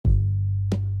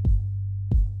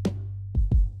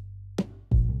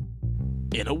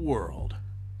In a world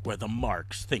where the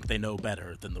marks think they know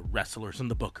better than the wrestlers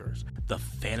and the bookers, the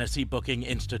Fantasy Booking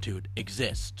Institute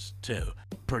exists to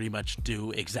pretty much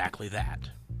do exactly that.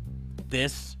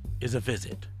 This is a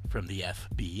visit from the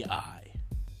FBI.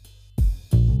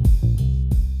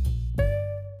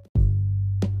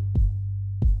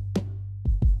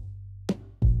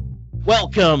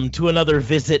 Welcome to another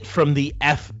visit from the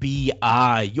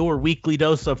FBI, your weekly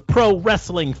dose of pro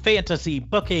wrestling fantasy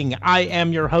booking. I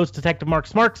am your host, Detective Mark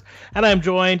Smarks, and I'm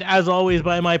joined, as always,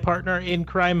 by my partner in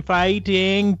crime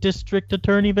fighting, District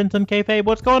Attorney Vincent Kayfabe.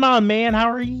 What's going on, man? How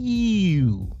are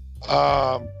you?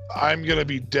 I'm going to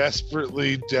be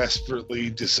desperately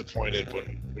disappointed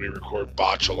when we record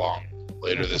Botch Along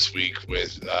later this week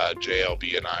with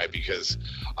JLB and I, because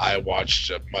I watched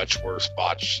a much worse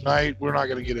botch tonight. We're not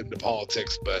going to get into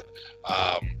politics, but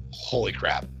holy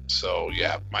crap. So,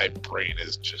 yeah, my brain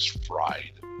is just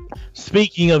fried.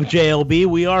 Speaking of JLB,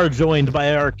 we are joined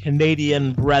by our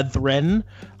Canadian brethren,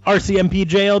 RCMP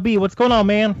JLB. What's going on,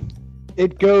 man?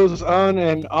 It goes on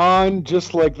and on,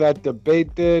 just like that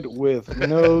debate did, with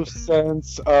no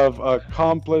sense of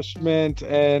accomplishment.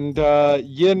 And,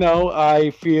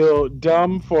 I feel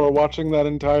dumb for watching that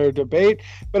entire debate,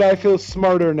 but I feel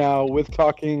smarter now with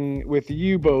talking with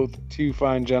you both, two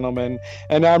fine gentlemen.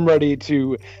 And I'm ready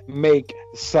to make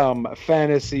some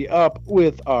fantasy up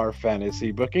with our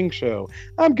fantasy booking show.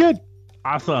 I'm good.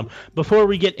 Awesome. Before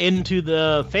we get into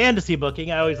the fantasy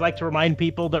booking, I always like to remind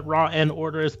people that Raw and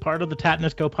Order is part of the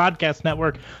Tatnusco Podcast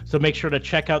Network, so make sure to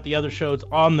check out the other shows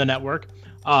on the network.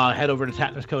 Head over to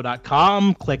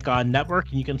tatnusco.com, click on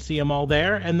network, and you can see them all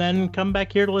there, and then come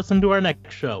back here to listen to our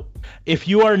next show. If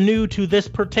you are new to this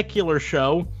particular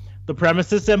show, the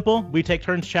premise is simple. We take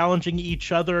turns challenging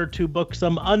each other to book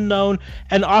some unknown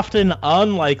and often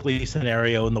unlikely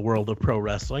scenario in the world of pro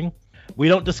wrestling. We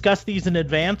don't discuss these in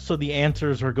advance, so the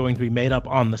answers are going to be made up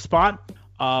on the spot.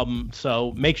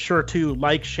 So make sure to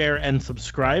like, share, and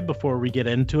subscribe before we get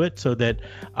into it, so that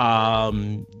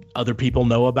other people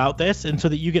know about this, and so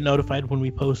that you get notified when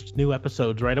we post new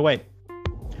episodes right away.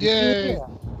 Yay!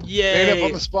 Yay! Made up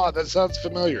on the spot. That sounds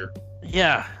familiar.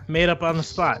 Yeah, made up on the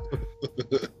spot.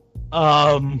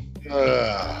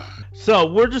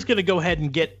 So we're just going to go ahead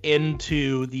and get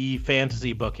into the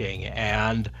fantasy booking,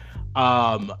 and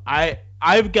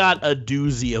I've got a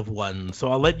doozy of one, so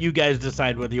I'll let you guys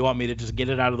decide whether you want me to just get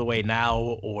it out of the way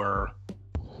now or...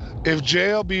 If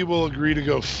JLB will agree to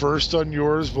go first on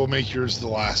yours, we'll make yours the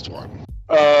last one.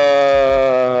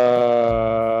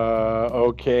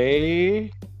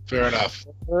 Okay. Fair enough.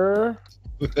 That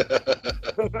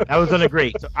was an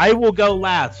agree. So I will go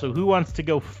last, so who wants to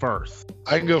go first?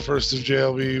 I can go first if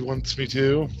JLB wants me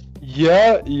to.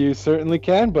 Yeah, you certainly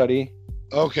can, buddy.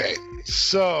 Okay,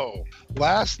 so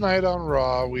last night on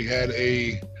Raw, we had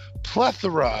a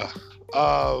plethora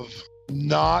of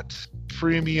not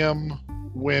premium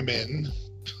women.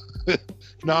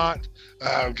 Not,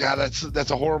 oh God,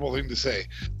 that's a horrible thing to say.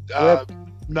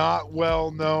 Not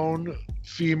well-known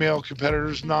female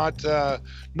competitors, not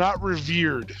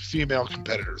revered female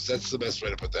competitors. That's the best way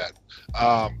to put that.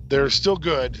 They're still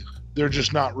good. They're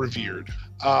just not revered.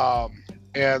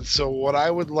 And so what I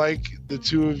would like the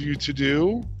two of you to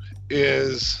do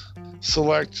is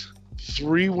select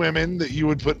 3 women that you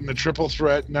would put in a triple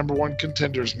threat number 1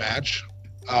 contenders match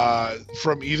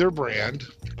from either brand,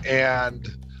 but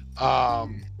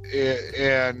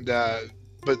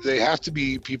they have to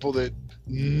be people that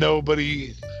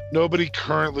nobody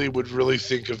currently would really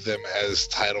think of them as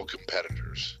title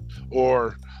competitors,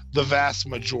 or the vast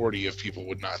majority of people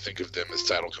would not think of them as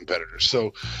title competitors.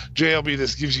 So, JLB,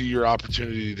 this gives you your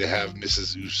opportunity to have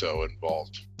Mrs. Uso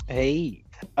involved. Hey.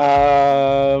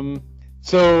 So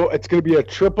it's going to be a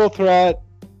triple threat,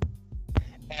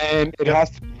 and it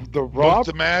has to be the Raw. Book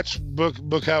the match,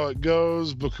 book how it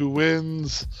goes, book who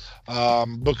wins,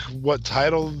 book what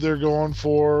title they're going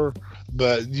for.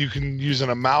 But you can use an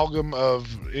amalgam of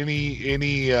any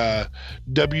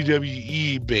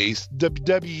WWE based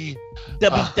WWE.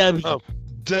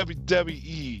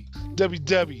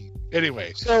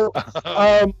 Anyway, so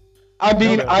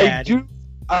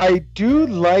I do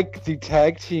like the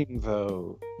tag team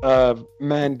though of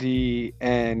Mandy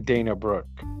and Dana Brooke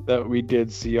that we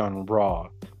did see on Raw.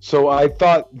 So I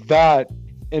thought that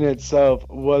in itself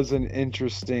was an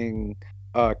interesting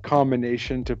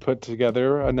combination to put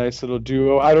together, a nice little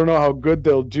duo. I don't know how good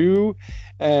they'll do,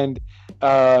 and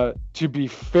to be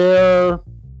fair,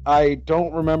 I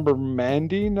don't remember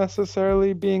Mandy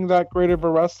necessarily being that great of a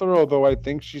wrestler, although I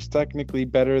think she's technically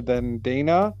better than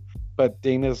Dana, but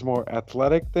Dana's more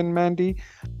athletic than Mandy.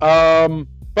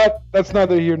 But that's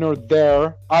neither here nor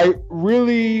there. I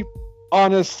really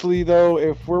honestly, though,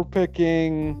 if we're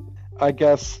picking, I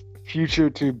guess, future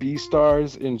to be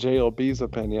stars in JLB's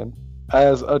opinion,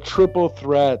 as a triple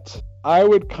threat, I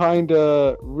would kind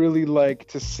of really like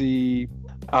to see.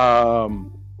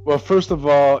 Well, first of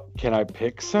all, can I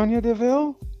pick Sonya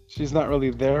Deville? She's not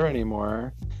really there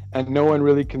anymore, and no one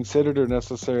really considered her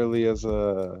necessarily as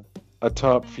a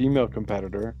top female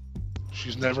competitor.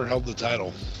 She's never held the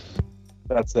title.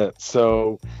 That's it.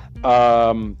 So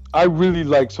I really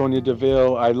like Sonya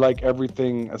Deville. I like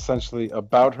everything essentially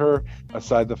about her,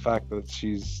 aside the fact that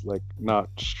she's like not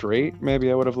straight.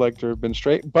 Maybe I would have liked her been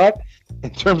straight, but in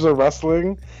terms of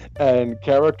wrestling and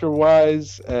character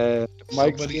wise, and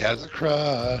Somebody has a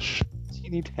crush.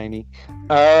 Teeny tiny.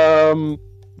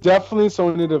 Definitely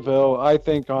Sonya Deville. I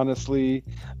think honestly,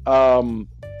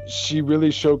 she really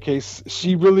showcased.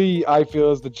 She really, I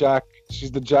feel, is the jack.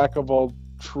 She's the jack of all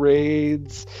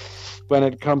trades when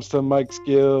it comes to mic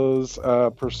skills,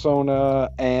 persona,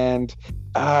 and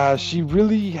she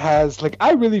really has, like,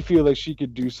 I really feel like she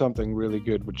could do something really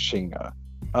good with Shayna,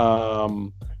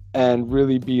 and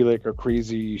really be like a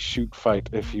crazy shoot fight,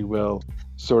 if you will,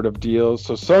 sort of deal.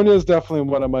 So Sonya is definitely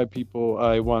one of my people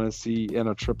I want to see in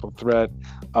a triple threat.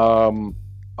 I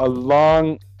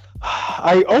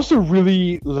also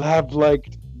really have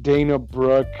liked Dana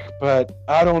Brooke, but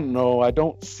I don't know. I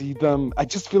don't see them. I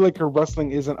just feel like her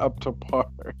wrestling isn't up to par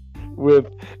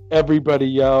with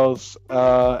everybody else,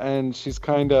 and she's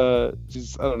I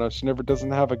don't know. She never doesn't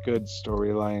have a good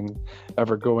storyline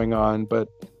ever going on. But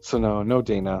so no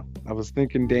Dana. I was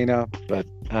thinking Dana, but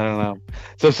I don't know.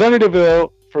 So Sonya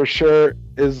Deville for sure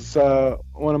is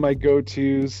one of my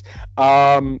go-tos.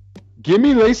 Give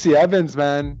me Lacey Evans,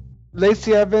 man.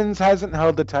 Lacey Evans hasn't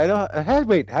held the title.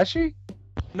 Wait, has she?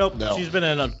 Nope. No. She's been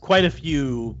in quite a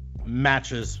few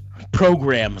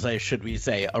programs, should we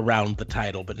say, around the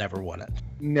title, but never won it.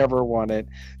 Never won it.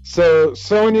 So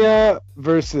Sonya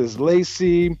versus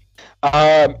Lacey.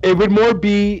 It would more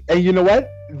be, and you know what?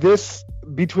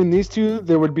 Between these two,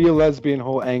 there would be a lesbian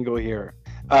whole angle here.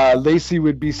 Lacey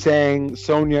would be saying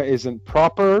Sonya isn't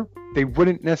proper. They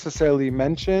wouldn't necessarily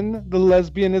mention the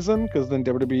lesbianism, because then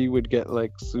WWE would get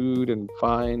like sued and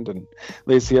fined, and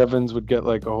Lacey Evans would get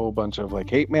like a whole bunch of like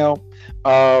hate mail.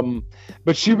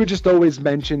 But she would just always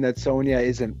mention that Sonya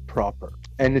isn't proper,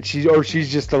 and that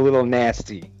she's just a little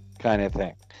nasty kind of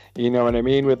thing. You know what I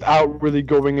mean? Without really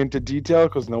going into detail,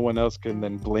 because no one else can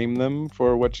then blame them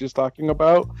for what she's talking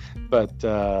about. But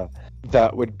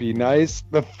that would be nice.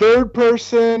 The third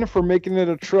person for making it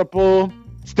a triple,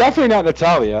 it's definitely not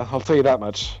Natalya, I'll tell you that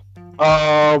much.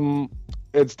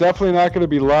 It's definitely not going to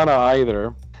be Lana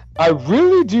either. I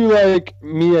really do like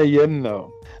Mia Yim,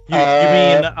 though. You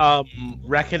mean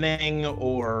Reckoning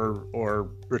or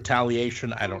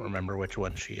Retaliation? I don't remember which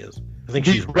one she is. I think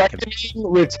she's Reckoning,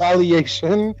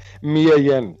 Retaliation, Mia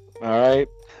Yim. All right.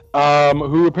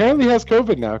 Who apparently has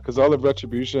COVID now, because all of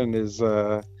Retribution is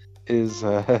not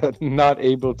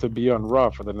able to be on Raw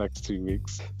for the next 2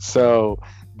 weeks. So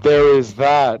there is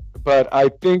that. But I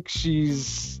think she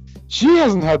definitely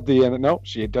hasn't had the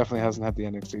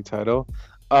NXT title.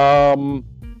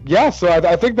 Yeah, so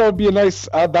I think that would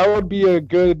be a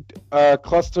good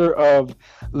cluster of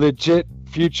legit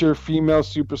future female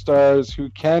superstars who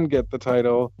can get the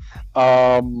title.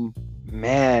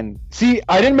 Man, see,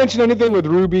 I didn't mention anything with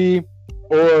Ruby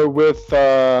or with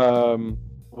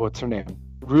what's her name?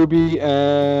 Ruby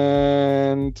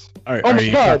and are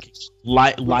you God,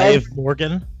 Liv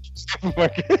Morgan?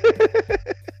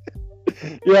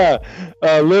 Yeah,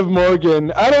 Liv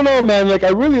Morgan. I don't know, man. Like, I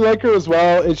really like her as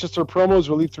well. It's just her promos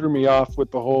really threw me off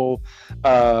with the whole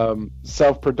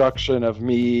self-production of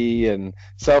me and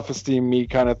self-esteem me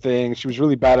kind of thing. She was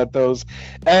really bad at those.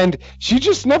 And she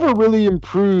just never really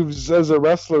improves as a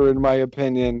wrestler, in my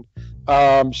opinion.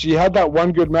 She had that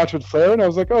one good match with Flair, and I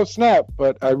was like, oh, snap.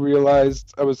 But I was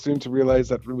soon to realize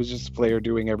that it was just Flair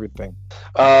doing everything.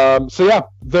 So, yeah,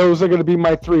 those are going to be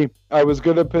my three. I was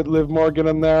going to put Liv Morgan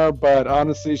in there, but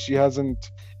honestly, she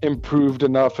hasn't improved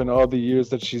enough in all the years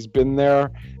that she's been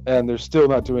there, and they're still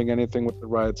not doing anything with the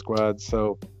Riot Squad.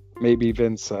 So maybe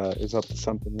Vince is up to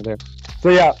something there. So,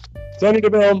 yeah, Sonya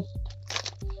Deville.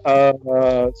 My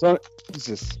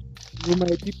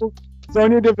people?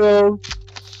 Sonya Deville.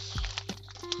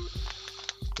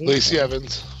 Lacey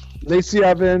Evans,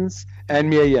 and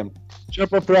Mia Yim.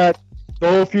 Triple threat. The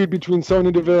whole feud between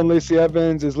Sonya Deville and Lacey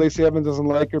Evans is Lacey Evans doesn't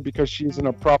like her because she isn't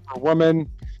a proper woman,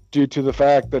 due to the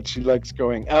fact that she likes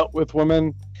going out with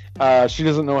women. She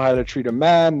doesn't know how to treat a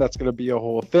man. That's going to be a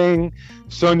whole thing.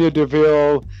 Sonya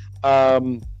Deville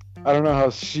I don't know how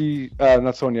she,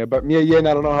 not Sonya, but Mia Yim,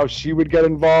 I don't know how she would get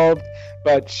involved,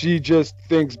 but she just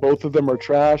thinks both of them are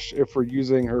trash if we're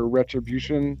using her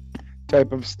retribution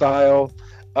type of style,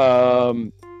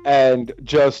 and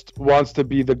just wants to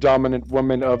be the dominant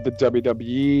woman of the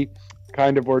WWE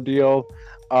kind of ordeal.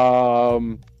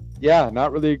 Yeah,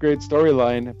 not really a great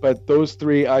storyline, but those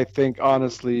three, I think,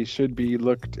 honestly, should be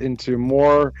looked into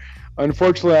more.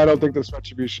 Unfortunately, I don't think this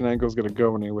retribution angle is going to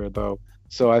go anywhere, though.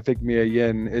 So I think Mia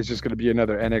Yim is just going to be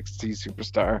another NXT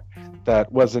superstar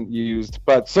that wasn't used.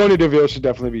 But Sonya Deville should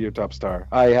definitely be your top star.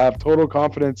 I have total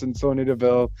confidence in Sonya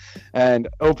Deville, and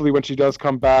hopefully when she does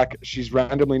come back, she's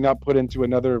randomly not put into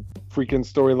another freaking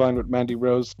storyline with Mandy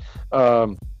Rose,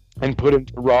 and put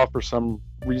into Raw for some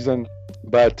reason.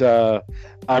 But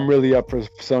I'm really up for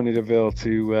Sonya Deville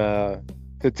to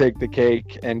take the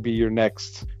cake and be your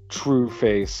next true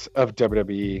face of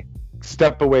WWE.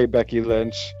 Step away, Becky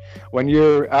Lynch.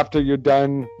 After you're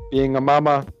done being a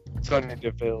mama, Sonya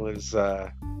Deville is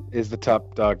the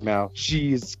top dog now.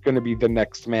 She's gonna be the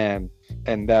next man,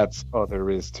 and that's all there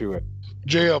is to it.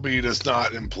 JLB does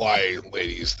not imply,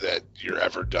 ladies, that you're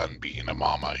ever done being a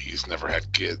mama. He's never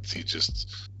had kids. He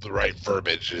just, the right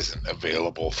verbiage isn't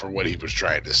available for what he was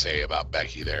trying to say about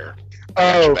Becky there.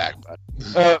 Oh,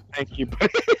 Thank you.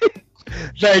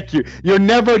 Thank you. You're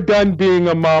never done being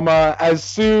a mama. As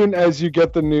soon as you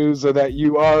get the news that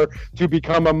you are to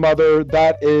become a mother,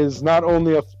 that is not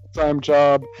only a full-time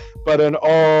job, but an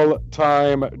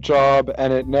all-time job,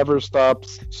 and it never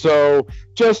stops. So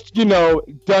just, taking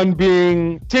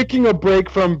a break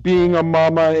from being a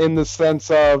mama in the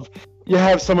sense of you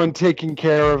have someone taking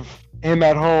care of him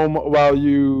at home while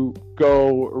you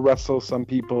go wrestle some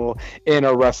people in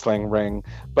a wrestling ring.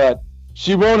 But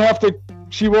she won't have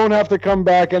to come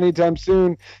back anytime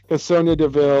soon, because Sonya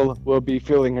Deville will be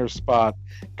filling her spot,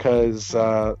 because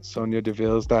Sonya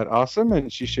Deville is that awesome,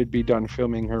 and she should be done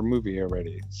filming her movie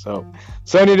already. So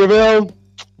Sonya Deville,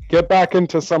 get back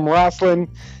into some wrestling,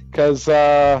 because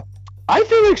I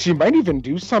feel like she might even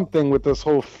do something with this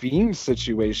whole Fiend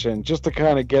situation, just to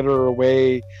kind of get her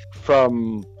away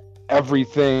from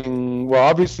everything. Well,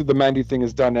 obviously the Mandy thing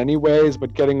is done anyways,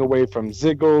 but getting away from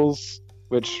Ziggles,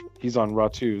 which he's on Raw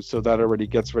too, so that already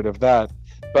gets rid of that.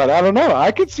 But I don't know.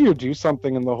 I could see her do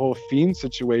something in the whole Fiend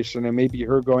situation, and maybe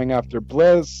her going after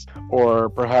Bliss, or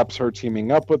perhaps her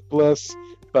teaming up with Bliss.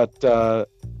 But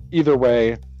either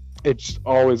way, it's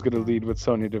always going to lead with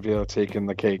Sonya Deville taking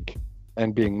the cake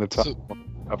and being the top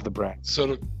of the brand. So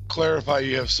to clarify,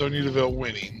 you have Sonya Deville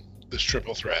winning this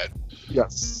triple threat.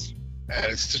 Yes. And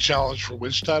it's the challenge for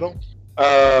which title?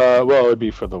 Well, it'd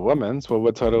be for the women's. Well,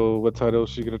 what title is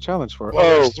she going to challenge for?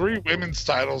 Well, there's 3 women's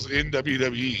titles in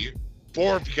WWE.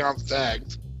 4 if you count the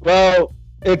tags. Well,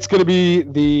 it is going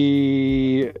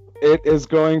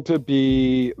to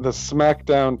be the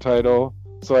SmackDown title.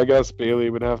 So I guess Bayley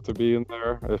would have to be in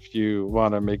there if you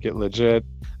want to make it legit.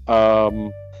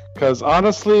 Because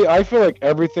honestly, I feel like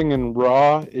everything in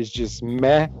Raw is just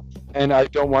meh. And I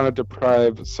don't want to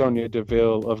deprive Sonya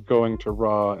Deville of going to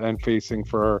Raw and facing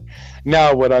for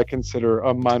now what I consider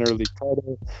a minor league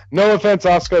title. No offense,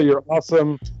 Asuka, you're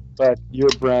awesome, but your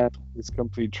brand is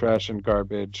complete trash and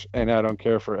garbage, and I don't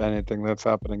care for anything that's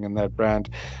happening in that brand.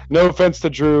 No offense to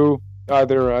Drew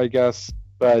either, I guess,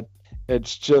 but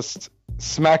it's just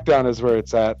SmackDown is where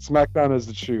it's at. SmackDown is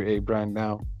the true A brand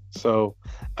now. So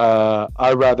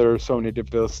I'd rather Sonya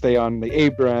Deville stay on the A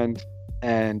brand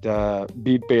and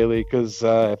beat Bayley, because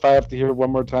if I have to hear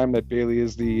one more time that Bayley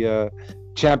is the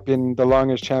champion, the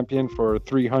longest champion for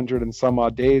 300 and some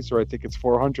odd days, or I think it's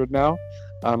 400 now,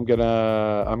 I'm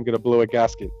gonna blow a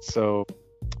gasket. So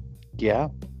yeah,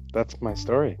 that's my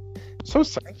story. So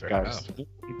sorry, guys,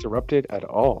 interrupted at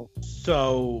all.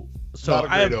 So not a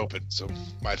great open, so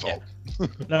my fault. Yeah.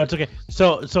 No, it's okay.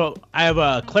 So I have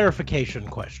a clarification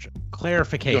question.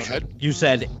 Clarification. Go ahead. You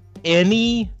said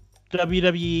any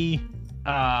WWE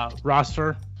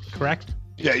roster, correct?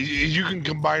 Yeah, you can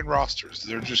combine rosters.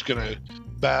 They're just gonna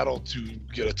battle to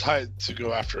get to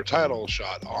go after a title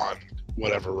shot on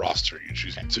whatever roster you're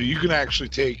choosing. So you can actually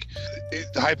take,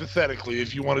 hypothetically,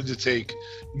 if you wanted to take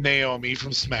Naomi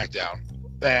from SmackDown,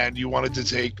 and you wanted to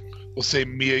take, we'll say,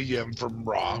 Mia Yim from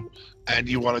Raw, and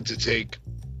you wanted to take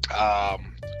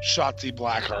Shotzi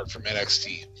Blackheart from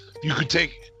NXT, you could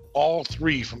take all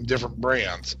 3 from different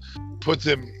brands, put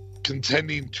them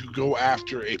contending to go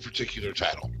after a particular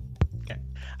title. Okay.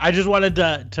 I just wanted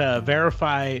to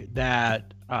verify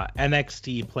that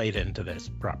NXT played into this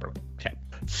properly. Okay.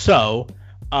 So,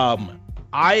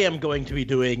 I am going to be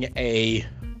doing a,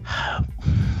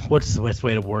 what's the best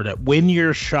way to word it? Win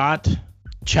your shot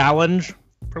challenge,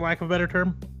 for lack of a better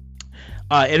term.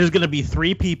 It is going to be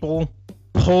 3 people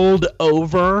pulled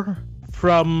over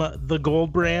from the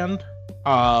gold brand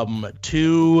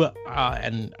to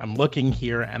and I'm looking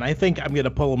here, and I think I'm going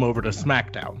to pull them over to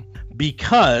SmackDown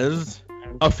because,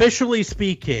 officially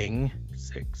speaking,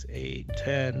 6, 8,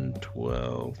 10,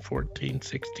 12, 14,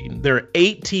 16. There are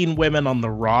 18 women on the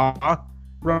Raw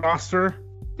roster.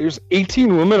 There's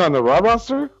 18 women on the Raw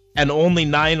roster? And only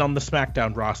 9 on the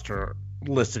SmackDown roster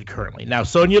listed currently. Now,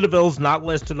 Sonya Deville's not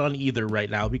listed on either right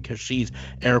now because she's,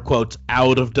 air quotes,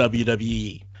 out of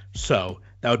WWE. So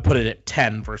that would put it at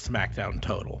 10 for SmackDown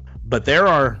total. But there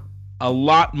are a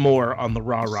lot more on the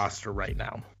Raw roster right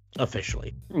now,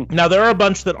 officially. Now, there are a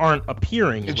bunch that aren't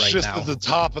appearing right now. It's just that the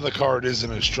top of the card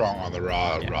isn't as strong on the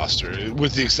Raw roster,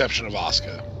 with the exception of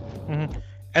Asuka. Mm-hmm.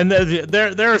 And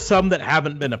there are some that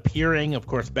haven't been appearing. Of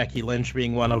course, Becky Lynch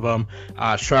being one of them.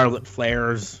 Charlotte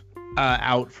Flair's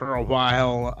out for a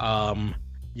while.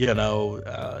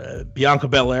 Bianca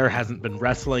Belair hasn't been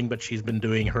wrestling, but she's been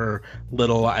doing her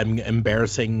little I'm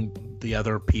embarrassing the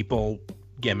other people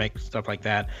gimmick, stuff like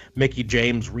that. Mickie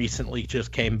James recently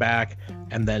just came back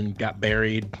and then got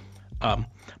buried.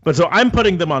 But so I'm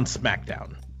putting them on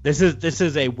SmackDown. This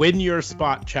is a win your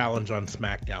spot challenge on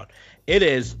SmackDown. It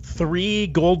is 3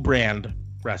 gold brand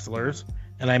wrestlers,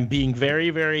 and I'm being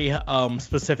very, very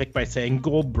specific by saying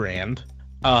gold brand.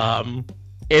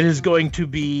 It is going to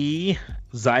be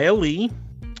Xia Li,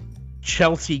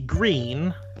 Chelsea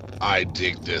Green. I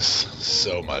dig this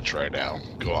so much right now.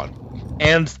 Go on.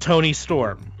 And Toni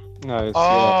Storm. Nice.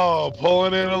 Oh,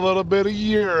 pulling in a little bit of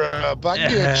Europe. I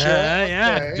get you.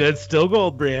 Yeah, it's still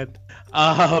gold brand.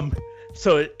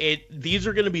 So these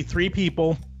are going to be 3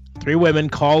 people, 3 women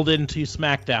called into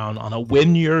SmackDown on a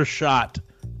win your shot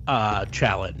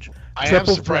challenge. I am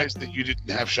surprised that you didn't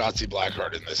have Shotzi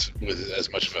Blackheart in this with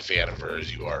as much of a fan of her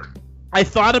as you are. I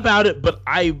thought about it, but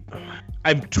I'm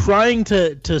trying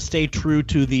to stay true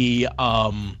to the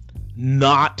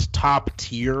not top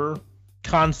tier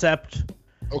concept.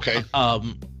 Okay.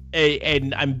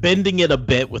 And I'm bending it a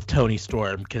bit with Toni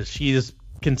Storm because she's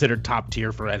considered top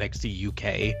tier for NXT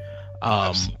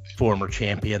UK, former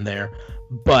champion there.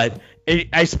 But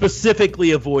I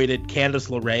specifically avoided Candice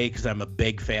LeRae because I'm a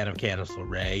big fan of Candice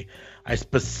LeRae. I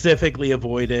specifically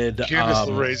avoided Candice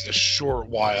LeRae's a short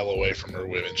while away from her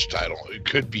women's title. It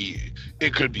could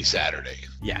be Saturday.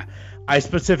 Yeah. I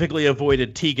specifically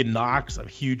avoided Tegan Nox. I'm a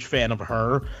huge fan of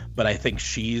her, but I think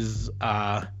she's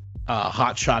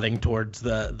hot-shotting towards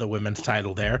the women's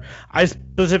title there. I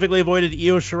specifically avoided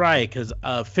Io Shirai because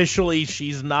officially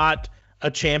she's not a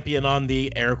champion on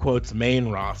the air quotes main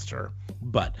roster.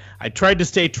 But I tried to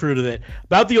stay true to that.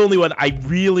 About the only one I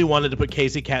really wanted to put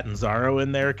Kacy Catanzaro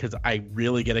in there because I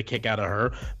really get a kick out of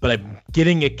her. But I'm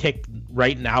getting a kick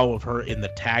right now of her in the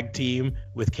tag team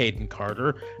with Kaden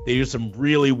Carter. They do some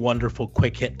really wonderful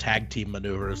quick hit tag team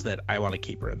maneuvers that I want to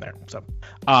keep her in there. So,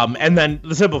 and then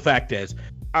the simple fact is,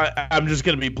 I'm just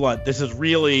going to be blunt. This is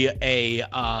really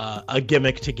a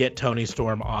gimmick to get Toni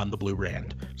Storm on the blue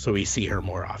brand so we see her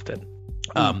more often.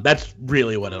 That's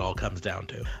really what it all comes down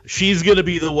to. She's going to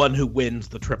be the one who wins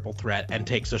the triple threat and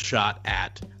takes a shot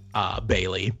at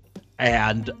Bayley.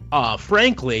 And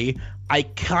frankly, I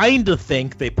kind of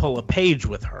think they pull a Paige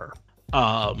with her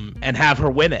and have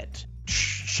her win it.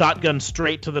 Shotgun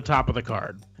straight to the top of the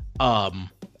card.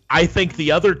 I think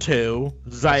the other two,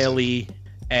 Xia Li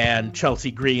and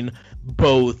Chelsea Green,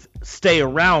 both stay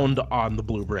around on the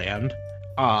blue brand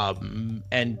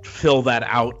and fill that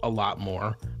out a lot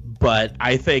more. But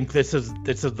I think this is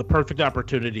the perfect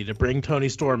opportunity to bring Toni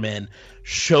Storm in,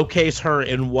 showcase her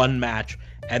in one match,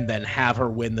 and then have her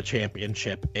win the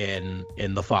championship in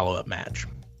the follow-up match.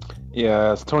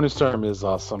 Yes, Toni Storm is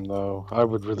awesome, though. I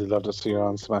would really love to see her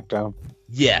on SmackDown.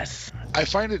 Yes. I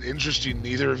find it interesting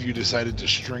neither of you decided to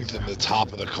strengthen the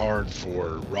top of the card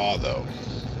for Raw, though.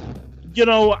 You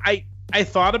know, I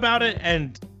thought about it,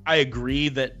 and I agree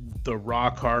that the Raw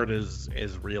card is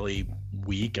really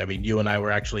weak. I mean, you and I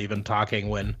were actually even talking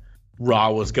when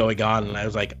Raw was going on, and I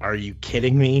was like, are you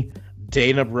kidding me?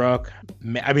 Dana Brooke.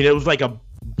 I mean, it was like a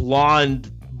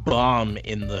blonde bomb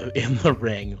in the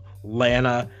ring.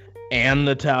 Lana and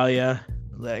Natalya.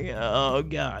 Like, oh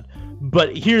God.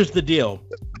 But here's the deal.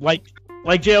 Like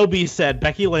JLB said,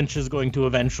 Becky Lynch is going to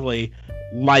eventually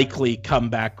likely come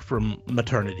back from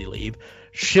maternity leave.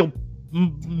 She'll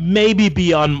maybe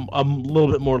be on a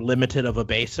little bit more limited of a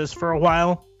basis for a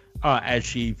while as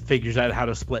she figures out how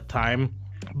to split time.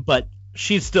 But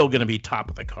she's still going to be top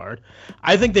of the card.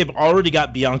 I think they've already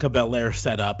got Bianca Belair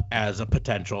set up as a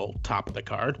potential top of the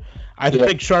card. I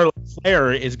think Charlotte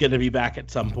Flair is going to be back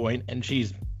at some point, and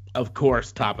she's, of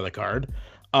course, top of the card.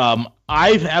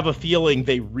 I have a feeling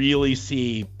they really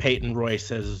see Peyton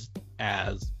Royce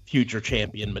as future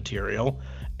champion material,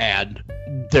 and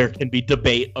there can be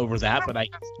debate over that, but I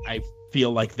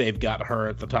feel like they've got her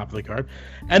at the top of the card.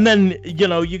 And then,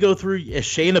 you go through,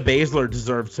 Shayna Baszler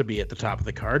deserves to be at the top of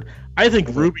the card. I think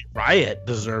Ruby Riott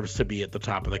deserves to be at the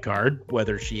top of the card,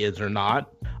 whether she is or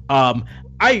not.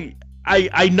 I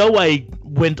know I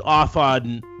went off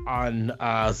on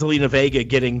Zelina Vega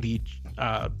getting the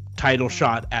title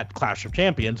shot at Clash of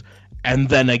Champions and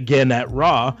then again at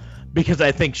Raw, because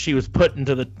I think she was put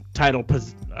into the title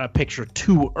picture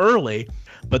too early,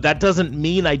 but that doesn't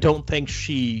mean I don't think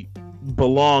she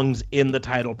belongs in the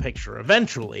title picture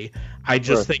eventually. I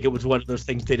just think it was one of those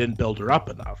things they didn't build her up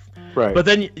enough. Right. But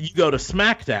then you go to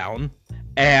SmackDown,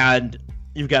 and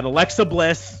you've got Alexa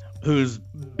Bliss, who's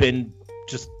been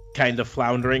just kind of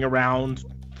floundering around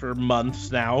for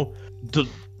months now,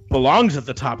 belongs at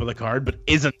the top of the card, but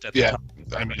isn't at the top.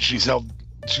 I mean, she's held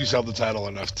the title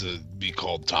enough to be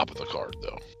called top of the card,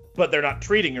 though. But they're not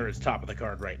treating her as top of the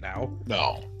card right now.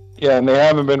 No. Yeah, and they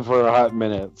haven't been for a hot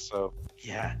minute, so.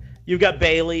 Yeah. You've got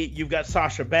Bayley, you've got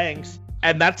Sasha Banks,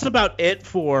 and that's about it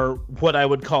for what I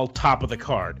would call top of the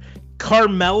card.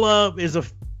 Carmella is a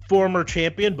former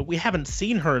champion, but we haven't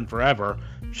seen her in forever.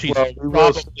 She's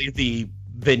probably the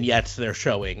vignettes they're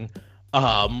showing.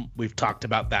 We've talked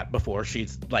about that before.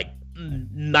 She's like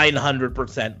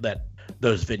 900% that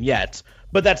those vignettes,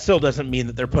 but that still doesn't mean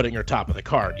that they're putting her top of the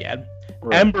card yet.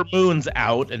 Right. Ember Moon's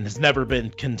out and has never been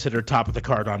considered top of the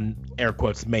card on air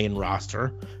quotes main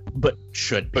roster, but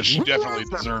should be. But she definitely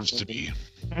deserves to be.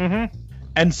 Mm-hmm.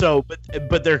 And so,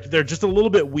 but they're just a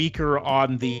little bit weaker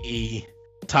on the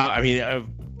top. I mean,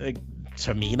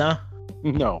 Tamina.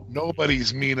 No,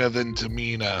 nobody's meaner than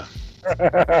Tamina.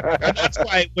 And that's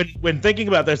why when thinking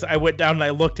about this, I went down and I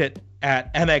looked at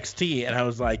NXT and I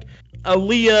was like,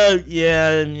 Aaliyah,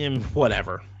 yeah,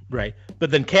 whatever, right? But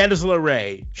then Candice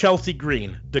LeRae, Chelsea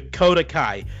Green, Dakota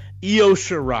Kai, Io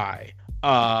Shirai,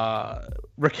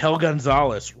 Raquel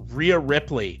Gonzalez, Rhea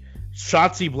Ripley,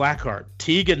 Shotzi Blackheart,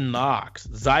 Tegan Knox,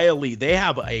 Xia Li. They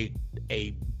have a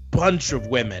bunch of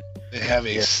women. They have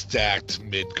a stacked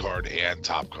mid card and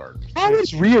top card. How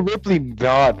is Rhea Ripley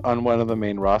not on one of the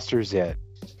main rosters yet?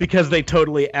 Because they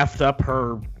totally effed up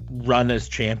her run as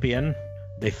champion.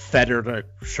 They fed her to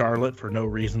Charlotte for no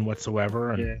reason whatsoever.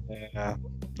 And yeah,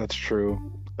 that's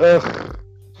true. Ugh.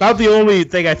 About the only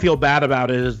thing I feel bad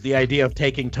about is the idea of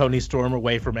taking Toni Storm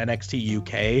away from NXT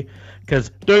UK. Because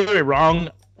don't get me wrong,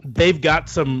 they've got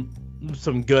some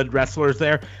good wrestlers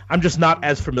there. I'm just not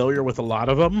as familiar with a lot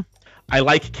of them. I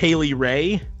like Kaylee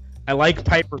Ray. I like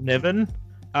Piper Niven.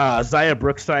 Xia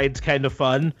Brookside's kind of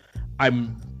fun.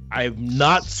 I'm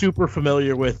not super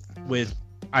familiar with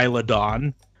Isla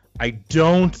Dawn. I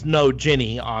don't know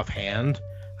Ginny offhand.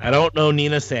 I don't know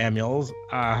Nina Samuels.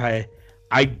 I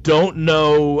don't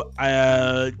know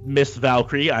Miss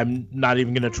Valkyrie. I'm not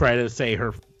even going to try to say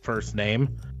her first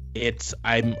name.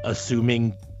 I'm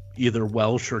assuming either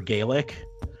Welsh or Gaelic.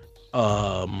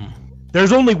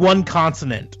 There's only one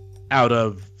consonant out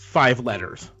of 5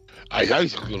 letters.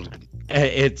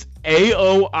 It's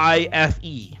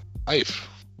AOIFE. Ife.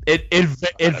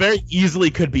 It very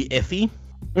easily could be iffy.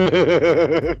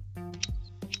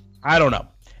 I don't know.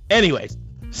 Anyways,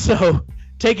 so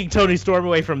taking Toni Storm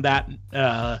away from that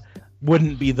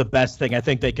wouldn't be the best thing. I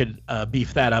think they could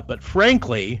beef that up. But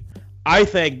frankly, I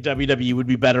think WWE would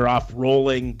be better off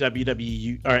rolling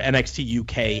WWE or NXT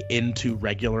UK into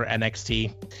regular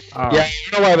NXT. Yeah,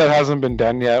 you know why that hasn't been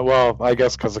done yet? Well, I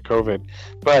guess because of COVID.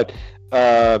 But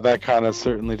that kind of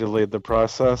certainly delayed the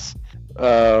process.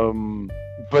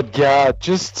 But yeah,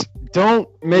 just don't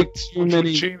make too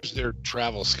many. Change their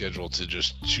travel schedule to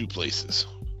just 2 places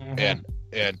and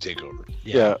take over.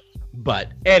 Yeah.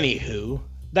 But anywho,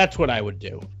 that's what I would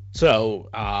do. So,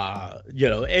 I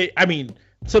mean,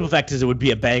 simple fact is it would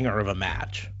be a banger of a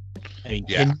match. I mean,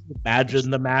 can you imagine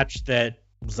the match that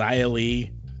Xia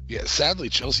Li? Yeah, sadly,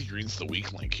 Chelsea Green's the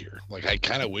weak link here. Like, I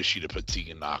kind of wish you'd have put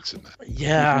Tegan Knox in that.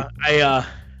 Yeah,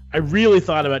 I really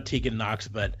thought about Tegan Knox,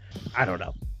 but I don't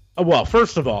know. Well,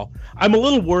 first of all, I'm a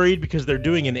little worried because they're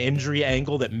doing an injury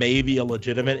angle that may be a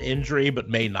legitimate injury, but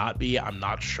may not be. I'm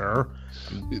not sure.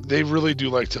 They really do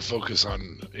like to focus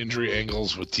on injury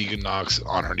angles with Tegan Knox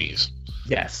on her knees.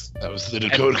 Yes. That was the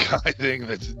Dakota Kai thing.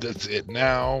 That's it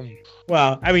now.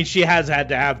 Well, I mean, she has had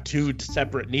to have 2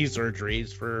 separate knee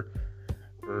surgeries for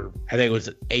I think it was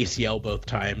ACL both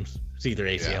times. It's either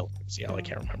ACL or ACL, I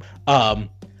can't remember.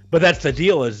 But that's the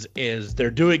deal is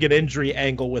they're doing an injury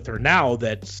angle with her now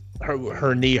that's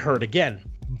her knee hurt again.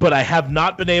 But I have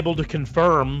not been able to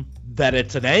confirm that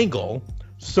it's an angle,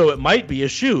 so it might be a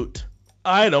shoot.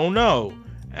 I don't know.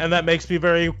 And that makes me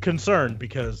very concerned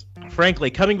because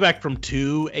frankly, coming back from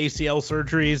 2 ACL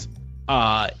surgeries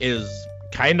is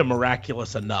kind of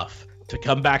miraculous enough. To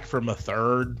come back from a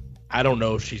 3rd, I don't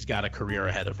know if she's got a career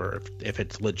ahead of her if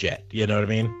it's legit. You know what I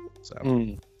mean?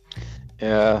 So.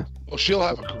 Yeah. Well, she'll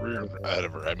have a career ahead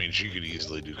of her. I mean, she could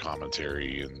easily do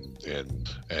commentary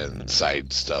and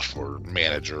side stuff or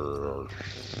manager or.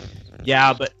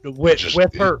 Yeah, but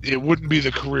with her, it wouldn't be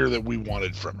the career that we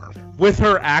wanted from her. With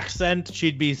her accent,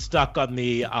 she'd be stuck on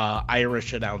the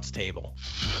Irish announce table.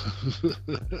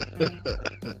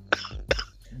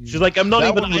 She's like, I'm not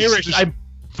even Irish. I'm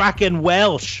fucking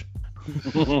Welsh.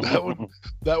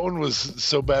 That one was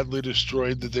so badly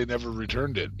destroyed that they never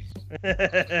returned it.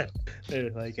 They're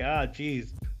like,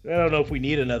 geez, I don't know if we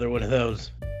need another one of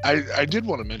those. I did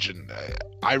want to mention,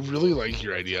 I really like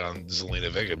your idea on Zelina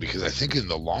Vega because I think in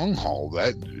the long haul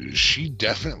that she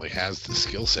definitely has the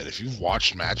skill set. If you've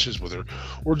watched matches with her,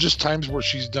 or just times where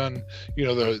she's done,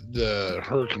 the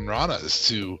Hurricane Ranas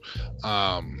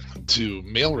to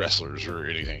male wrestlers or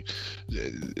anything,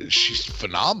 she's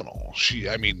phenomenal.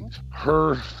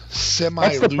 Her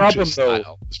semi-lucha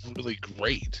style is really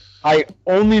great. I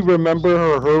only remember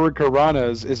her Hurricane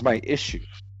Ranas is my issue.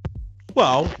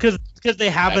 Well, because they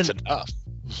haven't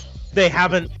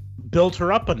built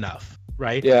her up enough,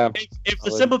 right? Yeah. If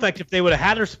the simple fact, if they would have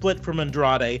had her split from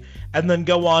Andrade and then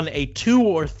go on a 2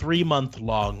 or 3 month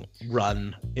long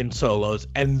run in solos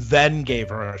and then gave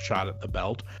her a shot at the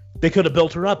belt, they could have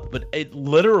built her up. But it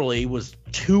literally was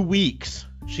 2 weeks.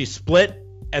 She split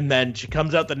and then she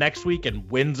comes out the next week and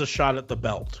wins a shot at the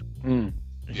belt.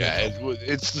 Yeah,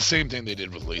 it's the same thing they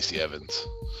did with Lacey Evans.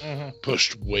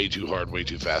 Pushed way too hard, way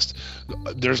too fast.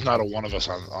 There's not a one of us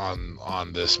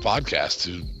on this podcast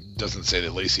who doesn't say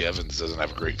that Lacey Evans doesn't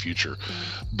have a great future,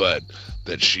 but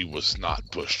that she was not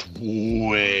pushed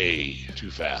way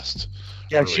too fast.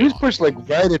 Yeah, she was pushed like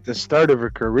right at the start of her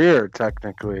career,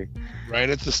 technically. Right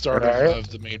at the start of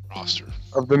the main roster.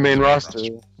 Of the main roster.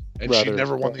 And she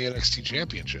never won the NXT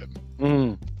championship.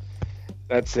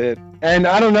 That's it. And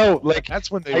I don't know, like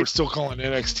that's when they were still calling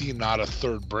NXT not a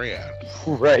third brand.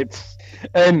 Right.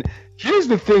 And here's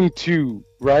the thing too,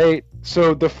 right?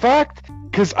 So the fact,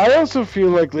 because I also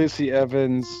feel like Lacey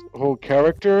Evans' whole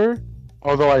character,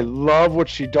 although I love what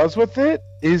she does with it,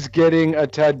 is getting a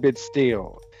tad bit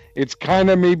stale. It's kind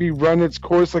of maybe run its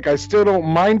course. Like I still don't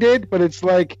mind it, but it's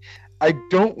like I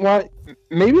don't want.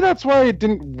 Maybe that's why it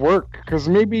didn't work, because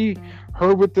maybe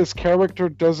her with this character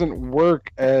doesn't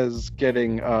work as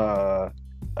getting the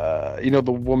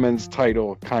woman's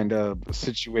title kind of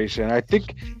situation. I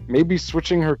think maybe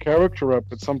switching her character up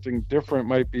with something different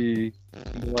might be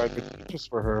more advantageous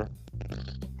for her,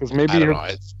 because maybe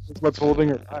it's what's holding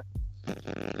her back.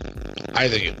 I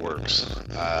think it works.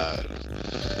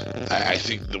 I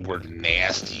think the word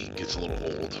nasty gets a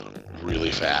little old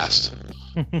really fast.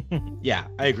 Yeah,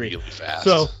 I agree. Really fast.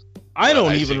 So I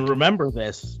don't even remember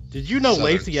this. Did you know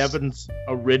Lacey Evans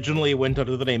originally went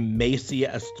under the name Macy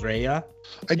Estrella?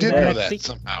 I did know that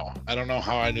somehow. I don't know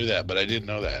how I knew that, but I did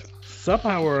know that.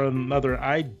 Somehow or another,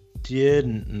 I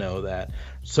didn't know that.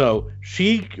 So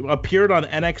she appeared on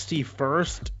NXT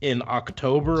first in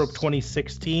October of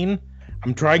 2016.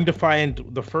 I'm trying to find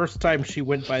the first time she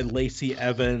went by Lacey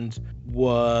Evans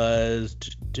was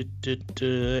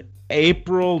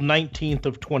April 19th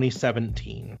of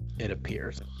 2017. It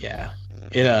appears. Yeah.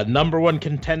 In a number 1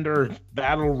 contender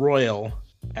battle royal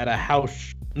at a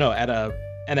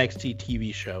NXT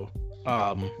TV show.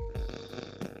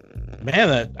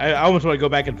 Man, I almost want to go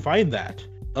back and find that.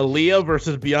 Aaliyah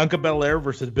versus Bianca Belair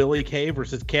versus Billie Kay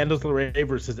versus Candice LeRae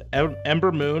versus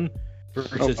Ember Moon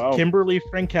versus Kimberly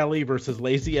Frankelli versus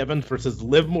Lacey Evans versus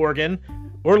Liv Morgan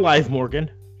or Live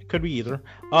Morgan. It could be either.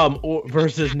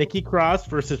 Versus Nikki Cross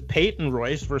versus Peyton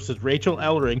Royce versus Rachel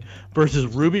Ellering versus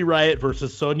Ruby Riott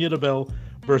versus Sonya Deville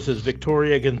versus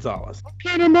Victoria Gonzalez. What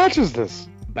kind of match is this?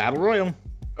 Battle Royal.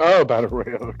 Oh, Battle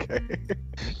Royal, okay.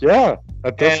 Yeah,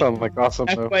 that does sound like awesome,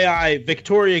 though. FYI,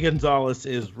 Victoria Gonzalez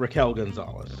is Raquel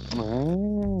Gonzalez.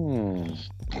 Oh.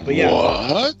 But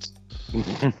yeah. What?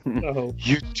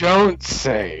 You don't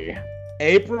say.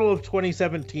 April of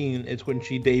 2017 is when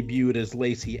she debuted as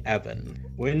Lacey Evans.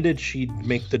 When did she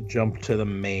make the jump to the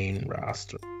main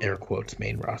roster? Air quotes,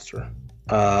 main roster.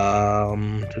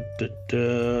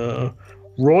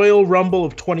 Royal Rumble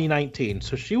of 2019.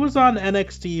 So she was on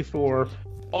NXT for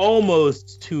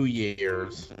almost 2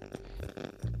 years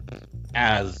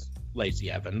as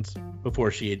Lacey Evans before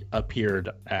she had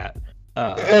appeared at.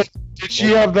 Did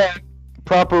she have that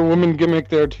proper woman gimmick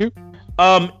there too?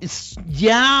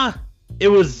 Yeah, it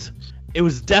was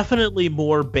definitely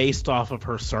more based off of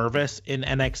her service in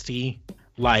NXT.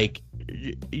 Like,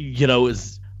 it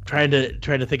was trying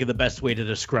to think of the best way to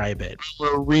describe it.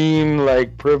 Marine,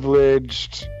 like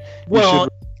privileged. Well,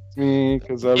 me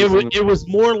because it was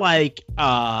more like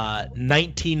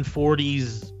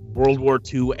 1940s World War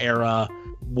II era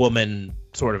woman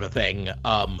sort of a thing,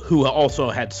 who also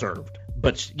had served.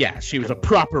 But yeah, she was a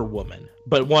proper woman,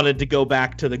 but wanted to go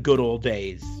back to the good old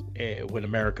days when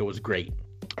America was great.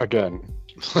 Again.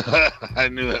 I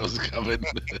knew that was coming.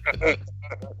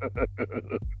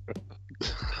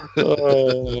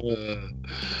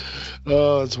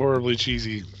 Oh, it's horribly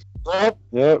cheesy.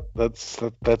 Yep,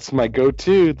 that's my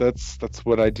go-to. That's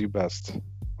what I do best.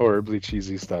 Horribly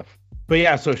cheesy stuff. But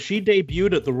yeah, so she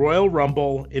debuted at the Royal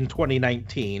Rumble in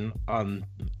 2019 on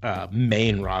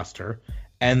main roster,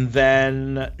 and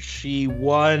then she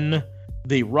won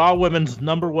the Raw Women's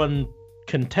 #1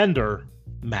 contender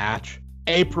match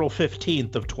April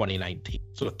 15th of 2019.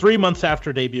 So 3 months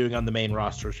after debuting on the main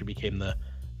roster, she became the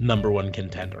 #1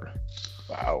 contender.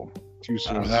 Wow. Too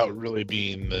soon. Without really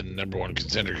being the #1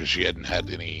 contender, because she hadn't had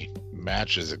any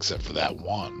matches except for that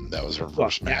one. That was her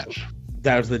first match.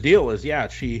 That was the deal.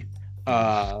 She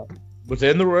was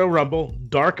in the Royal Rumble,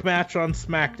 dark match on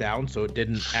SmackDown, so it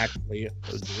didn't actually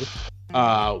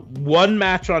one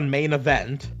match on main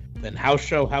event, then house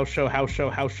show,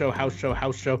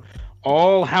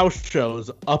 all house shows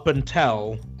up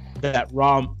until that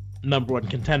Raw #1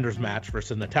 contenders match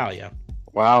versus Natalya.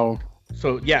 Wow.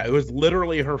 So yeah, it was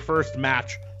literally her first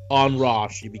match on Raw.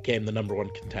 She became the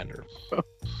 #1 contender.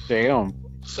 Damn.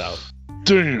 So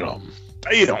Damn.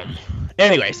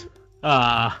 Anyways,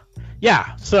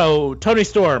 yeah. So Toni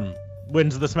Storm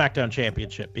wins the SmackDown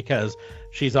Championship because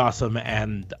she's awesome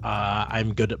and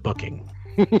I'm good at booking.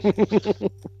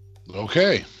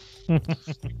 Okay.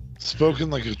 Spoken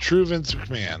like a true Vince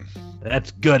McMahon. That's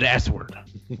good S word.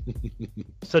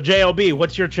 So JLB,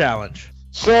 what's your challenge?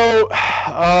 So,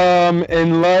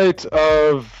 in light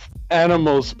of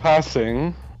Animal's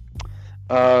passing,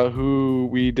 who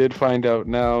we did find out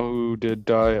now who did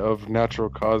die of natural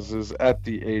causes at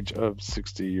the age of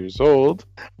 60 years old,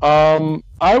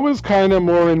 I was kind of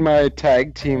more in my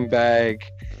tag team bag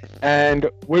and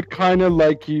would kind of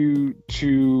like you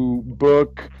to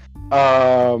book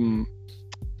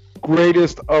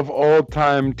greatest of all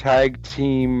time tag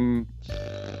team,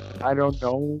 I don't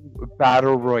know,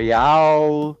 battle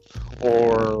royale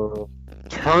or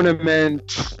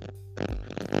tournament.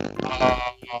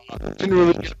 Didn't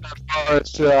really get that far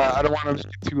as I don't want to make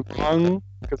it too long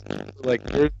because like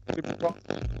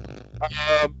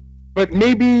but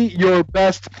maybe your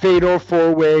best fatal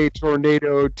 4-way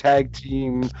tornado tag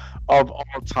team of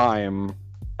all time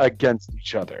against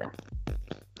each other.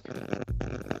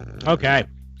 Okay.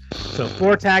 So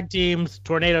 4 tag teams,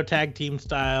 tornado tag team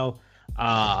style,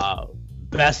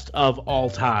 best of all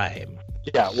time.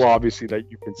 Yeah, well, obviously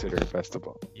that you consider best of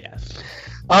all. Yes.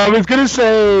 I was gonna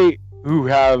say who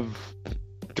have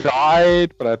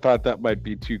died, but I thought that might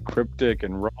be too cryptic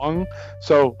and wrong.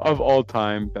 So of all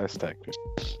time, best tag team.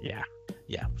 Yeah.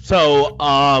 So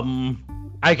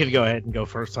I could go ahead and go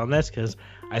first on this because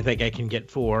I think I can get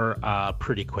 4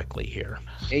 pretty quickly here.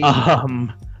 Hey.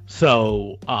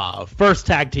 So first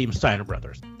tag team, Steiner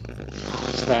Brothers.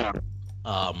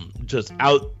 Just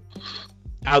out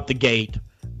the gate,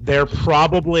 they're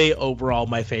probably overall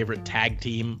my favorite tag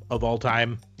team of all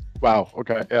time. Wow.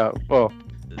 Okay. Yeah. Well,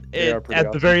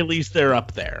 at the very least, they're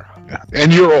up there. Yeah.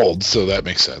 And you're old, so that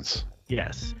makes sense.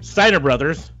 Yes. Steiner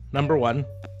Brothers, #1.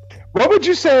 What would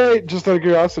you say, just out of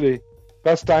curiosity,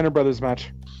 best Steiner Brothers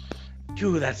match?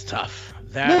 Ooh, that's tough.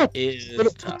 That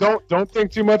is tough. Don't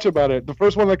think too much about it. The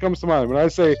first one that comes to mind when I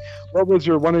say what was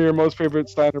one of your most favorite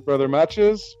Steiner Brother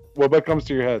matches, what comes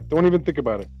to your head? Don't even think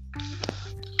about it.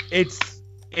 It's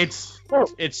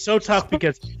so tough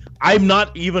because I'm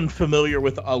not even familiar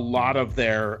with a lot of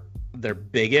their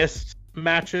biggest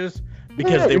matches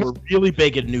because they were really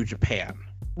big in New Japan.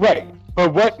 Right.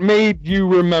 But what made you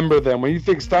remember them? When you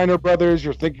think Steiner Brothers,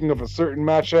 you're thinking of a certain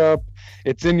matchup.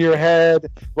 It's in your head.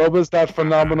 What was that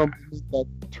phenomenal that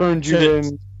turned you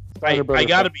in? I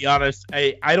got to be honest.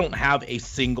 I don't have a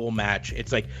single match.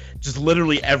 It's like just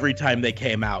literally every time they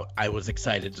came out, I was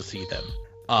excited to see them.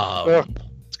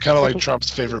 It's kind of like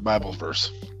Trump's favorite Bible verse.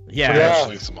 Yeah.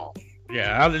 Them all.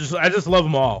 Yeah, I just love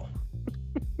them all.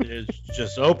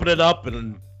 Just open it up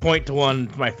and point to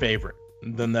one, my favorite.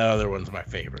 And then the other one's my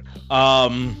favorite.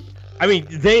 I mean,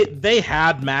 they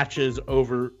had matches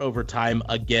over time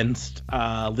against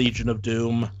Legion of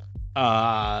Doom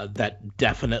that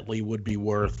definitely would be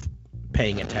worth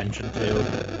paying attention to.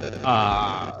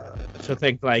 So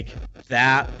think like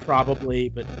that probably,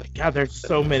 but God, there's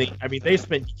so many. I mean, they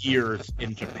spent years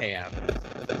in Japan,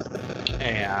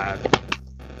 and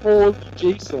holy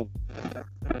Jason.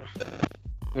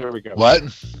 There we go. What?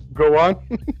 Go on.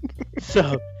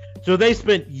 So they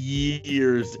spent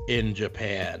years in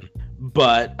Japan,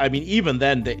 but I mean, even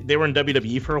then they were in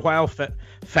WWE for a while.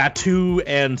 Fatu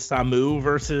and Samu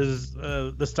versus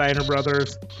the Steiner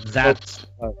brothers. That's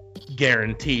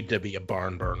guaranteed to be a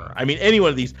barn burner. I mean, any one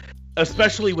of these,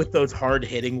 especially with those hard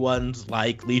hitting ones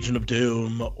like Legion of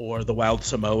Doom or the Wild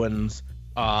Samoans,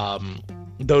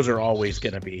 those are always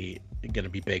gonna be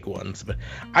big ones. But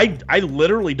I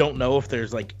literally don't know if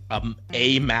there's like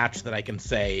a match that I can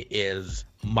say is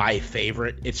my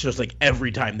favorite. It's just like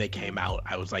every time they came out,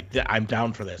 I was like, I'm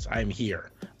down for this. I'm here.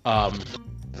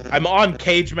 I'm on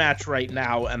Cage Match right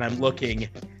now, and I'm looking,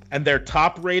 and their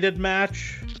top rated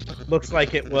match looks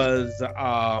like it was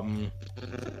an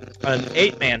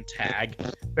 8-man tag.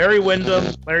 Barry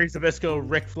Windham, Larry Zbyszko,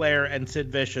 Ric Flair, and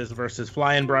Sid Vicious versus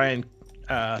Flying Brian,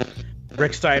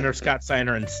 Rick Steiner, Scott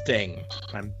Steiner, and Sting.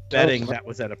 I'm betting that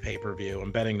was at a pay-per-view.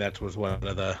 I'm betting that was one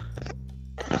of the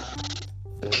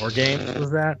War Games. Was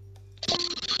that?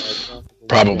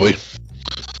 Probably.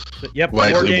 But, yep,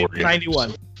 Likely War Games War Games.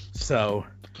 91. So,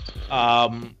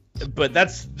 but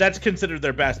that's considered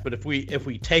their best. But if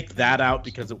we take that out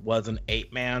because it was an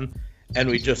 8-man, and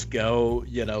we just go,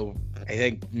 I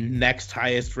think next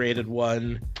highest rated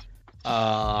one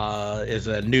is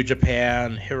a New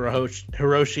Japan,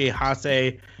 Hiroshi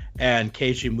Hase and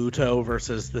Keiji Muto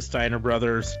versus the Steiner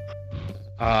brothers.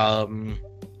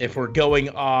 If we're going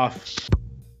off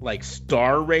like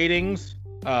star ratings,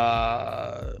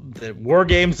 the War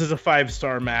Games is a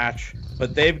 5-star match,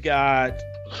 but they've got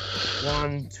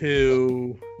 1,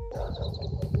 2,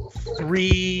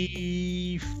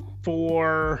 3,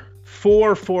 4,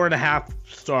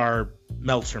 4.5-star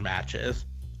Meltzer matches,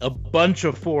 a bunch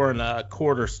of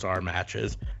 4.25-star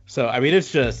matches. So I mean,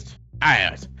 it's just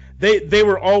they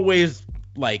were always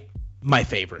like my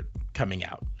favorite coming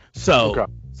out. So okay.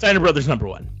 Steiner Brothers number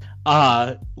 1,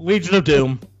 Legion of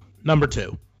Doom number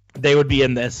 2. They would be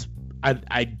in this.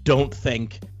 I don't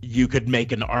think you could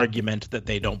make an argument that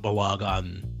they don't belong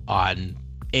on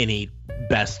any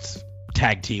best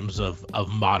tag teams of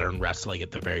modern wrestling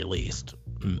at the very least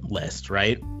list,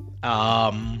 right?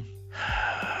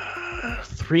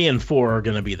 3 and 4 are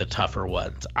going to be the tougher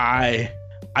ones. I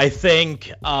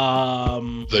think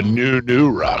the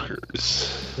new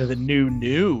rockers. They're the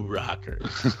new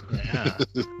rockers. Yeah.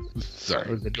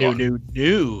 Sorry. Or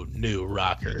the new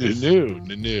rockers.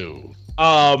 New.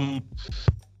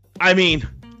 I mean,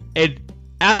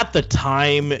 at the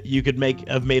time you could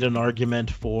have made an argument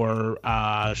for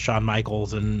Shawn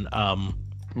Michaels and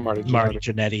Marty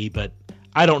Jannetty, but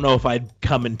I don't know if I'd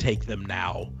come and take them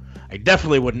now. I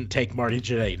definitely wouldn't take Marty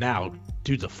Jannetty now.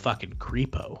 Dude's a fucking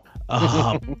creepo.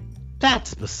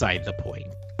 That's beside the point.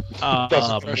 That's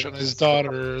a crush on his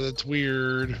daughter. That's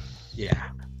weird. Yeah.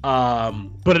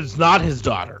 But it's not his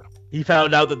daughter. He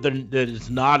found out that it's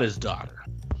not his daughter.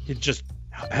 He just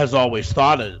has always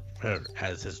thought of her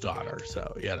as his daughter.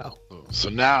 So, So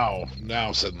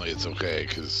now suddenly it's okay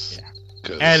because.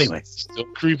 Yeah. Anyway. Still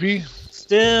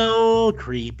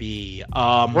creepy.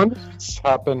 When did this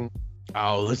happen?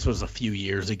 Oh, this was a few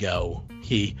years ago.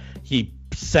 He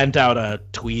sent out a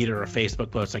tweet or a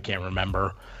Facebook post, I can't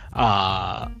remember,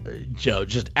 Joe,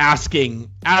 just asking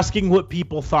what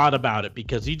people thought about it,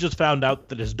 because he just found out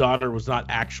that his daughter was not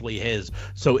actually his.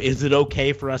 So is it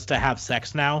okay for us to have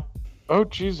sex now? Oh,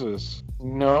 Jesus.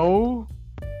 No.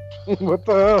 What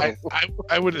the hell?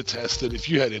 I would attest that if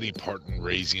you had any part in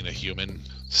raising a human,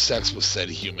 sex with said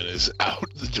human is out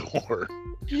the door.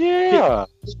 Yeah.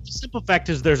 The simple fact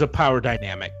is there's a power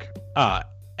dynamic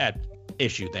at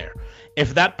issue there.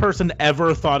 If that person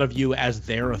ever thought of you as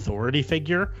their authority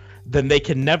figure, then they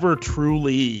can never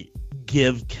truly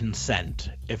give consent,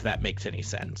 if that makes any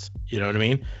sense. You know what I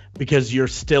mean? Because you're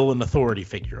still an authority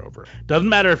figure over. Doesn't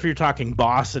matter if you're talking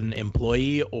boss and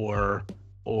employee or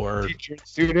teacher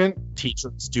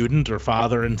and student or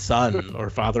father and son or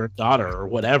father and daughter or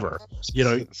whatever.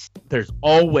 There's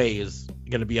always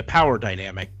going to be a power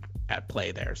dynamic at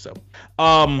play there. So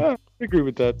I agree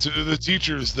with that. To the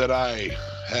teachers that I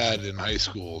had in high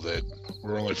school that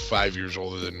were only 5 years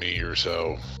older than me or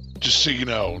so, just so you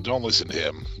know, don't listen to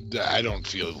him. I don't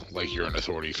feel like you're an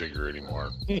authority figure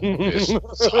anymore.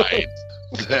 Decide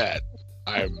that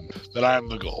I'm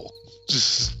the goal.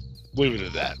 Just leave it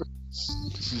at that.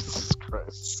 Jesus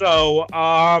Christ. So,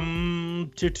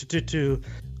 I'm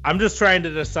just trying to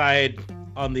decide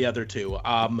on the other two.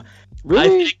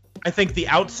 Really? I think the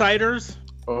Outsiders.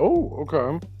 Oh,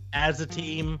 okay. As a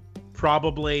team,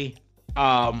 probably.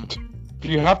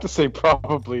 You have to say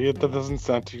probably. That doesn't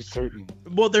sound too certain.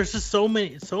 Well, there's just so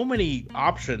many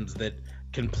options that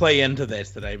can play into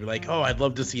this that I'd be like, oh, I'd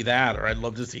love to see that, or I'd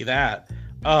love to see that.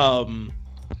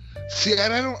 See,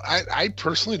 I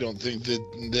personally don't think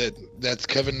that's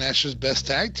Kevin Nash's best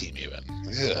tag team even.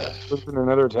 Yeah. Was it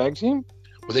another tag team?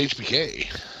 With HBK.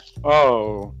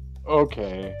 Oh,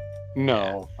 okay.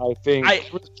 No, I think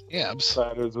Yabs.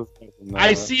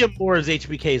 I see him more as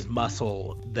HBK's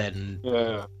muscle than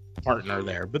partner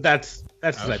there, but that's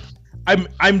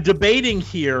I'm debating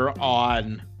here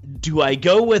on, do I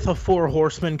go with a 4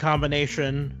 horseman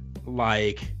combination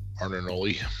like Arn and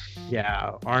Ole?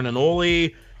 Yeah, Arn and Ole,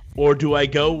 or do I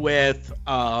go with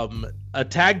a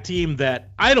tag team that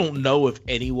I don't know if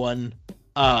anyone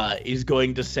is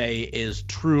going to say is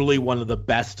truly one of the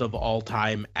best of all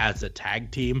time as a tag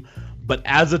team, but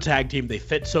as a tag team they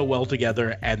fit so well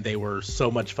together and they were so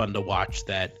much fun to watch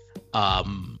that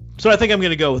so I think I'm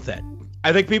going to go with it.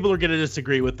 I think people are going to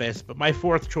disagree with this, but my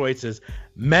 4th choice is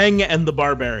Meng and the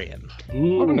Barbarian.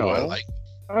 Ooh, no,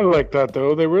 I like that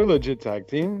though. They were a legit tag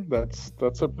team. That's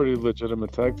a pretty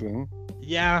legitimate tag team.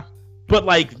 Yeah, but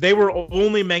like they were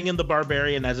only Meng and the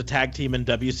Barbarian as a tag team in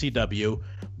WCW.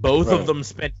 Both of them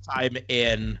spent time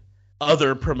in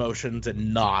other promotions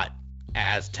and not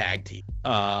as tag team.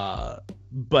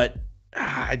 But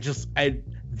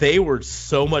they were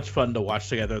so much fun to watch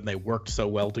together and they worked so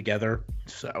well together.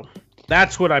 So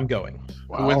that's what I'm going.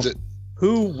 Wow. Who wins it?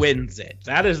 Who wins it?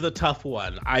 That is the tough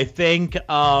one. I think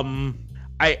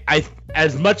I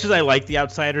as much as I like the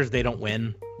Outsiders, they don't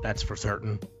win. That's for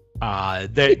certain.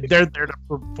 They're there to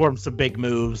perform some big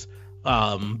moves,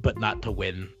 but not to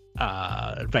win.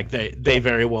 In fact, they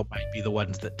very well might be the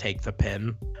ones that take the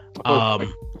pin.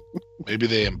 Maybe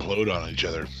they implode on each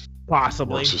other.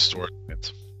 Possibly. Historic.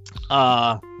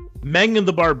 Meng and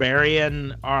the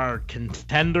Barbarian are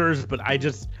contenders, but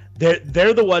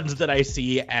they're the ones that I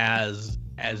see as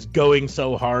going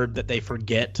so hard that they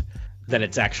forget that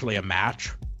it's actually a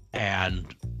match and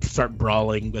start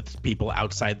brawling with people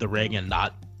outside the ring and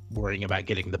not worrying about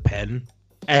getting the pin.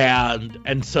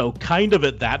 And so kind of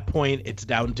at that point, it's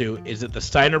down to, is it the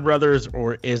Steiner Brothers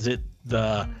or is it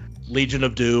the Legion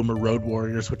of Doom or Road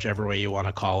Warriors, whichever way you want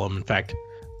to call them. In fact,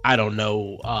 I don't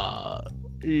know.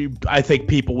 I think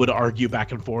people would argue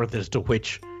back and forth as to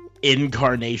which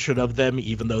incarnation of them,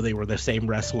 even though they were the same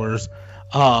wrestlers,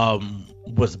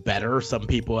 was better. Some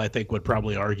people, I think, would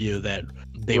probably argue that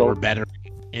they were better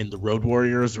in the Road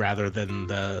Warriors rather than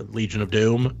the Legion of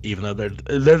Doom, even though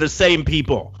they're the same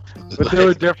people. But they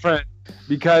were different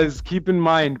because keep in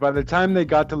mind, by the time they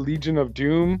got to Legion of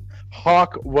Doom,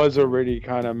 Hawk was already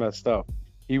kind of messed up.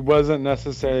 He wasn't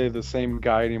necessarily the same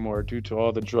guy anymore due to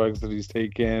all the drugs that he's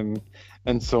taken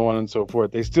and so on and so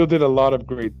forth. They still did a lot of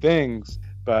great things,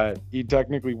 but he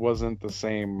technically wasn't the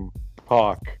same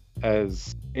Hawk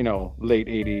as, late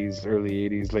 80s, early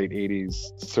 80s, late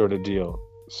 80s sort of deal.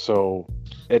 So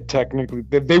it technically,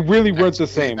 they really weren't the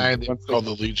same. They called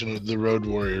the Legion of the Road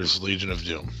Warriors Legion of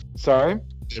Doom. Sorry?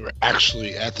 They were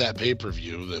actually at that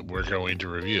pay-per-view that we're going to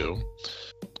review,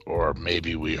 or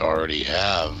maybe we already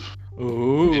have.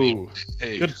 Ooh, anyway,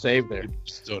 good save there.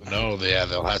 Just don't know.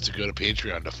 They'll have to go to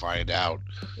Patreon to find out.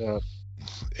 Yeah.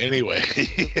 Anyway,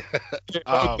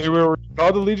 they were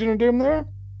called the Legion of Doom there.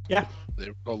 Yeah, they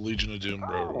were called Legion of Doom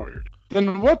Road Warriors. Then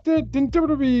didn't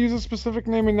WWE use a specific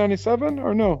name in '97,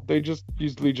 or no? They just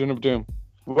used Legion of Doom.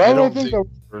 Well, I don't think I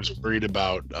was worried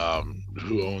about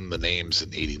who owned the names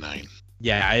in '89.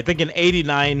 Yeah, I think in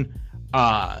 '89,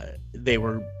 they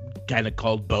were kind of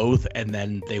called both, and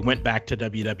then they went back to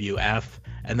WWF,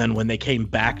 and then when they came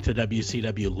back to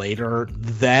WCW later,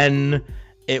 then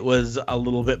it was a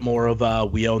little bit more of a,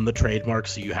 we own the trademark,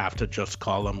 so you have to just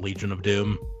call them Legion of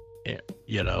Doom,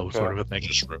 sort of a thing.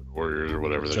 Just Road Warriors or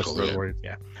whatever they're called. Road Warriors,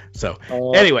 yeah. So,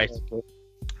 anyway,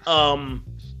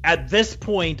 at this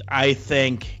point, I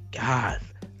think, God,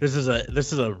 this is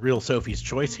a real Sophie's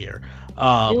choice here.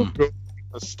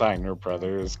 The Steiner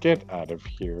Brothers, get out of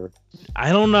here.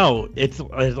 I don't know. It's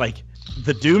like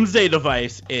the Doomsday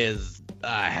Device is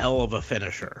a hell of a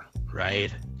finisher,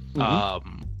 right?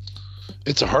 Mm-hmm.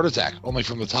 It's a heart attack, only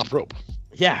from the top rope.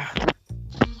 Yeah.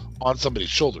 On somebody's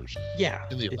shoulders. Yeah.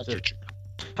 In the electric chair.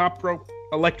 Top rope,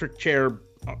 electric chair,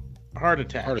 heart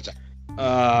attack. Heart attack.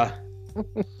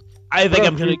 I think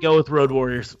I'm gonna go with Road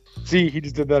Warriors. See, he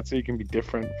just did that so he can be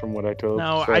different from what I told.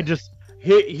 No, so.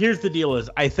 Here's the deal: is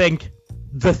I think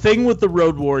the thing with the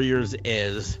Road Warriors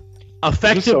is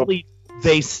effectively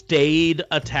they stayed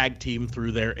a tag team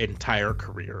through their entire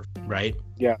career, right?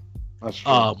 Yeah, that's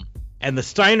true. And the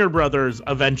Steiner brothers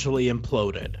eventually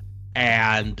imploded.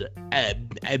 And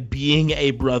being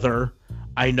a brother,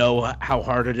 I know how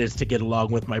hard it is to get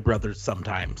along with my brothers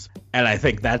sometimes. And I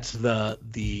think that's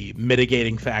the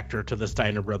mitigating factor to the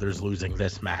Steiner brothers losing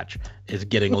this match, is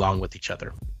getting along with each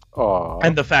other. Aw.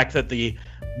 And the fact that the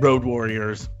Road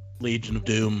Warriors, Legion of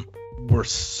Doom, were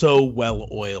so well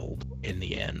oiled in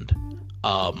the end.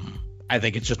 I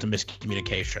think it's just a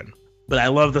miscommunication. But I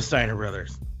love the Steiner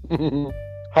brothers.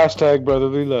 Hashtag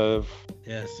brotherly love.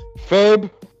 Yes. Fabe,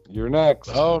 you're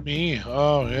next. Oh, me.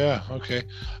 Oh, yeah. Okay.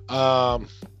 Am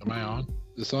I on?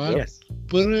 This on? Yes.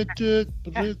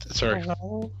 Sorry.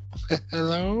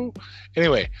 Hello.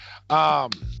 Anyway,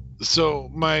 so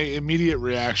my immediate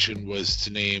reaction was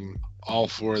to name all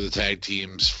 4 of the tag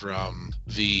teams from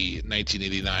the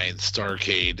 1989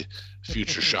 Starrcade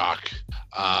Future Shock,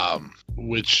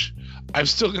 which I'm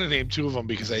still going to name 2 of them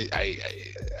because I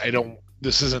don't.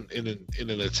 This isn't in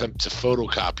an attempt to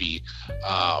photocopy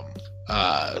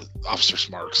Officer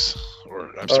Smarks,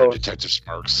 or I'm sorry, Detective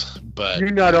Smarks. But You're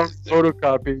not on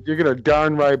photocopy. You're gonna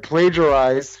darn right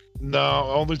plagiarize. no,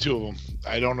 only 2 of them.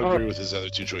 I don't agree with his other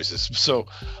 2 choices. So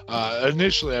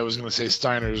initially, I was going to say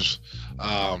Steiner's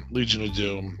Legion of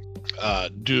Doom,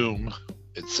 Doom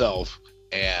itself,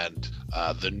 and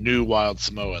the new Wild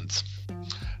Samoans.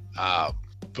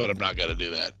 But I'm not going to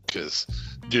do that because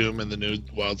Doom and the new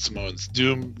Wild Samoans.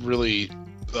 Doom really,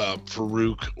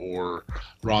 Farouk or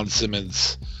Ron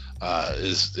Simmons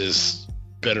is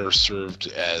better served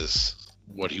as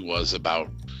what he was about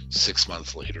 6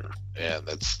 months later, and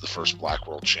that's the first Black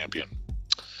World Champion.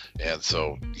 And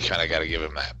so you kind of got to give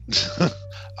him that.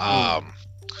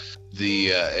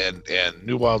 And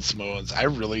New Wild Samoans, I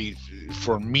really,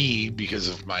 for me, because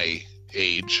of my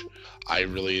age, I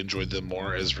really enjoyed them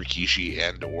more as Rikishi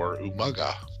and or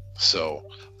Umaga. So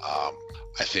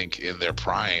I think in their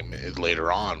prime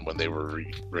later on, when they were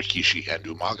Rikishi and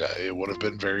Umaga, it would have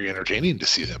been very entertaining to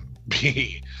see them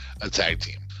be a tag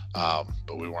team.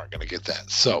 But we weren't going to get that.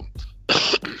 So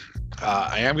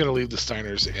I am going to leave the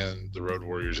Steiners and the Road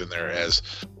Warriors in there as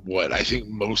what I think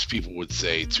most people would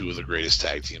say 2 of the greatest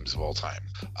tag teams of all time.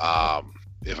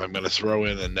 If I'm going to throw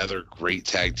in another great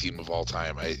tag team of all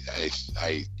time,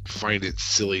 I find it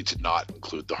silly to not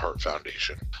include the Hart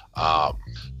Foundation,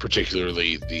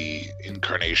 particularly the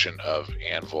incarnation of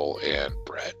Anvil and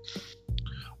Brett.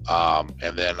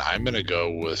 And then I'm going to go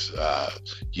with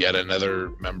yet another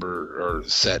member or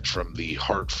set from the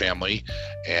Hart family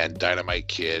and Dynamite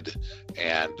Kid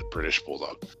and British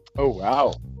Bulldog. Oh,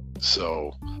 wow.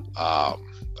 So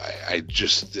I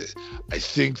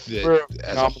think that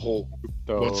as a whole,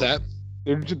 what's that?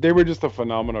 They were just a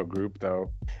phenomenal group,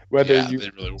 though.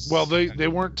 They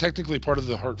weren't technically part of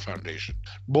the Hart Foundation.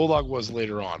 Bulldog was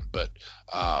later on, but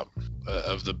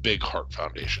of the big Hart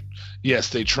Foundation. Yes,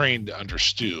 they trained under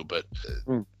Stu, but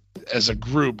as a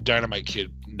group, Dynamite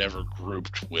Kid never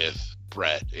grouped with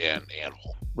Brett and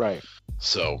Anvil. Right.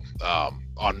 So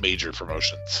on major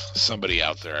promotions, somebody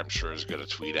out there, I'm sure, is going to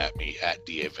tweet at me at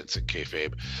DA Vincent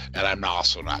Kayfabe, and I'm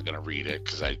also not going to read it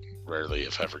because I rarely,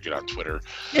 if ever, get on Twitter.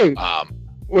 Hey,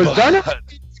 was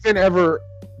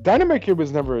Dynamite Kid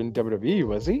was never in WWE,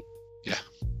 was he? Yeah.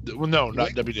 Well, no, not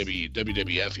WWE.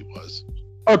 WWF he was.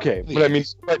 Okay, but I mean,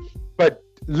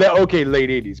 okay, late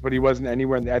 80s, but he wasn't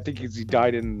anywhere. I think he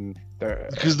died in the...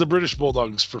 Because the British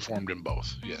Bulldogs performed in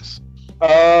both, yes.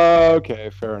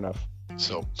 Okay, fair enough.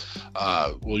 So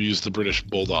we'll use the British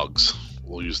Bulldogs.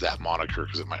 We'll use that moniker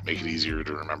because it might make it easier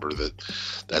to remember that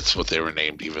that's what they were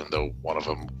named, even though one of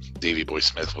them, Davey Boy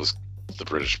Smith, was the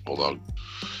British Bulldog.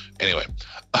 Anyway,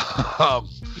 I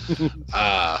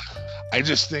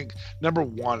just think, number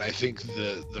one, I think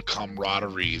the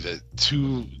camaraderie that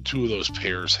two of those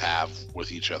pairs have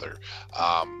with each other.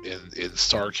 In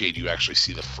Starrcade, you actually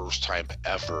see the first time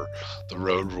ever the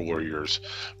Road Warriors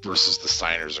versus the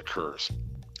Steiners occurs.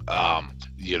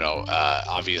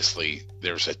 Obviously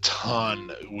there's a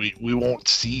ton we won't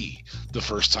see the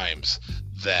first times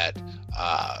that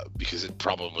because it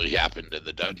probably happened in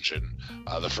the dungeon,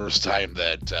 the first time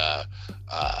that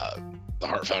the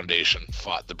Hart Foundation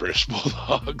fought the British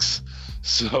Bulldogs.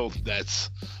 So that's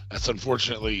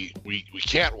unfortunately we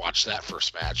can't watch that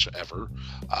first match ever.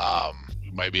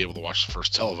 We might be able to watch the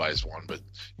first televised one, but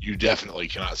you definitely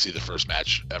cannot see the first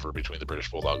match ever between the British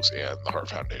Bulldogs and the Hart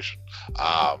Foundation.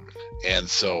 And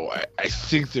so I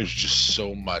think there's just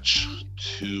so much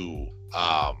to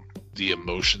the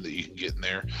emotion that you can get in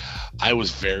there. I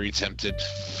was very tempted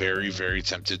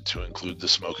to include the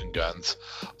Smoking Guns.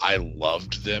 I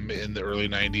loved them in the early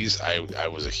 90s. I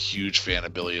was a huge fan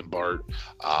of Billy and Bart.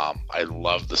 I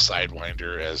loved the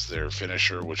Sidewinder as their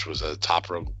finisher, which was a top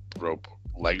rope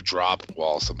leg drop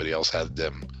while somebody else had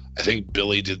them. I think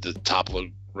Billy did the top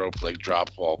rope leg drop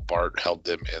while Bart held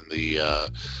them in the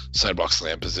sidewalk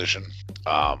slam position,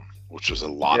 which was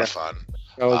a lot of fun.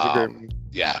 That was a great one.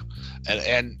 Yeah,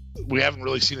 and we haven't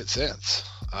really seen it since.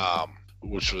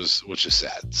 which is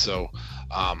sad. So,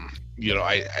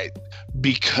 I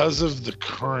because of the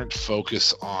current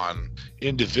focus on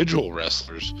individual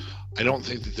wrestlers, I don't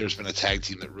think that there's been a tag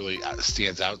team that really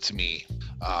stands out to me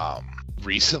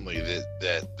recently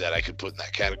that I could put in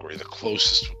that category. The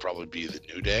closest would probably be the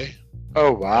New Day.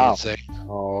 Oh wow! I would say.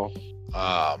 Oh.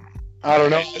 I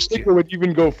don't know. I think it would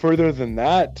even go further than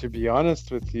that, to be honest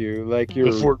with you. Like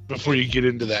before you get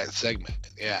into that segment,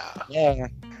 yeah. Yeah.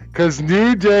 Because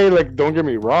New Day, like, don't get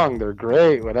me wrong, they're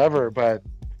great, whatever, but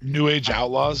New Age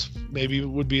Outlaws maybe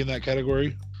would be in that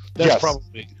category. That's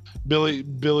probably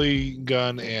Billy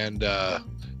Gunn and Doug.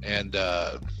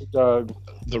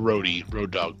 The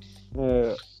Road Dogg.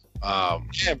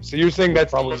 So you're saying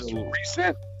that's probably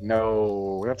recent?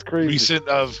 No, that's crazy. Recent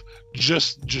of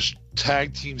just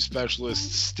tag team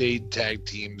specialists stayed tag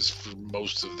teams for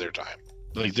most of their time.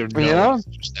 Like they're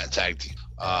just that tag team.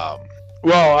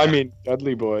 Well, I mean,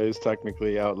 Dudley Boys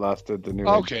technically outlasted the New.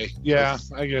 Okay, yeah,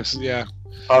 I guess, yeah.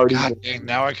 God dang,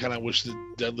 now I kind of wish the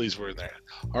Dudleys were in there.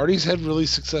 Hardy's had really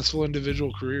successful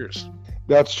individual careers.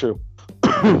 That's true.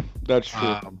 That's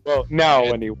true. Well, now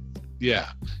anyway.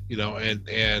 Yeah,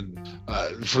 and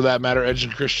for that matter, Edge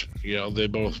and Christian, they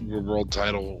both were world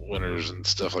title winners and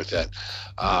stuff like that.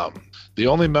 The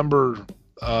only member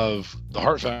of the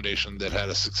Hart Foundation that had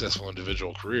a successful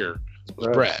individual career was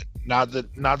Bret. Not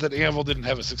that Anvil didn't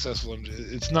have a successful.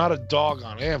 It's not a dog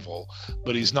on Anvil,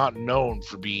 but he's not known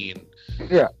for being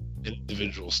an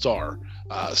individual star.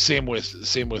 Same with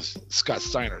Scott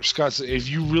Steiner. If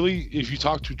you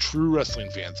talk to true wrestling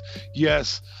fans,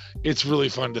 yes, it's really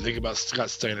fun to think about Scott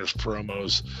Steiner's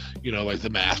promos, like the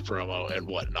math promo and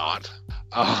whatnot.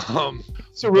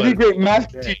 It's a really great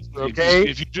math team, okay?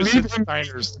 If you just say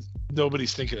Steiner's,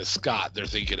 nobody's thinking of Scott. They're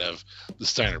thinking of the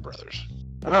Steiner brothers.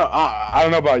 I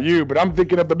don't know about you, but I'm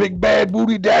thinking of the big bad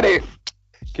booty daddy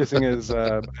kissing his.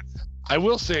 I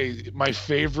will say my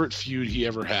favorite feud he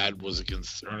ever had was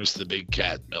against Ernest the Big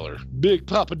Cat Miller. Big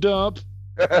Papa Dump.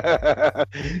 He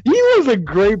was a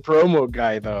great promo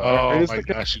guy, though. Oh my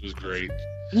gosh, he was great.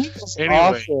 He was anyway,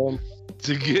 awesome.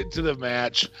 To get to the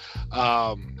match,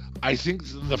 I think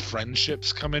the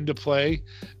friendships come into play,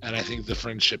 and I think the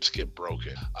friendships get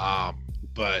broken.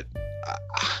 But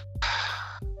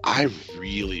I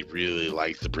really, really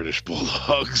like the British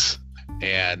Bulldogs,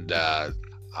 and I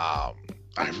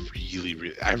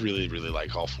really, really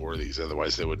like all four of these.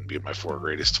 Otherwise, they wouldn't be my four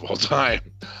greatest of all time.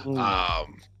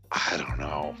 I don't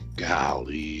know.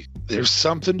 Golly, there's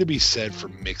something to be said for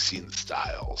mixing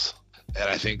styles. And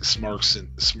I think Smarks and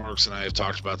I have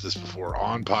talked about this before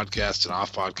on podcast and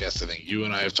off podcast. I think you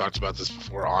and I have talked about this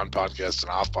before on podcast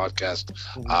and off podcast.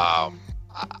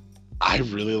 I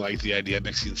really like the idea of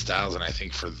mixing styles, and I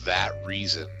think for that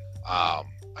reason, I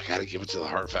got to give it to the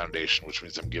Hart Foundation, which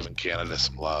means I'm giving Canada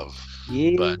some love.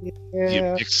 Yeah. But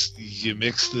you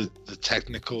mix the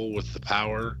technical with the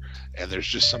power, and there's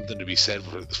just something to be said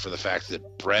for the fact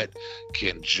that Bret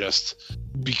can just,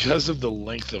 because of the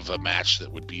length of a match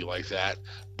that would be like that,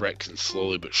 Bret can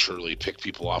slowly but surely pick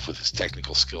people off with his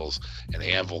technical skills, and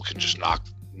Anvil can just knock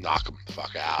them the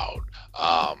fuck out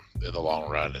in the long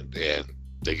run, and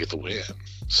they get the win.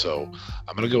 So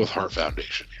I'm going to go with Hart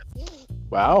Foundation here.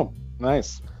 Wow.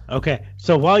 Nice. Okay,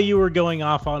 so while you were going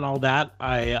off on all that,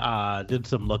 I did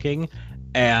some looking,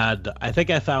 and I think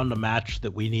I found a match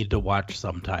that we need to watch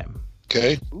sometime.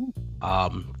 Okay.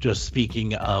 Just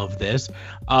speaking of this,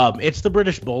 it's the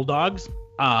British Bulldogs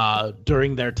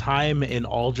during their time in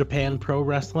All Japan Pro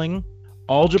Wrestling.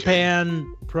 All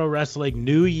Japan Pro Wrestling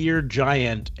New Year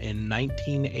Giant in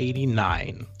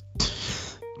 1989.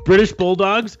 British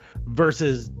Bulldogs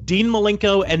versus Dean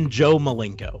Malenko and Joe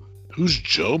Malenko. Who's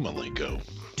Joe Malenko?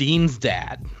 Dean's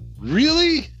dad.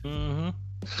 Really? Mm-hmm.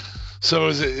 So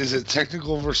is it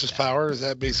technical versus power? Is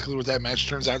that basically what that match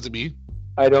turns out to be?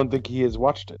 I don't think he has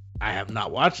watched it. I have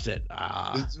not watched it.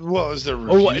 Is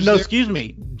there? Excuse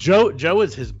me. Joe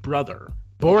is his brother.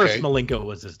 Boris Malenko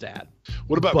was his dad.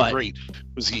 What about Great?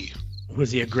 Was he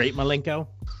a great Malenko?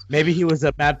 Maybe he was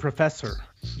a mad professor.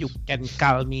 You can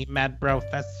call me Mad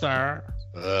Professor.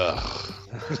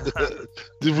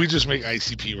 Did we just make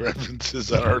ICP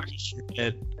references on our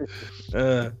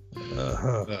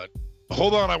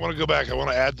hold on, I want to go back. I want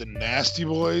to add the Nasty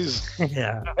Boys.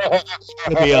 Yeah.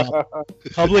 It'll be a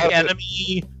Public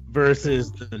Enemy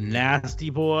versus the Nasty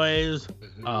Boys.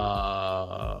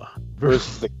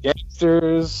 Versus the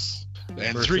Gangsters.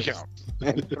 And Three Count.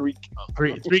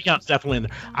 Three Count's definitely in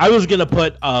there. I was gonna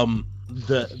put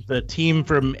the team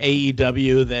from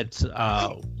AEW that's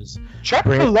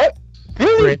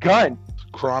Billy Gunn.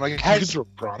 Chronic. You could throw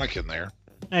Chronic in there.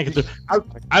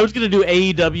 I was going to do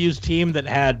AEW's team that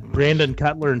had Brandon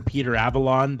Cutler and Peter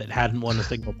Avalon that hadn't won a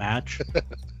single match.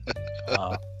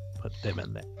 Put them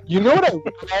in there. You know what I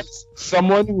realized?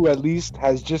 Someone who at least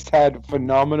has just had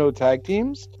phenomenal tag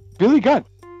teams? Billy Gunn.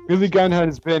 Billy Gunn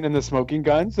has been in the Smoking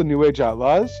Guns, the New Age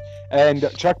Outlaws, and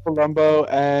Chuck Palumbo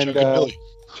and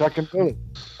Chuck and Billy.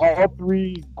 All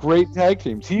three great tag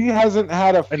teams. He hasn't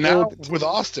had a... And now with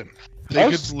Austin. They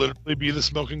could literally be the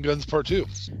Smoking Guns Part 2.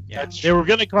 Yeah, they were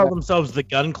going to call themselves the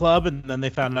Gun Club, and then they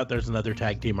found out there's another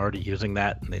tag team already using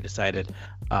that, and they decided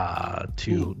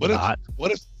to not.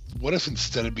 What if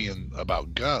instead of being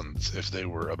about guns, if they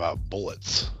were about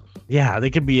bullets? Yeah, they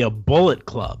could be a Bullet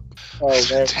Club. Oh,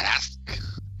 fantastic.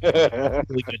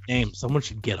 Really good name. Someone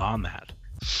should get on that.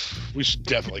 We should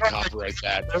definitely copyright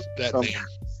that name.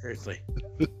 Seriously.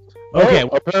 Okay.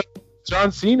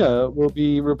 John Cena will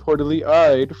be reportedly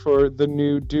eyed for the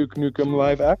new Duke Nukem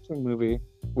live action movie,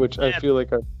 which I feel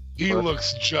like he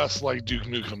looks just like Duke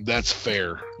Nukem. That's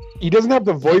fair. He doesn't have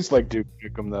the voice like Duke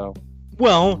Nukem, though.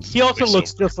 Well, he also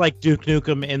looks just like Duke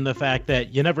Nukem in the fact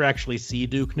that you never actually see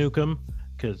Duke Nukem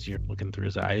because you're looking through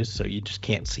his eyes, so you just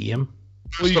can't see him.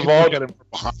 Well, you can look at him from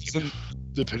behind,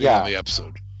 depending on the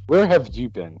episode. Where have you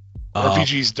been?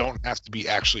 RPGs don't have to be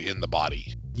actually in the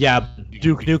body. Yeah,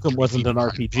 Duke Nukem wasn't an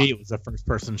RPG; it was a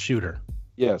first-person shooter.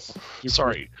 Yes.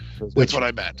 Sorry, that's what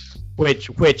I meant.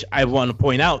 Which I want to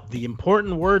point out, the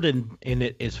important word in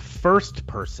it is first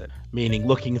person, meaning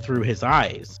looking through his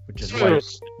eyes, which is why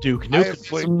Duke Nukem. I have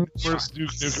played the first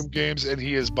Duke Nukem games, and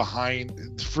he is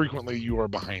behind. Frequently, you are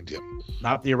behind him.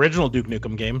 Not the original Duke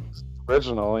Nukem game.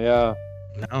 Original, yeah.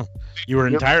 No, you were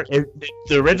the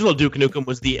original Duke Nukem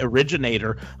was the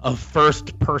originator of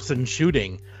first-person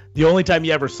shooting. The only time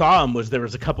you ever saw him was there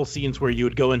was a couple scenes where you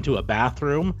would go into a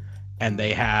bathroom and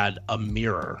they had a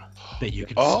mirror that you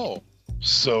could see.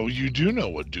 So you do know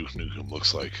what Duke Nukem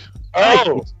looks like.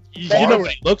 Oh, you know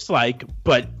what he looks like,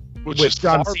 but with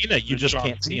John Cena, you just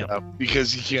can't see him.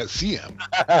 Because you can't see him.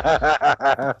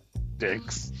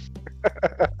 Dicks.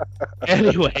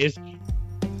 Anyways.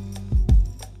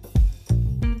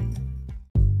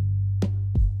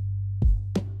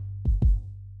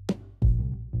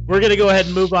 We're going to go ahead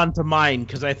and move on to mine,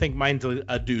 because I think mine's a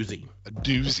doozy. A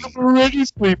doozy. I'm already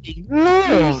sleeping.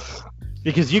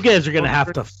 Because you guys are going to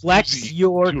have to flex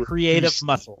your creative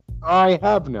muscle. I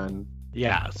have none.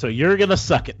 Yeah, so you're going to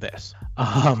suck at this.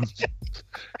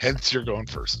 Hence, you're going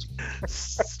first.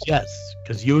 Yes,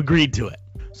 because you agreed to it.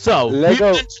 So, we've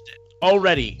mentioned it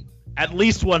already, at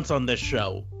least once on this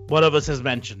show. One of us has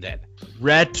mentioned it.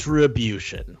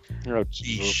 Retribution. Oh,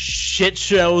 the shit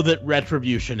show that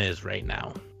Retribution is right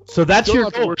now. So that's Still your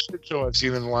not goal. the worst shit show I've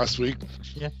seen in the last week.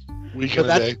 Yeah. Week So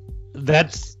and a day.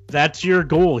 That's your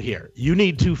goal here. You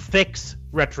need to fix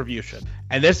Retribution.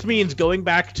 And this means going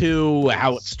back to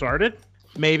how it started,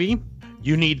 maybe.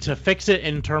 You need to fix it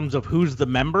in terms of who's the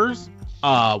members,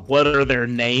 what are their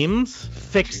names,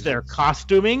 fix their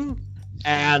costuming,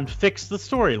 and fix the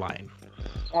storyline.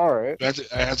 All right.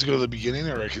 I have to go to the beginning,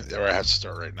 or I have to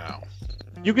start right now?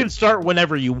 You can start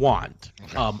whenever you want.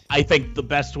 Okay. I think the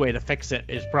best way to fix it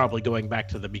is probably going back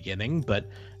to the beginning, but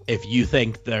if you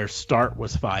think their start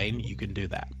was fine, you can do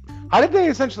that. How did they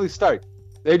essentially start?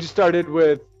 They just started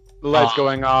with the lights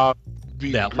going off.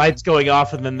 Yeah, lights going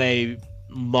off, and then they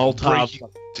Molotov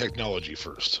technology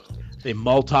first. They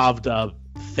Molotov'd a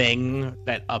thing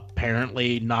that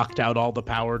apparently knocked out all the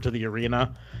power to the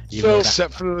arena.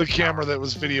 Except for the camera that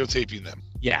was videotaping them.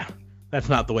 Yeah, that's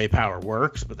not the way power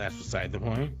works, but that's beside the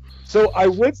point. So I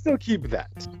would still keep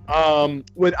that.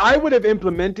 What I would have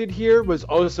implemented here was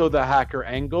also the hacker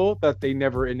angle that they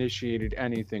never initiated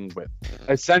anything with.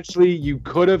 Essentially, you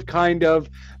could have kind of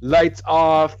lights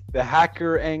off, the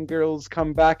hacker angles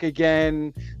come back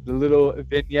again, the little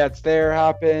vignettes there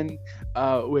happen.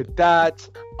 With that,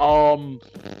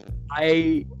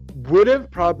 I would have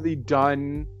probably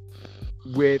done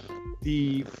with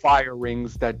the fire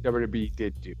rings that WWE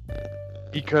did do.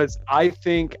 Because I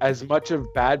think as much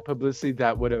of bad publicity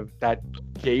that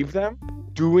gave them,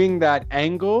 doing that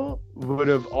angle would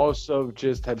have also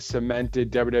just have cemented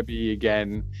WWE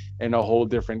again in a whole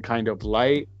different kind of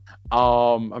light.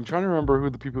 I'm trying to remember who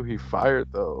the people he fired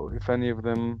though, if any of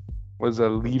them was a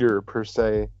leader per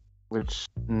se, which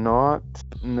not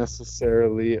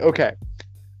necessarily. Okay.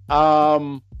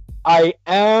 I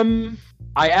am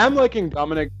liking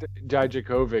Dominic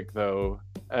Dijakovic though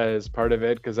as part of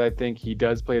it, because I think he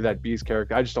does play that beast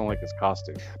character. I just don't like his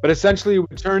costume. But essentially, it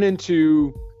would turn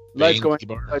into lights going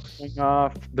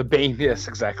off. The Bane, yes,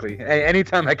 exactly. Hey,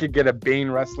 anytime I could get a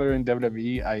Bane wrestler in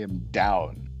WWE, I am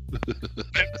down.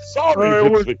 Sorry, I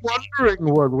was wondering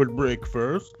what would break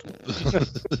first.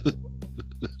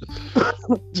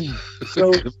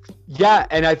 So yeah,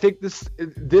 and I think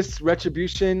this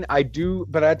retribution I do,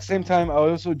 but at the same time I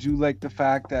also do like the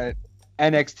fact that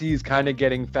NXT is kind of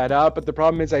getting fed up. But the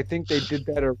problem is I think they did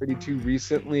that already too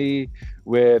recently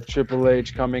with Triple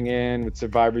H coming in with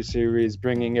Survivor Series,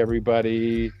 bringing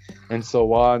everybody and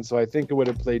so on. So I think it would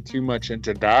have played too much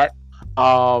into that.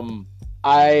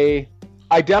 I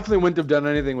definitely wouldn't have done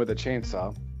anything with a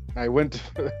chainsaw. I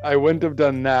wouldn't have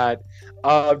done that.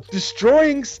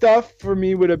 Destroying stuff for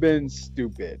me would have been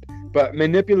stupid, but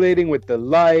manipulating with the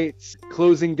lights,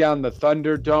 closing down the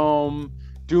Thunderdome,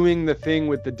 doing the thing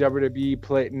with the WWE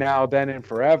play now, then, and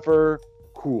forever,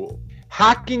 cool.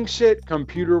 Hacking shit,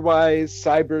 computer-wise,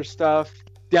 cyber stuff,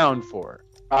 down for.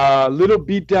 Little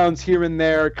beatdowns here and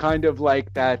there, kind of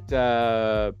like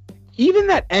that. Even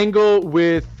that angle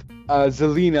with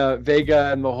Zelina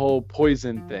Vega and the whole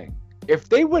poison thing. If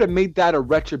they would have made that a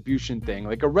retribution thing,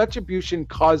 like a retribution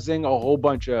causing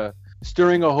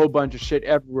stirring a whole bunch of shit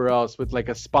everywhere else with like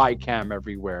a spy cam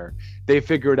everywhere. They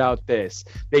figured out this.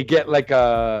 They get like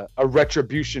a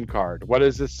retribution card. What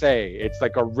does this say? It's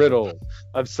like a riddle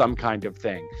of some kind of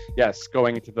thing. Yes,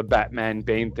 going into the Batman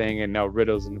Bane thing, and now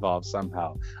riddles involved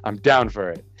somehow. I'm down for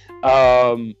it.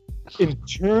 In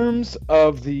terms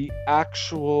of the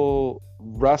actual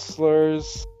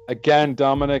wrestlers, again,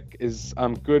 Dominic is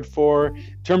good for.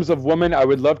 In terms of women, I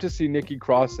would love to see Nikki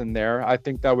Cross in there. I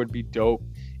think that would be dope.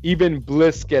 Even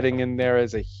Bliss getting in there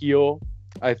as a heel,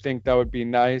 I think that would be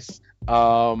nice.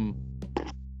 Johnny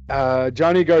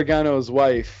Gargano's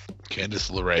wife,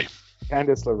 Candice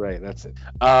LeRae, that's it.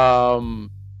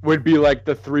 Would be like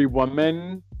the three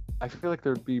women. I feel like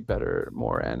there'd be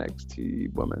more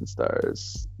NXT women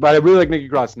stars. But I really like Nikki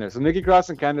Cross in there. So Nikki Cross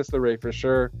and Candice LeRae for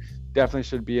sure. Definitely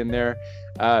should be in there.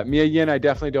 Mia Yim, I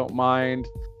definitely don't mind.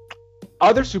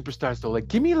 Other superstars though, like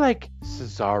give me like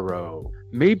Cesaro.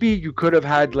 Maybe you could have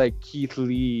had like Keith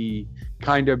Lee,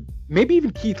 maybe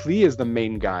even Keith Lee is the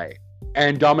main guy.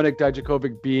 And Dominik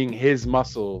Dijakovic being his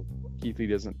muscle. Keith Lee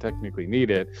doesn't technically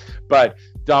need it. But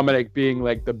Dominik being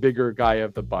like the bigger guy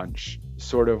of the bunch,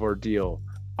 sort of ordeal.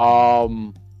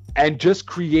 And just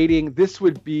creating, this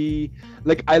would be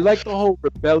like, I like the whole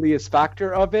rebellious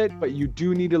factor of it, but you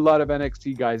do need a lot of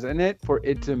NXT guys in it for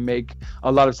it to make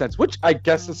a lot of sense, which I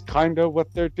guess is kind of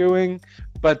what they're doing,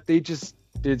 but they just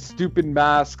did stupid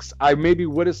masks. I maybe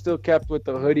would have still kept with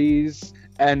the hoodies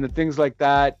and the things like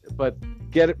that, but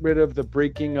get rid of the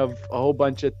breaking of a whole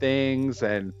bunch of things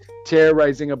and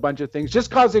terrorizing a bunch of things,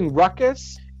 just causing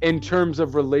ruckus. In terms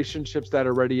of relationships that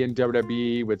are already in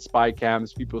WWE with spy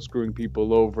cams, people screwing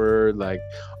people over, like,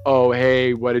 oh,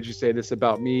 hey, what did you say this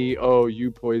about me? Oh,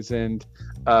 you poisoned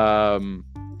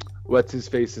what's his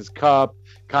face's cup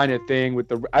kind of thing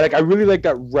with I really like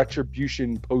that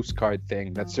retribution postcard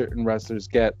thing that certain wrestlers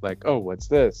get, like, oh, what's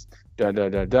this? Da da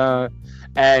da da.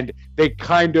 And they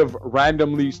kind of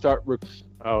randomly start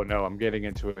oh no, I'm getting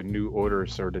into a new order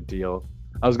sort of deal.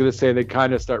 I was going to say they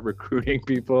kind of start recruiting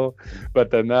people, but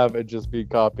then that would just be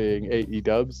copying AE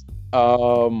dubs.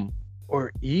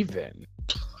 Or even.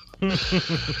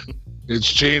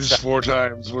 It's changed 4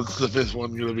 times. What's the 5th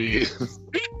one going to be?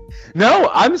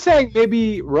 No, I'm saying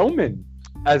maybe Roman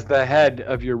as the head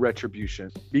of your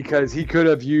retribution, because he could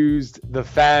have used the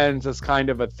fans as kind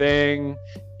of a thing.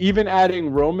 Even adding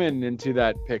Roman into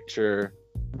that picture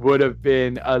would have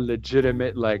been a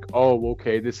legitimate, like, oh,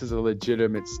 okay, this is a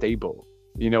legitimate stable.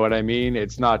 You know what I mean?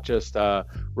 It's not just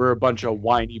we're a bunch of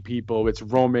whiny people. It's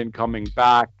Roman coming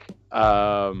back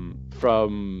from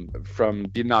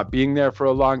not being there for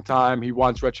a long time. He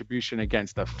wants retribution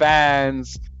against the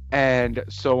fans and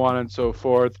so on and so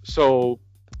forth. So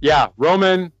yeah,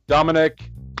 Roman, Dominik.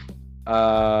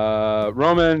 The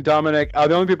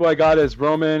only people I got is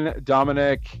Roman,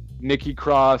 Dominik, Nikki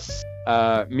Cross,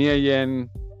 Mia Yim,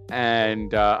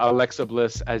 and Alexa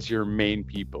Bliss as your main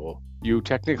people. You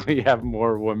technically have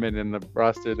more women in the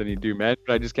roster than you do men,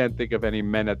 but I just can't think of any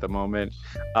men at the moment.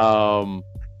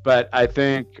 But I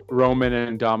think Roman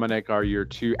and Dominik are your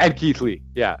two, and Keith Lee,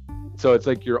 yeah. So it's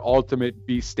like your ultimate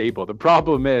beast stable. The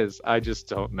problem is, I just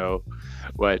don't know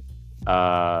what.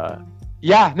 I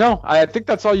think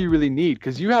that's all you really need,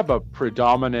 because you have a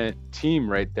predominant team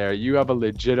right there. You have a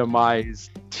legitimized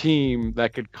team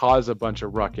that could cause a bunch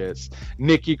of ruckus.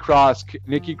 Nikki Cross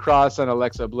and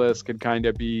Alexa Bliss could kind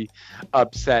of be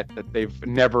upset that they've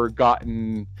never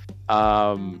gotten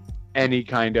any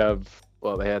kind of,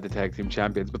 well, they had the tag team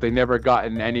champions, but they never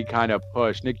gotten any kind of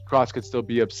push. Nikki Cross could still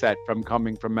be upset from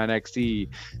coming from NXT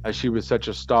as she was such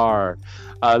a star.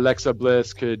 Alexa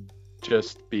Bliss could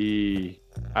just be,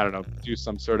 I don't know, do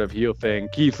some sort of heel thing.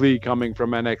 Keith Lee coming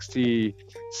from NXT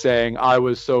saying I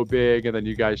was so big and then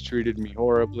you guys treated me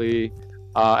horribly.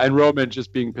 and Roman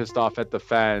just being pissed off at the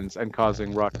fans and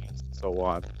causing ruckus and so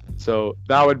on. So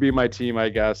that would be my team, I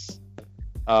guess.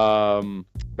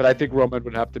 But I think Roman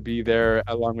would have to be there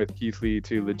along with Keith Lee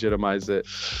to legitimize it.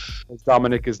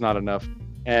 Dominic is not enough.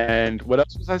 And what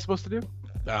else was I supposed to do?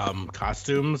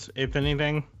 Costumes, if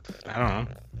anything. I don't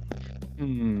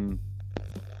know.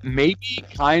 Maybe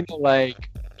kind of like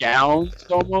gowns,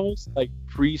 almost like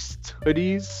priest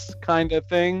hoodies, kind of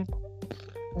thing.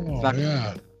 Oh not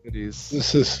yeah, Hoodies.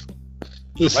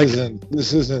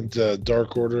 this isn't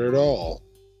Dark Order at all.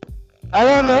 I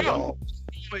don't know.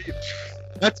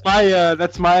 That's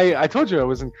my. I told you I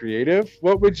wasn't creative.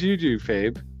 What would you do,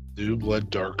 Fabe? New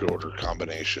Blood Dark Order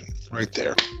combination, right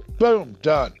there. Boom,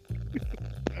 done.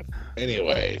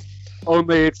 Anyway.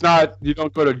 Only it's not. You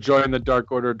don't go to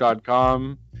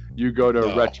jointhedarkorder.com. You go to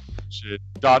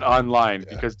retribution.online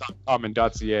because .com and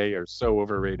 .ca are so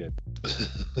overrated.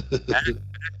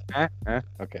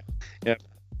 Okay. Yeah.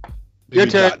 Your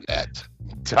turn. .net.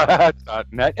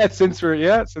 .net. Yeah, since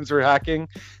we're hacking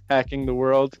the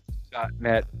world.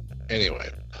 .net. Anyway,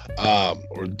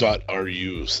 or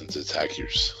 .ru since it's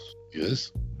hackers.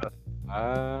 Yes.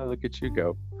 Look at you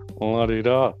go.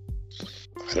 La-di-da.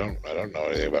 I don't know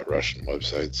anything about Russian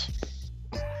websites.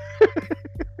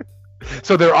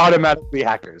 So they're automatically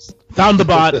hackers. Found the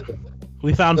bot.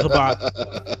 We found the bot.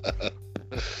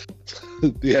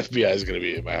 The FBI is going to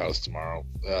be at my house tomorrow.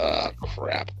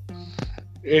 Crap.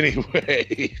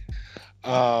 Anyway,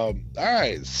 all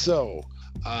right. So,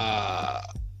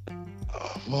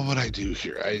 what would I do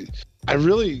here? I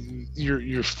really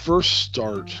your first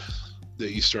start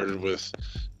that you started with,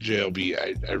 JLB.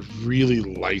 I really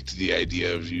liked the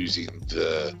idea of using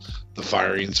the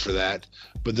firings for that,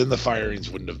 but then the firings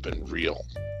wouldn't have been real,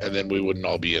 and then we wouldn't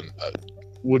all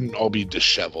be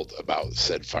disheveled about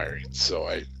said firings. So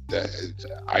I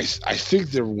think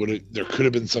there could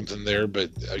have been something there, but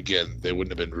again, they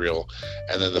wouldn't have been real,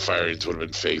 and then the firings would have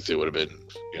been fake. They would have been,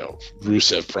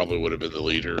 Rusev probably would have been the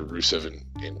leader. Rusev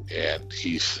and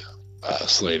Heath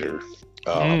Slater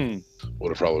would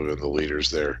have probably been the leaders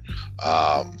there.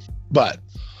 But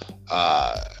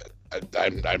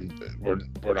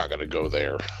we're not going to go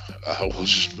there. We'll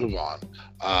just move on.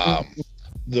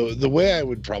 The way I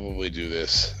would probably do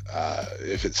this,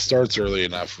 if it starts early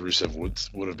enough, Rusev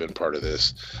would have been part of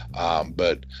this,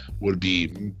 but would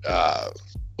be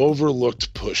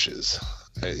overlooked pushes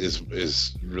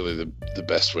is really the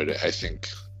best way to, I think,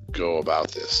 go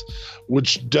about this,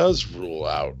 which does rule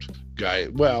out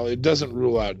it doesn't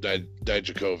rule out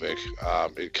Dijakovic.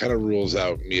 It kind of rules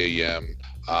out Mia Yim.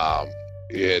 I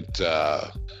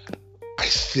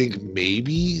think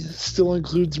maybe still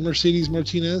includes Mercedes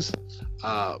Martinez,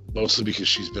 mostly because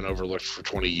she's been overlooked for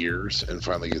 20 years and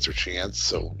finally gets her chance.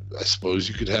 So I suppose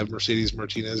you could have Mercedes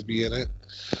Martinez be in it.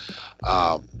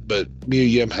 But Mia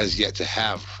Yim has yet to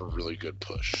have her really good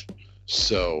push.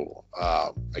 So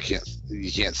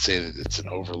you can't say that it's an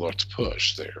overlooked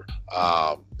push there.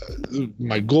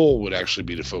 My goal would actually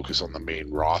be to focus on the main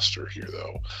roster here,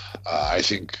 though. I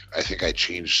think I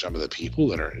changed some of the people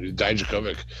that are.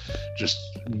 Dijakovic just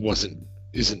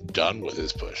isn't done with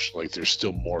his push. Like, there's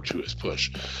still more to his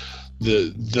push.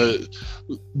 The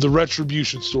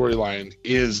Retribution storyline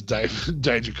is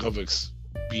Dijakovic's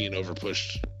being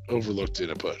overlooked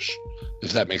in a push.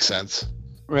 If that makes sense.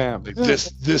 Yeah. Like this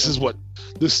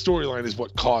storyline is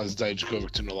what caused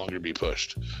Dijakovic to no longer be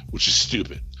pushed, which is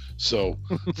stupid. So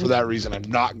for that reason, I'm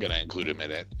not going to include him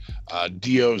in it.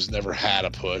 Dio's never had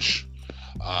a push,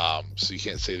 so you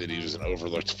can't say that he was an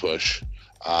overlooked push.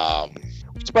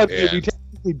 But we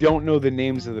technically don't know the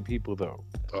names of the people, though.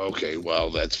 Okay,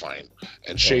 well, that's fine.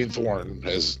 And Shane Thorne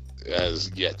has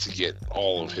yet to get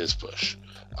all of his push.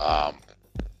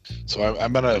 So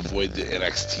I'm going to avoid the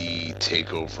NXT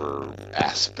takeover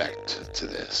aspect to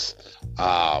this.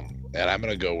 And I'm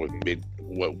going to go with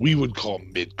what we would call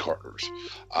mid-carders.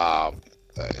 And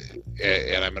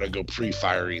I'm going to go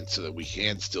pre-firing so that we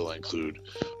can still include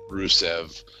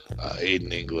Rusev,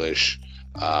 Aiden English,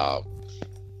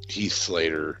 Heath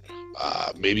Slater,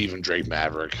 maybe even Drake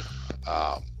Maverick,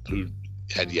 who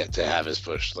had yet to have his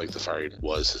push. Like, the firing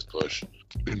was his push.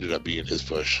 Ended up being his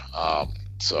push.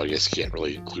 So I guess you can't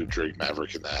really include Drake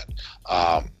Maverick in that.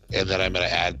 And then I'm going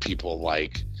to add people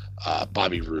like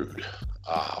Bobby Roode.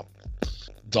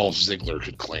 Dolph Ziggler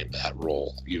could claim that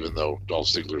role, even though Dolph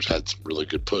Ziggler's had some really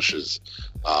good pushes.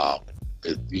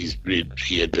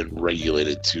 He had been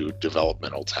regulated to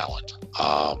developmental talent.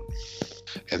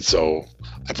 And so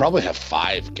I probably have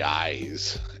 5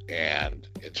 guys. And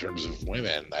in terms of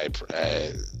women,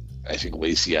 I think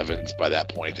Lacey Evans by that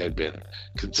point had been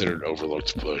considered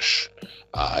overlooked push.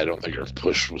 I don't think her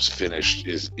push was finished,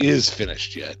 is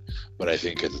finished yet, but I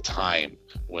think at the time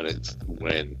when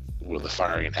the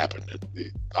firing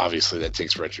happened, obviously that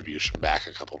takes Retribution back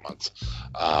a couple months.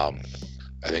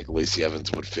 I think Lacey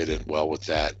Evans would fit in well with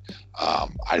that.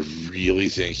 I really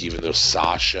think even though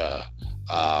Sasha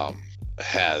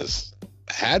has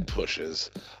had pushes,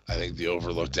 I think the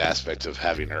overlooked aspect of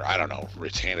having her, I don't know,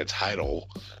 retain a title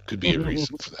could be a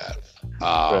reason for that.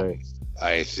 Right.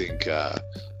 I think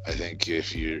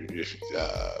if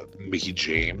Mickie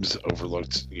James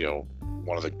overlooked,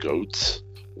 one of the GOATs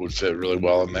would fit really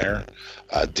well in there.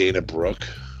 Dana Brooke,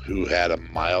 who had a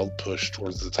mild push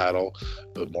towards the title,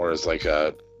 but more as like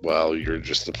you're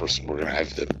just the person we're going to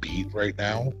have them beat right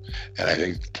now. And I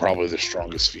think probably the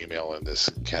strongest female in this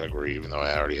category, even though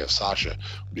I already have Sasha,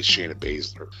 would be Shayna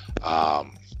Baszler.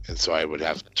 And so I would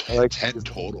have 10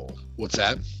 total. What's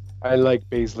that? I like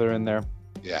Baszler in there.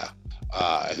 Yeah.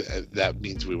 That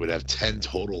means we would have 10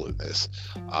 total in this.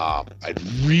 I'd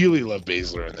really love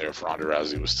Baszler in there if Ronda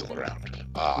Rousey was still around.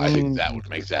 I think that would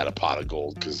make that a pot of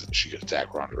gold because then she could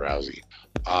attack Ronda Rousey.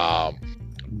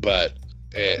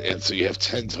 And so you have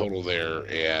 10 total there,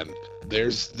 and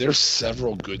there's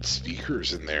several good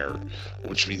speakers in there,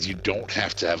 which means you don't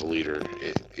have to have a leader.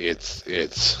 It's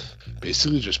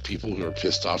basically just people who are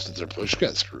pissed off that their push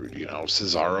got screwed.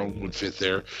 Cesaro would fit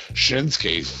there.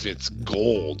 Shinsuke fits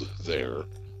gold there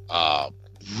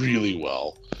really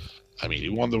well. I mean, he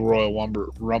won the Royal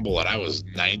Rumble, and I was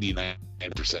 99%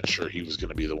 sure he was going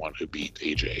to be the one who beat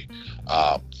AJ.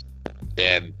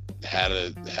 And had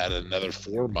another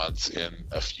 4 months in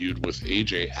a feud with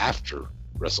AJ after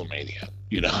WrestleMania,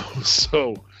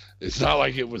 so it's not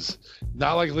like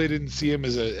they didn't see him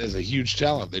as a huge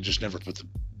talent. They just never put the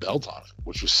belt on him,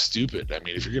 which was stupid. I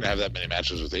mean, if you're gonna have that many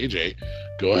matches with AJ,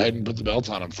 go ahead and put the belt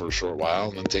on him for a short while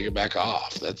and then take it back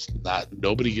off.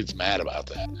 Nobody gets mad about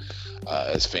that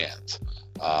as fans.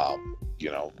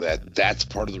 That's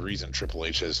part of the reason Triple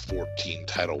H has 14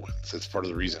 title wins. That's part of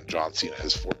the reason John Cena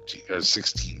has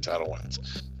 16 title wins.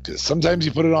 Because sometimes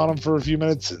you put it on him for a few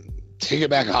minutes and take it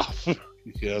back off.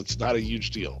 It's not a huge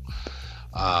deal.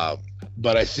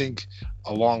 But I think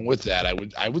along with that, I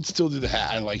would still do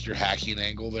I like your hacking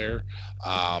angle there.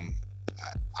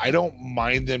 I don't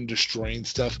mind them destroying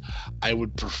stuff. I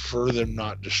would prefer them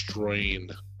not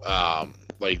destroying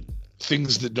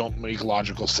things that don't make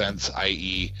logical sense,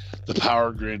 i.e. the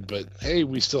power grid, but hey,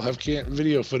 we still have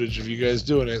video footage of you guys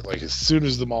doing it. Like, as soon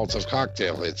as the Molotov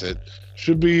cocktail hits it,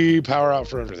 should be power out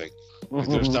for everything. Like,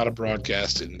 there's not a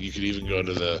broadcast, and you could even go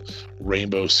to the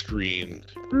rainbow screen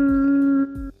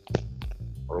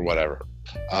or whatever.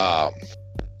 I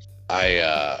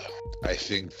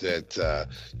think that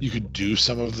you could do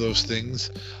some of those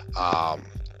things. I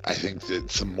think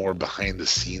that some more behind the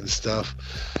scenes stuff.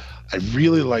 I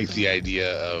really like the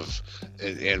idea of,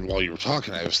 and while you were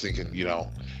talking, I was thinking,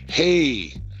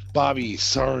 hey, Bobby,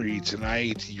 sorry,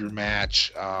 tonight, your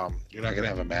match, you're not going to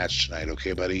have a match tonight,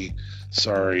 okay, buddy?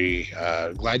 Sorry.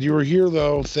 Glad you were here,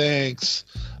 though. Thanks.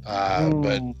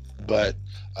 But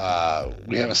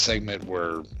we have a segment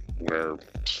where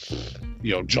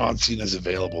John Cena's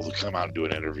available to come out and do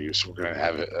an interview, so we're going to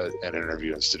have an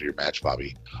interview instead of your match,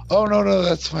 Bobby. Oh, no,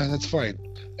 that's fine.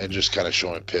 And just kind of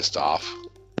show him pissed off.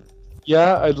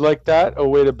 Yeah, I'd like that. A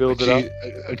way to build it up.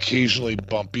 Occasionally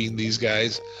bumping these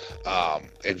guys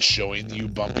and showing you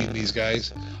bumping these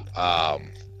guys.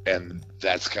 And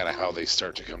that's kind of how they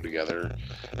start to come together.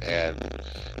 And,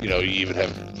 you even have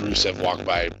Rusev walk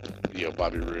by,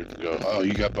 Bobby Roode and go, oh,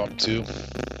 you got bumped too?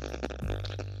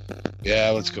 Yeah,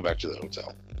 let's go back to the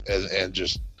hotel. And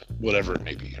just whatever it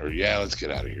may be. Or, yeah, let's get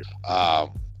out of here.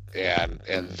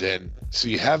 And then so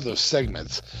you have those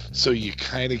segments, so you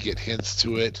kind of get hints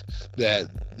to it that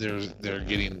they're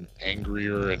getting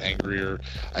angrier and angrier.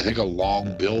 I think a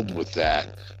long build with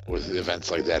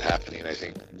events like that happening, I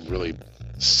think really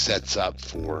sets up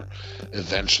for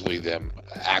eventually them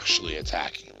actually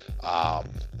attacking.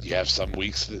 You have some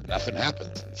weeks that nothing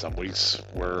happens, and some weeks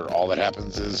where all that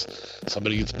happens is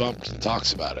somebody gets bumped and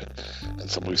talks about it. And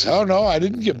some weeks, oh no, I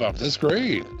didn't get bumped. That's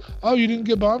great. Oh, you didn't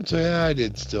get bumped? Yeah, I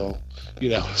did still.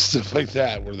 Stuff like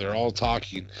that, where they're all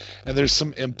talking and there's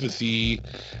some empathy,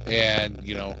 and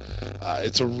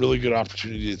it's a really good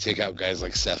opportunity to take out guys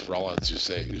like Seth Rollins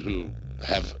who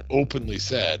have openly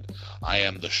said, I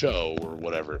am the show, or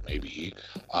whatever it may be.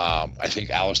 I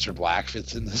think Aleister Black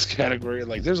fits in this category.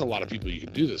 Like, there's a lot of people you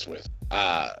can do this with.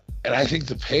 And I think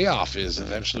the payoff is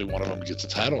eventually one of them gets a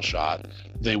title shot,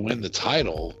 they win the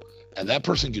title, and that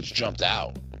person gets jumped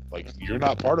out. Like, you're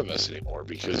not part of us anymore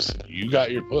because you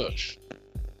got your push.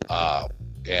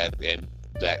 And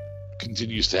that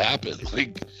continues to happen.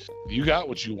 Like, you got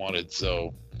what you wanted,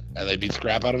 so, and they beat the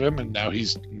crap out of him, and now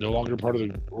he's no longer part of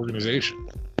the organization.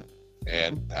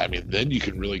 And I mean, then you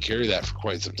can really carry that for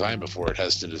quite some time before it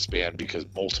has to disband, because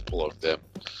multiple of them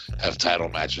have title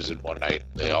matches in one night.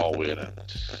 They all win, and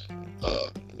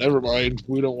never mind,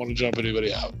 we don't want to jump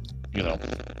anybody out. You know.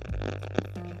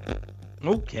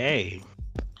 Okay.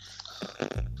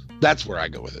 That's where I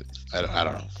go with it. I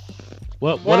don't know.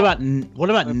 Well, what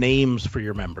about names for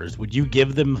your members? Would you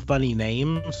give them funny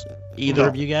names? Either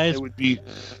of you guys?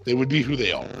 They would be who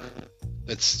they are.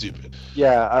 That's stupid.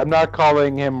 Yeah, I'm not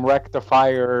calling him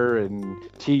Rectifier and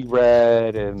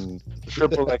T-Red and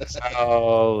Triple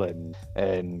XL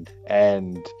and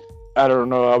I don't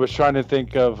know. I was trying to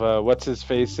think of what's his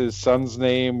face's son's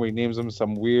name. Where he names him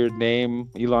some weird name,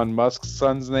 Elon Musk's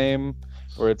son's name,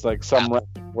 where it's like some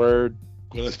random word.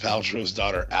 Gwyneth Paltrow's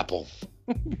daughter, Apple.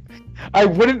 I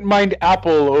wouldn't mind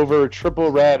Apple over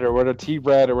Triple Red or what a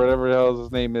T-Red or whatever the hell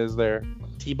his name is there.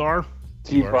 T-Bar?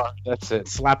 T-Bar, that's it.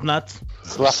 Slapnuts?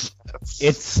 Slapnuts.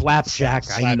 It's Slapjack,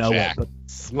 I know it, but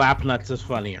Slapnuts is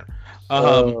funnier.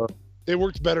 It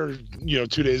worked better, 2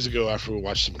 days ago after we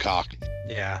watched some Cock.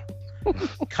 Yeah.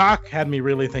 Cock had me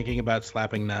really thinking about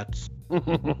slapping nuts.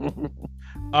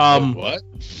 What?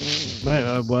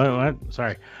 What?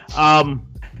 Sorry.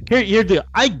 Here's the.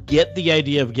 I get the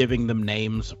idea of giving them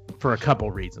names for a couple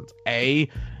reasons. A,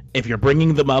 if you're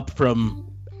bringing them up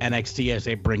from NXT, I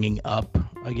say bringing up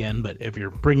again, but if you're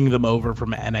bringing them over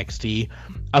from NXT,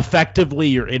 effectively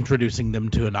you're introducing them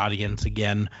to an audience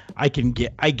again. I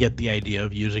get the idea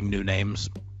of using new names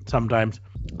sometimes.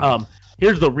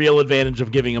 Here's the real advantage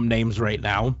of giving them names right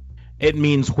now. It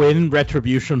means when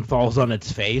Retribution falls on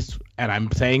its face, and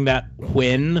I'm saying that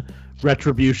when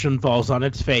Retribution falls on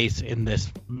its face in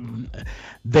this,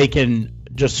 they can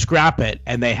just scrap it,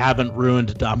 and they haven't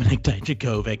ruined Dominic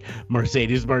Dijakovic,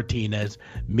 Mercedes Martinez,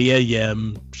 Mia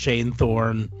Yim, Shane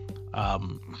Thorne,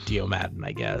 Dio Madden,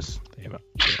 I guess.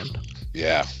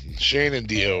 Yeah, Shane and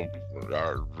Dio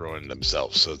are ruined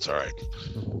themselves, so it's all right.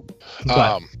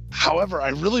 However, I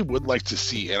really would like to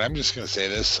see, and I'm just going to say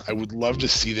this, I would love to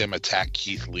see them attack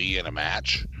Keith Lee in a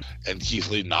match, and Keith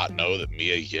Lee not know that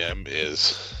Mia Yim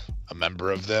is a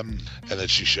member of them, and that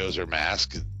she shows her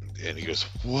mask, and he goes,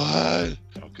 what?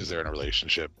 Because they're in a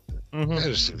relationship. Mm-hmm. I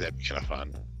just think that'd be kind of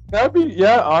fun. That'd be,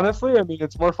 yeah, honestly, I mean,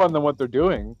 it's more fun than what they're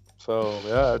doing. So,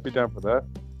 yeah, I'd be down for that.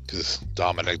 Because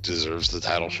Dominic deserves the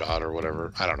title shot or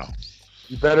whatever. I don't know.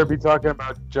 You better be talking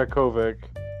about Djokovic.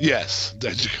 Yes,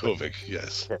 Dijakovic,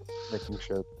 yes. Okay, making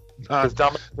sure. Because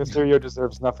Dominic Mysterio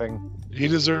deserves nothing. He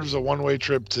deserves a one-way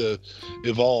trip to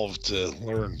Evolve to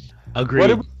learn.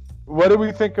 Agreed. What do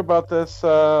we think about this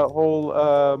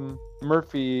whole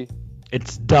Murphy?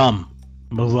 It's dumb.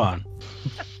 Move on.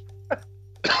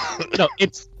 No,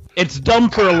 it's dumb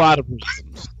for a lot of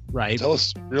reasons, right? Tell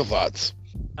us real thoughts.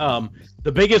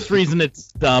 The biggest reason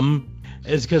it's dumb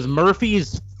is because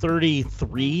Murphy's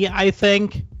 33, I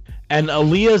think, and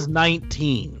Aaliyah's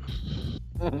 19.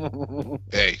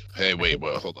 Hey, wait,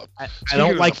 hold up. I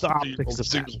don't like the optics of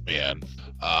single man.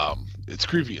 It's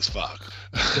creepy as fuck.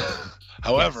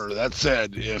 However, that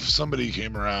said, if somebody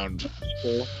came around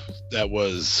that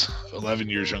was 11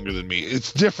 years younger than me,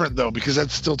 it's different though, because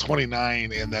that's still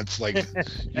 29, and that's like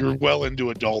you're well into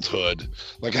adulthood.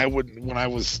 Like when I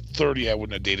was 30, I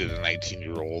wouldn't have dated a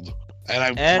 19-year-old, and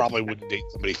I probably wouldn't date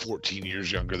somebody 14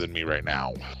 years younger than me right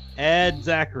now. Ed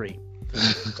Zachary.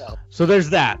 So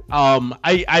there's that.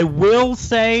 I will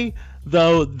say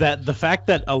though that the fact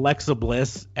that Alexa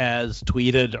Bliss has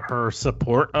tweeted her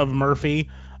support of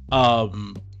Murphy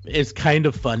is kind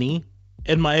of funny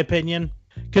in my opinion,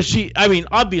 because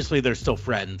obviously they're still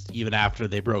friends even after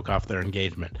they broke off their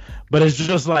engagement, but it's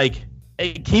just like,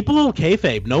 hey, keep a little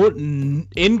kayfabe. No,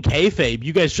 in kayfabe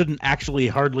you guys shouldn't actually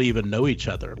hardly even know each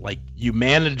other. Like, you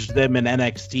managed them in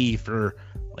NXT for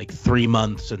like 3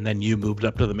 months, and then you moved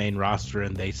up to the main roster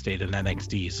and they stayed in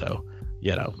NXT, so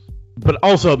but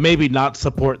also maybe not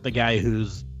support the guy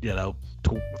who's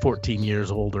 14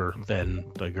 years older than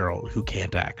the girl who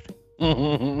can't act.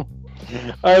 I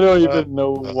don't even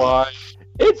know why.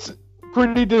 It's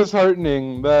pretty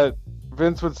disheartening that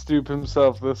Vince would stoop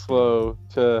himself this low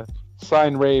to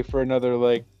sign Ray for another,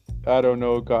 like, I don't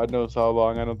know, God knows how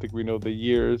long. I don't think we know the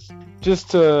years.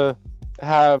 Just to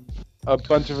have a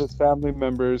bunch of his family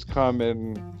members come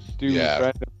and do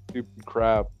random stupid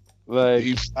crap. Like,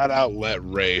 he flat out let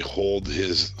Ray hold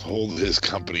his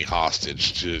company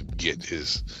hostage to get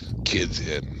his kids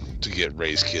in, to get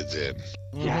Ray's kids in.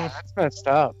 Yeah, that's messed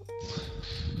up.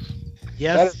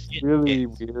 Yes, that is really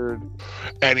weird.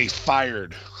 And he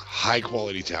fired high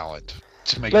quality talent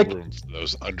to make Like- room for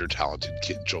those under-talented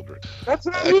children. That's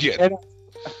what I mean. Again,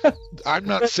 And I'm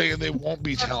not saying they won't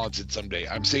be talented someday.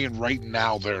 I'm saying right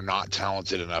now they're not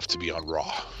talented enough to be on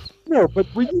Raw. no, but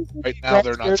were you Right now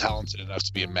they're not talented enough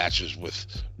to be in matches with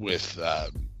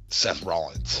Seth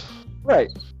Rollins. right?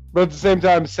 But at the same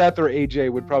time, Seth or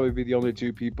AJ would probably be the only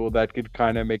two people that could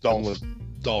kind of make them look.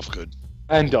 Dolph could.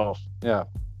 And Dolph, yeah,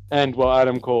 and well,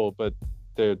 Adam Cole, but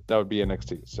that would be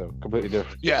NXT, so completely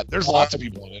different. Yeah, there's lots of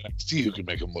people in NXT who can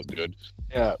make them look good.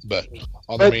 Yeah, But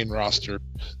on the main roster,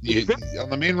 you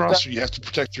have to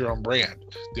protect your own brand.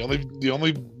 The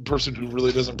only person who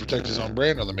really doesn't protect his own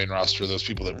brand on the main roster of those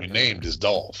people that we named is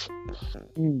Dolph.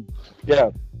 yeah,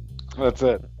 that's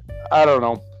it. I don't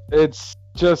know. It's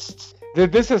just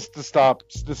this has to stop.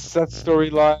 The Seth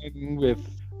storyline with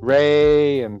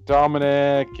Ray and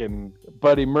Dominic and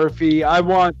Buddy Murphy. I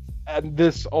want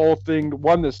this whole thing,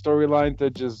 this storyline to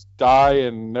just die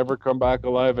and never come back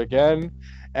alive again.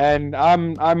 And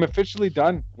I'm officially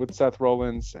done with Seth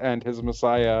Rollins and his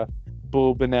Messiah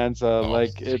Bull Bonanza.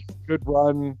 Like, it's a good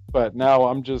run, but now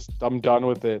I'm done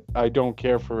with it. I don't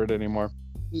care for it anymore.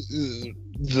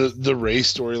 The Ray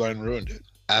storyline ruined it.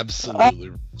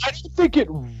 Absolutely. I don't think it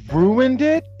ruined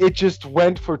it. It just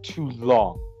went for too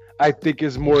long, I think,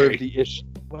 is more Okay. of the issue.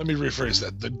 Let me rephrase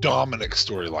that. The Dominic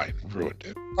storyline ruined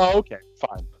it. Oh, okay,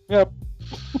 fine. Yep.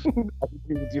 I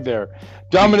agree with you there.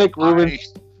 Dominic ruined.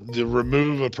 The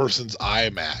remove a person's eye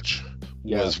match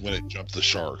was when it jumped the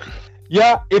shark.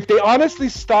 Yeah, if they honestly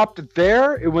stopped it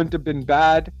there, it wouldn't have been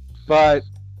bad. But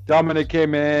Dominic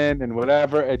came in and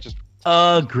whatever. It just.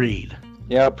 Agreed.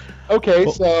 Yep. Okay,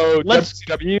 Well, so let's-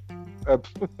 WCW.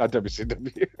 Not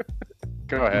WCW.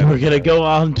 Go ahead. We're going to go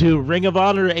on to Ring of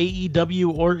Honor,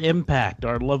 AEW, or Impact,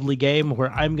 our lovely game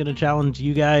where I'm going to challenge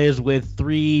you guys with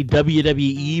 3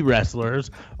 WWE wrestlers,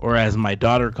 or as my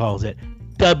daughter calls it,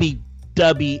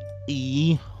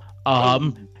 WWE.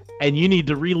 And you need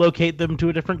to relocate them to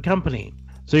a different company.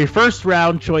 So your first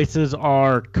round choices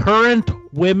are current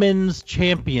women's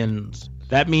champions.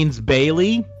 That means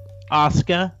Bayley,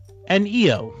 Asuka, and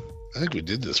Io. I think we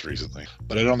did this recently,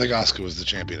 but I don't think Asuka was the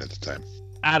champion at the time.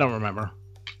 I don't remember.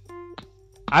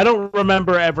 I don't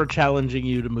remember ever challenging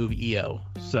you to move Io.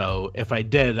 So if I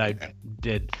did, I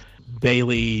did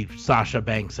Bayley, Sasha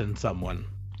Banks, and someone.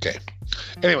 Okay.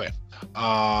 Anyway,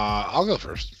 I'll go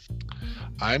first.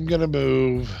 I'm gonna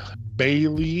move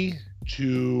Bailey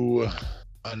to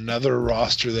another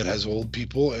roster that has old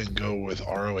people and go with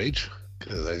ROH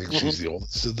because I think she's the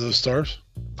oldest of those stars.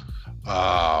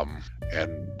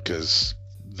 And because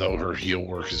though her heel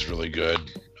work is really good,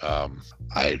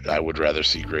 I would rather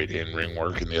see great in-ring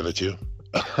work in the other two.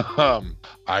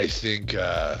 I think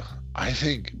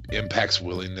Impact's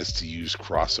willingness to use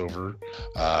crossover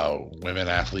women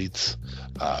athletes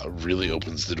really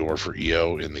opens the door for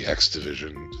Io in the X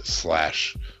Division /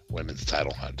 women's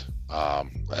title hunt.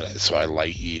 So I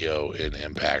like Io in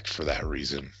Impact for that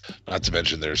reason. Not to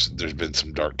mention there's been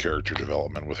some dark character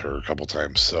development with her a couple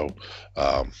times. So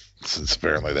since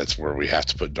apparently that's where we have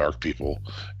to put dark people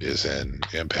is in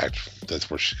Impact, that's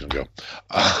where she's gonna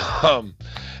go.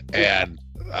 And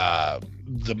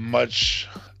the much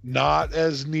not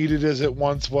as needed as it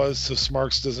once was, so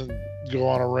Smarks doesn't go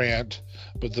on a rant,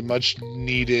 but the much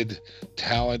needed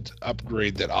talent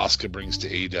upgrade that Asuka brings to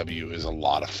AEW is a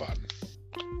lot of fun.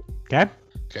 Okay.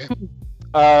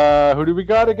 Who do we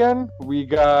got again? We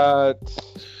got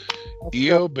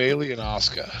Io, Bailey, and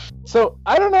Asuka. So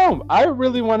I don't know. I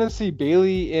really want to see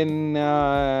Bailey in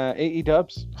AE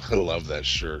Dubs. I love that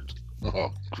shirt.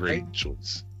 Oh, great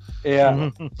choice.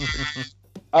 Yeah,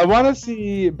 I want to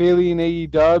see Bailey in AE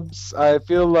Dubs. I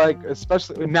feel like,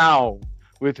 especially now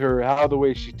with her, how the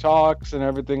way she talks and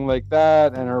everything like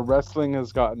that, and her wrestling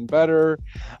has gotten better.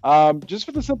 Just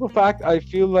for the simple fact, I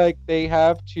feel like they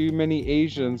have too many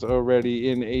Asians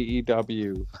already in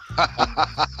AEW.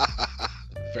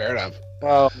 Fair enough.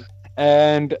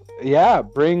 And yeah,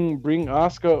 bring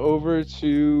Asuka over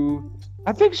to.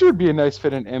 I think she would be a nice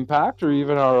fit in Impact or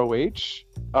even ROH.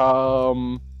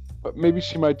 But maybe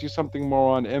she might do something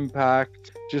more on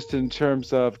Impact, just in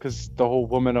terms of, because the whole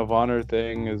Woman of Honor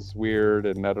thing is weird,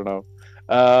 and I don't know.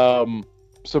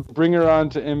 So bring her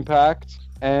on to Impact.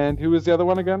 And who was the other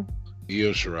one again?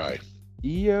 Io Shirai.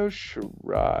 Io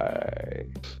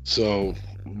Shirai. So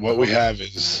what we have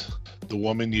is the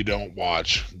woman you don't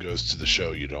watch goes to the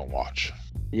show you don't watch.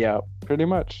 Yeah, pretty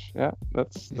much. Yeah,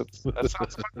 that sounds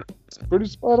pretty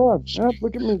spot on. Yeah,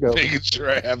 look at me go. Making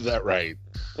sure I have that right.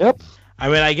 Yep. I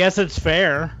mean, I guess it's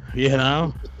fair, you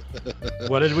know?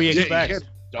 What did we Yeah, expect? you can't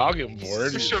dog him for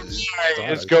it.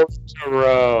 Let's go to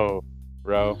Row.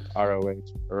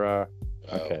 ROH.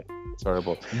 Okay, it's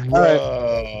horrible.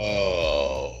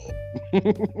 Whoa.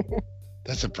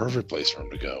 That's a perfect place for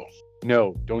him to go.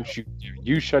 No, don't you dare.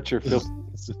 You shut your filth.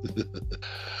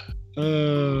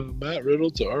 Matt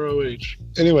Riddle to ROH.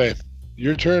 Anyway,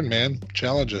 your turn, man.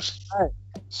 Challenge us.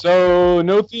 So,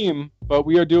 no theme, but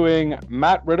we are doing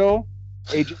Matt Riddle,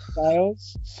 AJ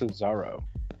Styles, Cesaro.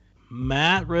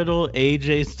 Matt Riddle,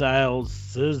 AJ Styles,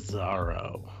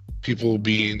 Cesaro. People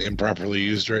being improperly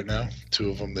used right now. 2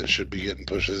 of them that should be getting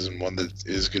pushes and 1 that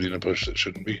is getting a push that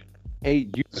shouldn't be. Hey,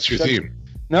 you. That's your theme.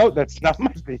 No, that's not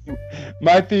my theme.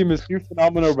 My theme is 2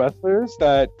 phenomenal wrestlers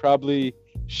that probably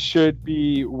should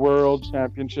be world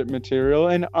championship material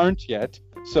and aren't yet.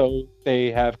 So they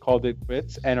have called it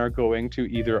quits and are going to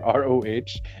either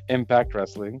ROH, Impact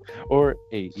Wrestling, or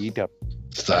AEW.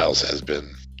 Styles has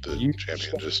been the You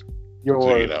champion, just Your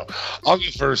so you know. I'll go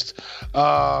first.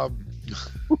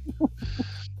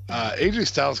 AJ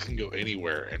Styles can go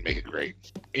anywhere and make it great.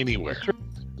 Anywhere.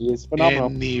 He is phenomenal.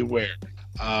 Anywhere.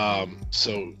 A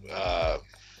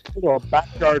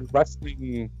backyard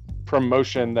wrestling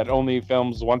promotion that only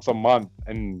films once a month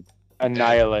and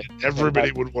annihilate.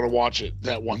 Everybody would want to watch it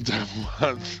that one time a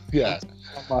month. Yeah.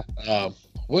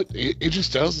 What? AJ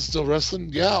Styles is still wrestling?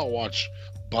 Yeah, I'll watch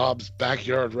Bob's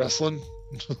Backyard Wrestling.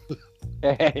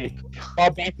 Hey,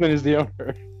 Bob Backlund is the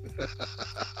owner.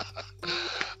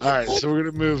 All right, so we're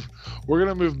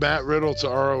gonna move Matt Riddle to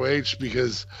ROH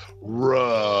because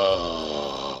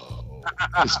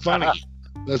it's funny.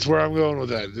 That's where I'm going with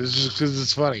that. It's just because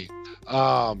it's funny.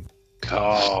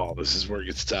 This is where it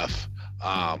gets tough.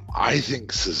 I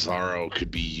think Cesaro could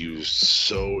be used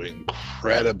so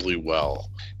incredibly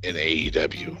well in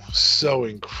AEW. So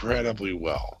incredibly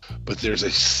well. But there's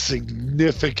a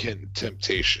significant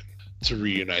temptation to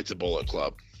reunite the Bullet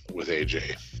Club with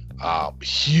AJ.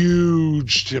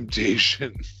 Huge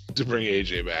temptation to bring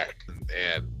AJ back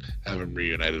and have him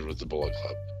reunited with the Bullet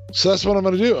Club. So that's what I'm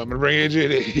going to do. I'm going to bring AJ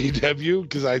to AEW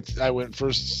because I went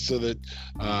first so that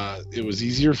it was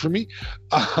easier for me.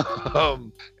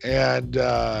 I'm going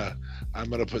to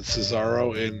put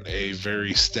Cesaro in a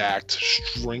very stacked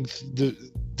strength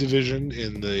division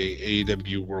in the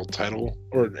AEW world title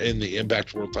or in the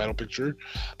Impact world title picture,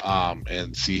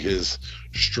 and see his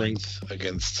strength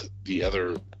against the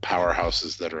other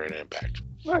powerhouses that are in Impact.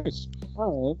 Nice.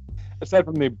 All right. Aside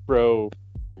from the bro.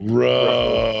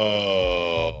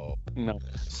 No.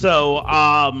 So,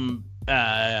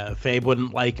 Fabe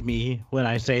wouldn't like me when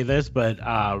I say this, but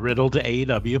Riddle to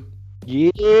AEW. Yeah.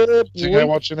 I think I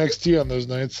watch NXT on those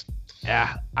nights.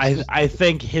 Yeah, I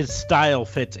think his style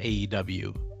fits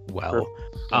AEW well.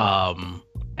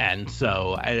 And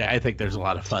so I think there's a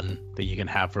lot of fun that you can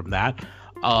have from that.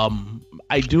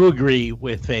 I do agree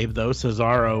with Fabe, though,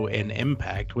 Cesaro in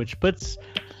Impact, which puts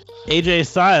AJ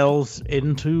Styles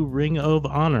into Ring of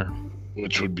Honor.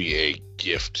 Which would be a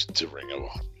gift to Ring of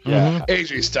Honor. Yeah.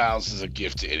 AJ Styles is a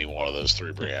gift to any one of those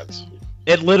 3 brands.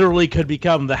 It literally could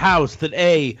become the house that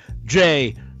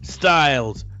AJ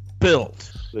Styles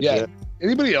built. Yeah.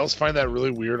 Anybody else find that really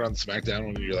weird on SmackDown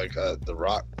when you're like, The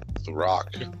Rock? The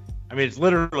Rock. I mean, it's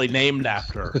literally named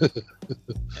after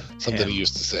Something him. he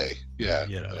used to say. Yeah.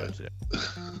 You know, that's it.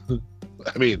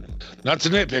 I mean, not to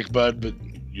nitpick, bud, but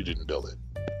you didn't build it.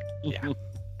 Yeah.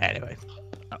 Anyway.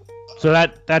 So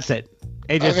that's it.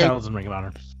 AJ Styles and Ring of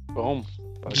Honor. Boom.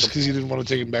 Just because you didn't want to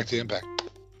take him back to Impact.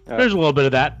 There's a little bit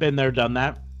of that. Been there, done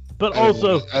that. But I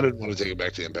didn't want to take him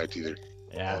back to Impact either.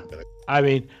 Yeah. I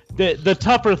mean, the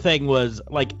tougher thing was,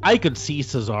 like, I could see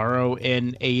Cesaro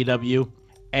in AEW,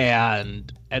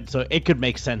 and so it could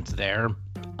make sense there.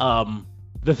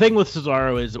 The thing with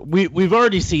Cesaro is we've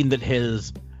already seen that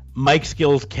his mic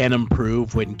skills can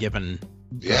improve when given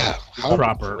how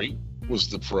proper. great was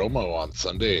the promo on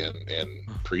Sunday and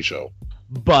pre-show.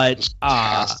 But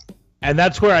and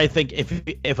that's where I think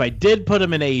if I did put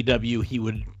him in AEW, he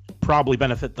would probably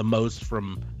benefit the most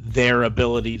from their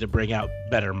ability to bring out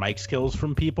better mic skills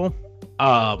from people.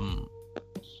 I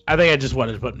think I just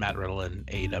wanted to put Matt Riddle in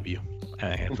AEW.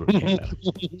 I think that's what it came down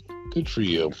to. Good for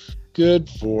you. Good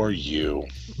for you.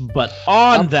 But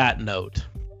on that note,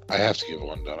 I have to give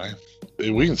one, don't I?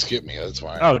 We can skip me. That's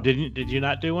fine. Oh, did you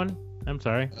not do one? I'm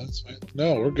sorry. That's fine.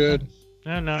 No, we're good.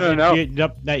 No.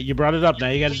 You brought it up. Now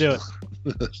you got to do it.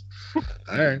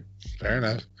 All right, fair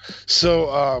enough.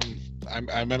 So I'm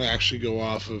gonna actually go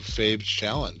off of Fabe's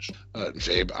challenge. I'm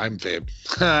Fabe.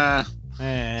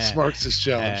 Smarks'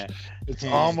 challenge. It's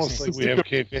almost like we have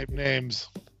kayfabe names.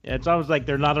 Yeah, it's almost like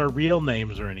they're not our real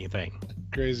names or anything.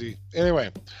 Crazy. Anyway,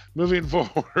 moving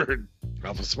forward,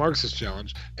 Alpha Smarks'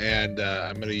 challenge, and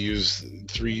I'm going to use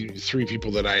three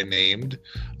people that I named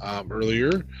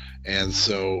earlier, and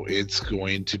so it's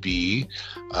going to be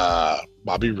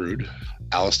Bobby Roode,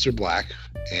 Aleister Black,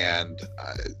 and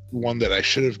one that I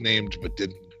should have named but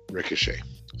didn't, Ricochet.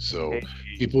 So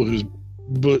people whose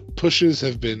pushes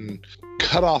have been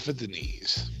cut off at the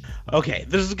knees. Okay,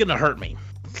 this is gonna hurt me.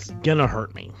 It's gonna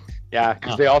hurt me. Yeah,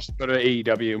 because they also go to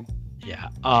AEW. Yeah.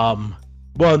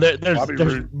 Well,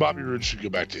 there's Bobby Roode should go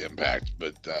back to Impact,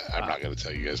 but I'm not going to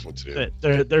tell you guys what to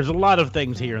do. There's a lot of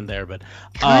things here and there, but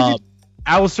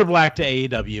Aleister Black to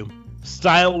AEW,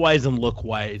 style-wise and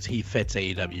look-wise, he fits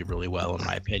AEW really well, in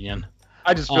my opinion.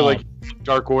 I just feel like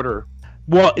Dark Order.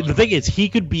 Well, the thing is, he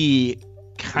could be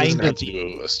kind of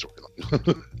do a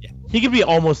storyline. Yeah, he could be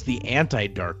almost the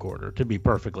anti-Dark Order, to be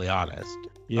perfectly honest.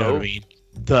 You know what I mean?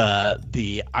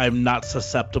 The I'm not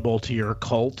susceptible to your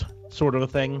cult sort of a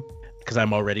thing, because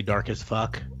I'm already dark as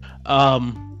fuck. But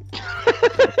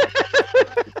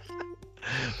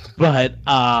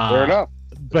fair enough.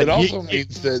 But it also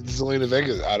means that Zelina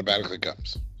Vega automatically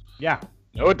comes. Yeah.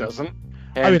 No, it doesn't.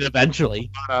 And I mean,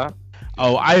 eventually.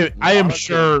 I am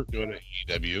sure. Doing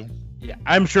AEW. Yeah,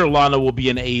 I'm sure Lana will be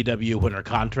in AEW when her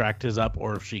contract is up,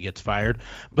 or if she gets fired.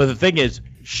 But the thing is,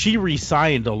 she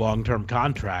re-signed a long-term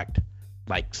contract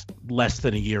like less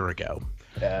than a year ago.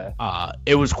 Yeah.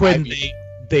 It was when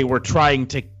they were trying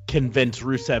to convince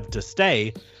Rusev to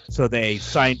stay, so they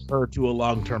signed her to a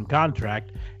long-term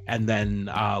contract, and then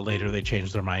later they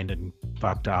changed their mind and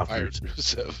fucked off.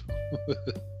 Rusev.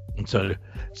 And so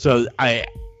I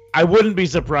wouldn't be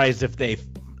surprised if they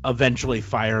eventually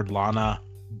fired Lana,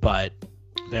 but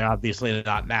they're obviously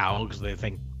not now because they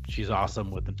think she's awesome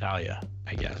with Natalya,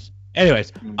 I guess.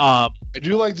 Anyways, I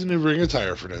do like the new ring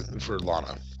attire for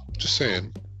Lana. Just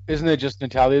saying. Isn't it just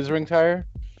Natalia's ring attire?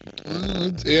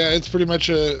 Yeah, it's pretty much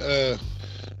a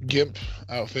gimp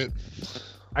outfit.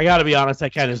 I gotta be honest, I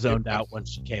kind of zoned out when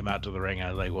she came out to the ring. I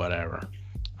was like, whatever.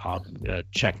 I'll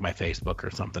check my Facebook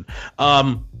or something.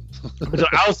 So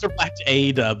Aleister Black to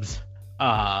AEW.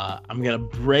 I'm gonna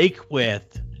break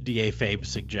with DA Fabe's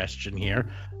suggestion here.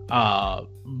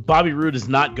 Bobby Roode is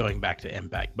not going back to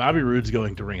Impact. Bobby Roode's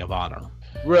going to Ring of Honor.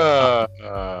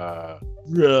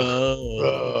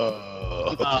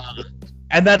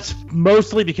 And that's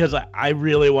mostly because I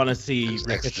really want to see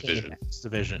Ricochet in X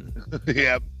Division.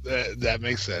 Yeah, that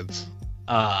makes sense.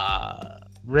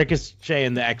 Ricochet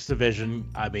in the X Division,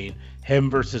 I mean, him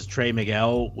versus Trey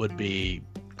Miguel would be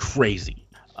crazy.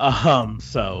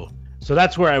 So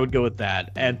that's where I would go with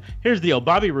that. And here's the deal.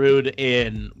 Bobby Roode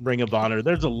in Ring of Honor,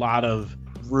 there's a lot of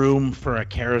room for a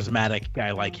charismatic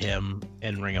guy like him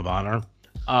in Ring of Honor.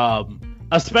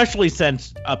 Especially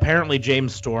since apparently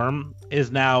James Storm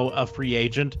is now a free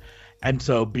agent. And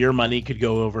so Beer Money could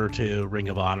go over to Ring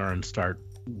of Honor and start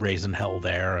raising hell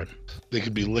there. And they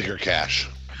could be liquor cash.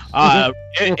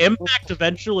 Impact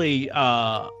eventually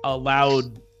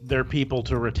allowed their people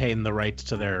to retain the rights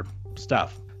to their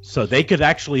stuff. So they could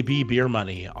actually be Beer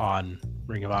Money on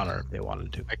Ring of Honor if they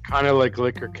wanted to. I kind of like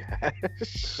liquor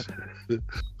cash.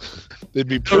 They'd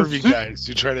be pervy guys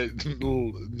who try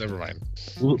to... Never mind.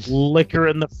 Liquor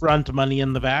in the front, money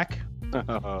in the back?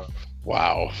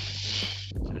 Wow.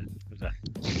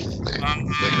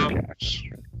 Liquor cash.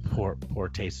 Poor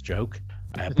taste joke.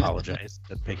 I apologize.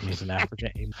 That pygmy's an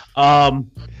African name.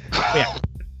 Yeah.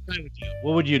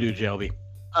 What would you do, Jelby?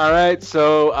 All right,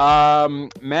 so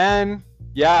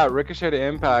Ricochet to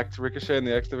Impact. Ricochet in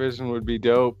the X Division would be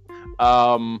dope.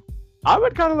 I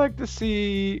would kind of like to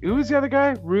see who's the other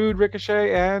guy? Roode,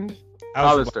 Ricochet, and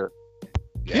Aleister.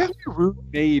 Yeah. Give me Roode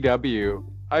in AEW.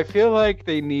 I feel like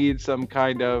they need some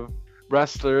kind of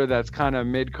wrestler that's kind of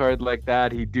mid card like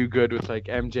that. He'd do good with like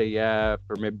MJF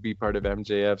or maybe be part of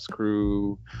MJF's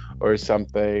crew or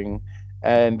something.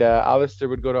 And Aleister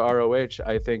would go to ROH.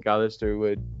 I think Aleister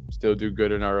would still do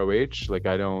good in ROH. Like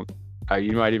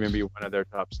you might even be one of their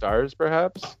top stars,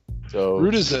 perhaps. So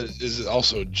Roode is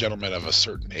also a gentleman of a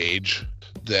certain age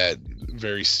that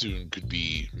very soon could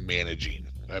be managing.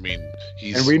 I mean,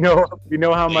 and we know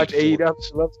how much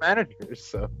AEW loves managers.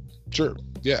 So sure,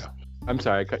 yeah. I'm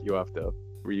sorry, I cut you off though.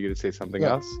 Were you going to say something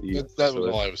else? That was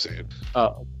all I was saying.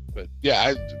 Oh, but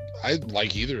yeah, I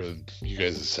like either of you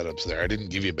guys' setups there. I didn't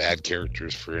give you bad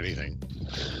characters for anything.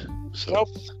 So nope.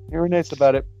 You were nice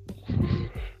about it.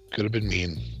 Could have been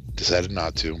mean. Decided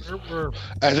not to.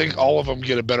 I think all of them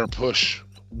get a better push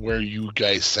where you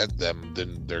guys sent them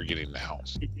than they're getting now.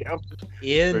 Yep.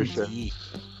 Indeed.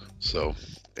 So,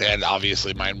 and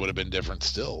obviously mine would have been different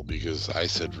still because I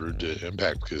said Roode to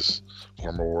Impact because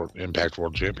former Impact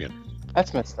World Champion.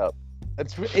 That's messed up.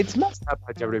 It's messed up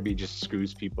how WWE just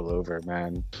screws people over,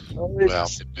 man. Well,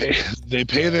 they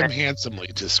pay them handsomely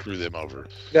to screw them over.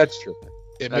 That's true.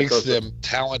 It makes them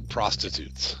talent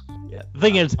prostitutes. Yeah. The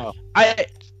thing is,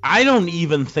 I don't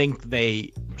even think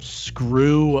they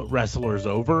screw wrestlers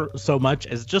over so much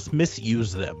as just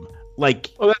misuse them. Like,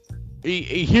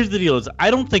 here's the deal: is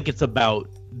I don't think it's about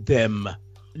them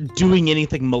doing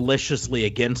anything maliciously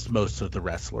against most of the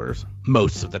wrestlers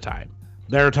most of the time.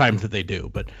 There are times that they do,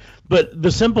 but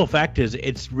the simple fact is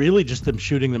it's really just them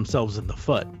shooting themselves in the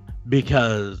foot.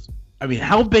 Because, I mean,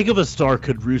 how big of a star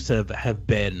could Rusev have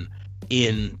been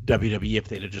in WWE if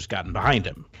they'd have just gotten behind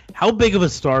him? How big of a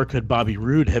star could Bobby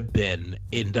Roode have been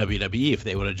in WWE if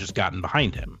they would have just gotten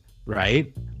behind him?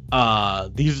 Right?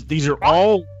 These are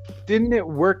all... Didn't it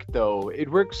work, though?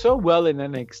 It worked so well in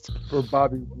NXT for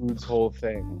Bobby Roode's whole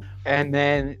thing. And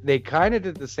then they kind of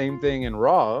did the same thing in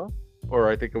Raw. Or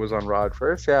I think it was on Raw at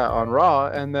first. Yeah, on Raw.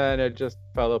 And then it just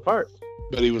fell apart.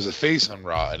 But he was a face on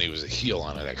Raw and he was a heel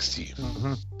on NXT.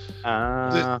 Mm-hmm.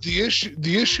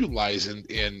 The issue lies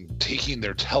in taking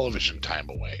their television time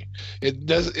away. It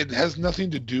has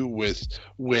nothing to do with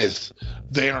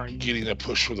they aren't getting a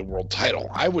push for the world title.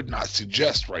 I would not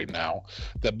suggest right now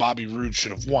that Bobby Roode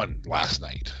should have won last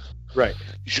night. Right.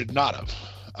 He should not have.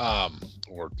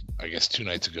 Or I guess 2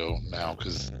 nights ago now,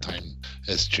 because time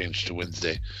has changed to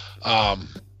Wednesday.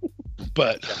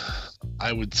 But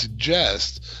I would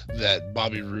suggest that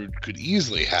Bobby Roode could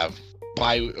easily have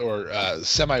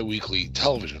semi-weekly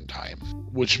television time,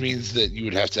 which means that you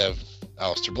would have to have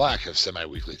Aleister Black have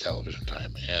semi-weekly television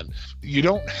time, and you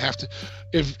don't have to.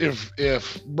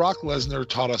 If Brock Lesnar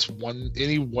taught us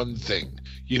any one thing,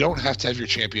 you don't have to have your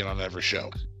champion on every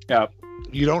show. Yeah.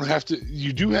 You don't have to.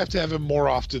 You do have to have him more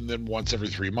often than once every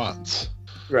 3 months.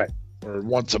 Right. Or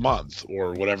once a month,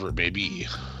 or whatever it may be.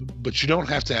 But you don't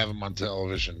have to have him on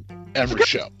television every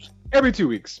show. Every 2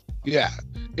 weeks. Yeah.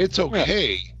 It's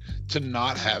okay to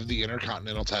not have the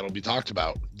Intercontinental title be talked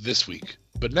about this week.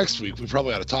 But next week, we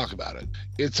probably ought to talk about it.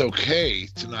 It's okay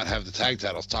to not have the tag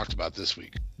titles talked about this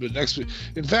week. But next week,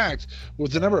 in fact,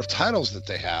 with the number of titles that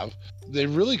they have, they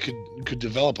really could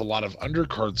develop a lot of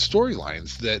undercard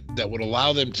storylines that would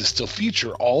allow them to still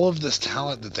feature all of this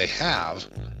talent that they have.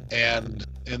 And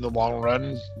in the long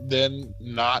run, then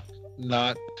not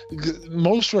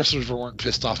most wrestlers weren't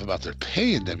pissed off about their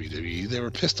pay in WWE. They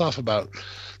were pissed off about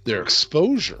their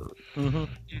exposure. Mm-hmm.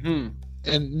 Mm-hmm.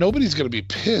 And nobody's going to be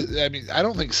pissed. I mean, I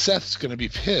don't think Seth's going to be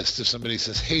pissed if somebody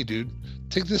says, hey, dude,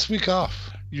 take this week off.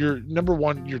 Your number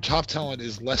one, your top talent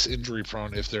is less injury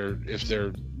prone if they're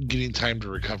getting time to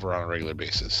recover on a regular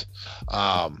basis.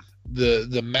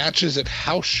 The matches at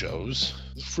house shows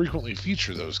frequently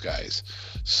feature those guys.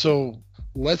 So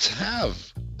let's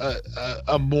have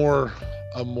a more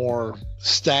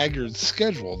staggered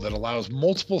schedule that allows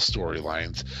multiple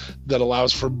storylines, that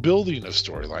allows for building of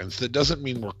storylines, that doesn't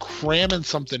mean we're cramming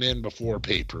something in before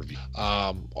pay-per-view,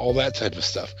 all that type of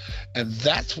stuff. And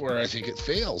that's where I think it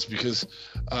fails, because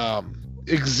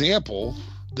example,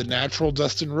 the natural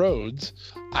Dustin Rhodes,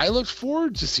 I looked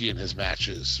forward to seeing his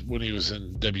matches when he was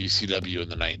in WCW in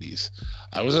the 90s.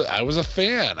 I was a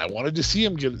fan. I wanted to see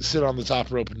him sit on the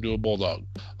top rope and do a bulldog.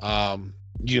 Or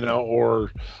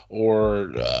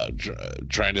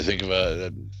trying to think of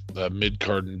a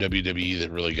mid-card in WWE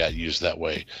that really got used that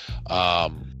way.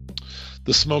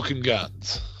 The Smoking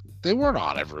Guns. They weren't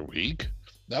on every week.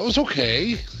 That was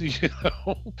okay.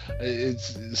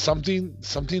 It's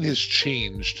something has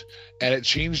changed, and it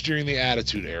changed during the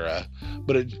Attitude Era.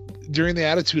 But during the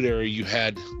Attitude Era, you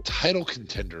had title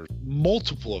contenders,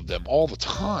 multiple of them all the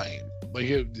time. Like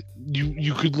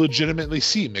you could legitimately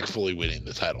see Mick Foley winning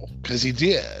the title, because he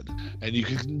did, and you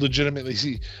could legitimately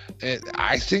see. And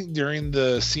I think during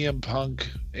the CM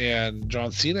Punk and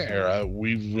John Cena era,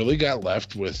 we really got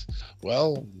left with,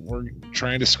 well, we're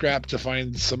trying to scrap to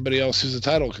find somebody else who's a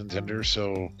title contender.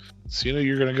 So Cena,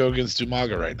 you're going to go against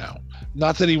Umaga right now.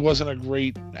 Not that he wasn't a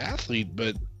great athlete,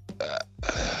 but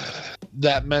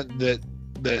that meant that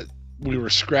we were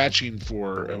scratching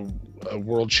for a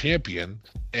world champion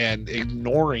and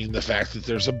ignoring the fact that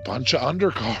there's a bunch of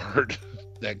undercard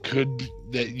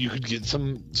that you could get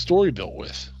some story built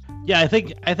with. Yeah, I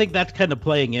think that's kind of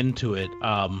playing into it.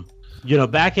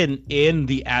 Back in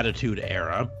the Attitude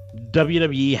Era,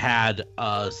 WWE had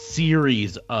a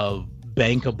series of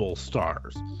bankable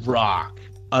stars: Rock,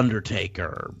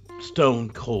 Undertaker, Stone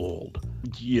Cold,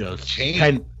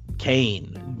 Kane.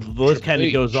 The list kind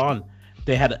of goes on.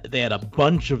 They had a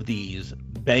bunch of these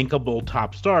bankable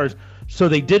top stars, so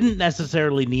they didn't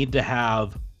necessarily need to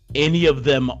have any of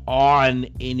them on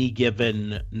any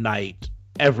given night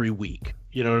every week.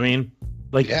 You know what I mean?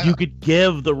 Like, you could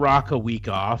give The Rock a week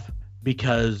off,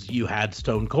 because you had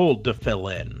Stone Cold to fill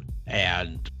in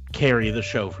and carry the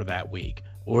show for that week,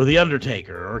 or The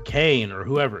Undertaker, or Kane, or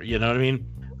whoever, you know what I mean?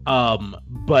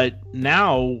 But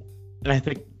now, and I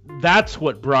think that's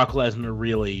what Brock Lesnar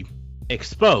really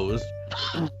exposed,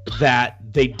 that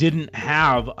they didn't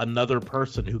have another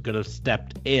person who could have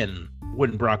stepped in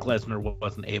when Brock Lesnar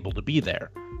wasn't able to be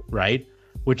there, right?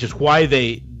 Which is why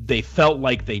they felt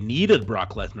like they needed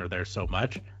Brock Lesnar there so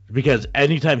much, because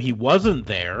anytime he wasn't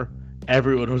there,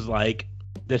 everyone was like,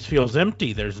 this feels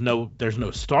empty. There's no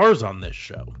stars on this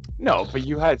show. No, but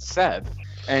you had Seth,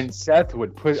 and Seth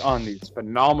would put on these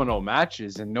phenomenal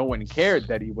matches, and no one cared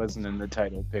that he wasn't in the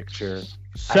title picture.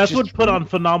 Seth would put on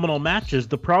phenomenal matches.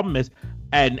 The problem is,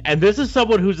 and this is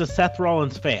someone who's a Seth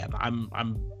Rollins fan.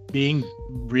 I'm being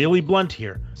really blunt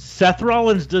here. Seth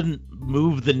Rollins didn't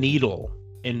move the needle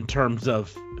in terms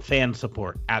of fan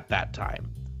support at that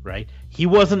time, right? He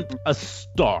wasn't a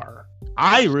star.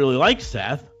 I really like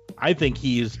Seth. I think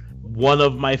he's one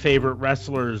of my favorite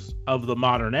wrestlers of the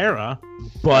modern era,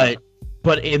 but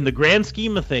in the grand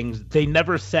scheme of things, they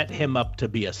never set him up to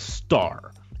be a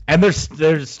star. And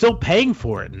they're still paying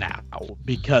for it now,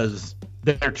 because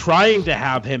they're trying to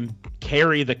have him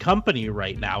carry the company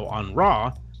right now on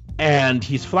Raw, and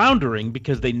he's floundering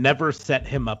because they never set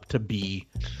him up to be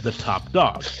the top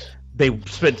dog. They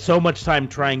spent so much time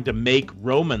trying to make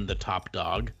Roman the top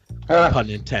dog, pun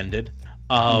intended,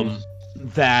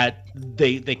 that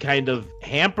they kind of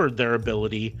hampered their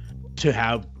ability to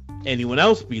have anyone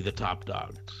else be the top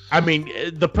dog. I mean,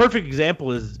 the perfect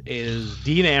example is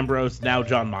Dean Ambrose, now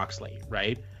Jon Moxley,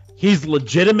 right? He's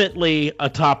legitimately a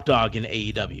top dog in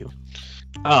AEW.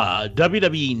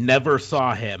 WWE never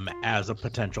saw him as a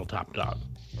potential top dog,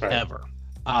 right, ever.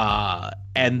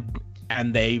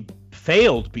 And they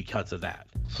failed because of that.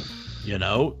 You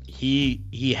know,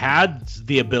 he had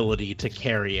the ability to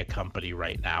carry a company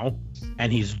right now,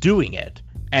 and he's doing it.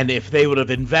 And if they would have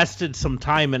invested some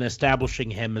time in establishing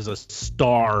him as a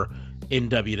star in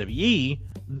WWE,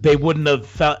 they wouldn't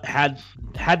have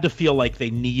had to feel like they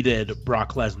needed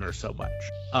Brock Lesnar so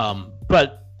much.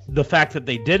 But the fact that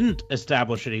they didn't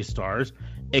establish any stars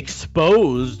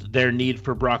exposed their need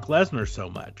for Brock Lesnar so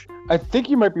much. I think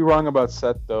you might be wrong about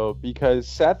Seth, though, because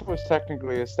Seth was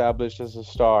technically established as a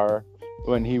star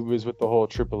when he was with the whole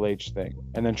Triple H thing,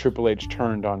 and then Triple H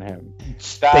turned on him.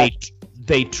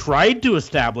 They tried to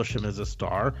establish him as a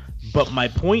star, but my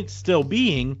point still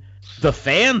being, the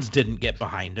fans didn't get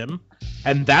behind him,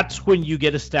 and that's when you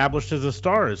get established as a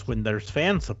star, is when there's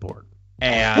fan support.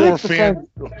 And or fan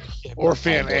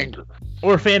anger.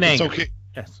 Or fan anger. It's okay.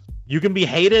 Yes. You can be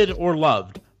hated or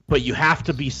loved, but you have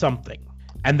to be something.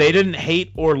 And they didn't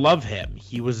hate or love him.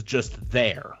 He was just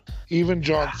there. Even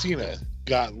John Cena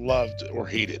got loved or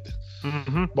hated.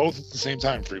 Mm-hmm. Both at the same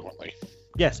time frequently.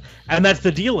 Yes. And that's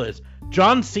the deal is,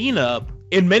 John Cena,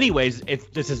 in many ways,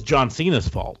 this is John Cena's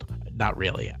fault. Not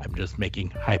really. I'm just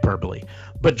making hyperbole.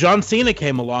 But John Cena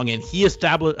came along and he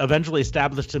eventually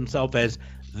established himself as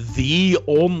the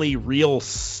only real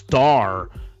star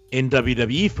in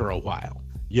WWE for a while.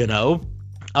 You know?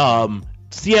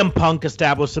 CM Punk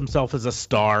established himself as a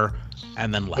star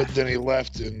and then left. But then he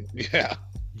left and, yeah.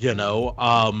 You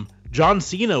know? John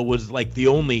Cena was like the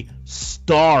only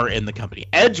star in the company.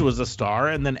 Edge was a star,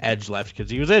 and then Edge left because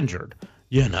he was injured,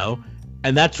 you know?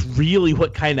 And that's really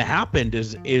what kind of happened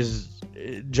is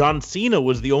John Cena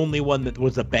was the only one that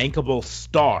was a bankable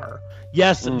star.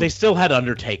 Yes, they still had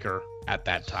Undertaker at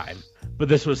that time, but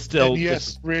this was still... And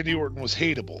yes, Randy Orton was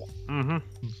hateable. Mm-hmm.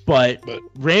 But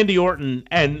Randy Orton,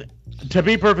 and to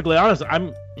be perfectly honest,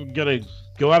 I'm going to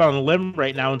go out on a limb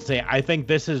right now and say I think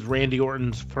this is Randy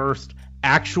Orton's first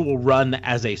actual run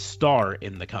as a star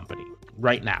in the company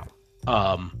right now.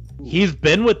 He's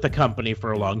been with the company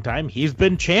for a long time. He's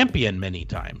been champion many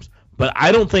times, but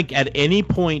I don't think at any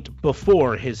point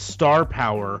before his star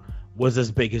power was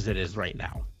as big as it is right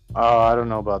now. Oh, I don't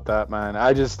know about that, man.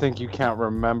 I just think you can't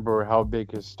remember how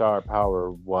big his star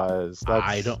power was.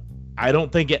 I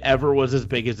don't think it ever was as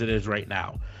big as it is right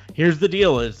now. Here's the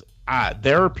deal is,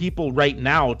 there are people right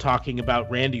now talking about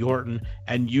Randy Orton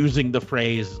and using the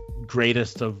phrase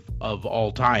greatest of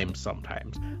all time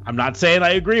sometimes. I'm not saying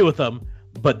I agree with them,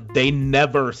 but they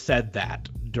never said that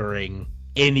during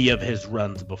any of his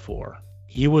runs before.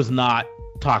 He was not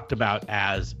talked about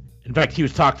as... In fact, he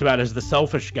was talked about as the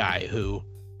selfish guy who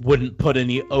wouldn't put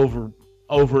any over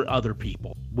other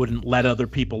people, wouldn't let other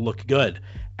people look good.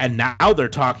 And now they're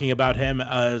talking about him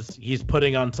as he's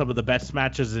putting on some of the best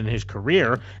matches in his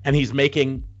career, and he's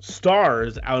making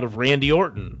stars out of Randy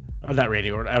Orton. Not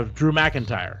Randy Orton, out of Drew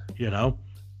McIntyre, you know?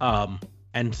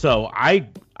 And so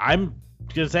I'm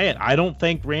gonna say it. I don't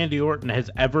think Randy Orton has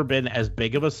ever been as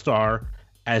big of a star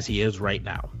as he is right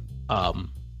now.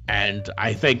 And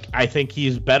I think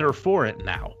he's better for it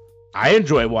now. I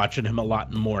enjoy watching him a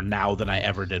lot more now than I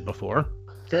ever did before.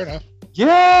 Fair enough.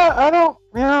 Yeah,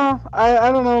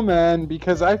 I don't know, man,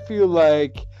 because I feel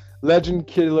like Legend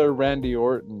Killer Randy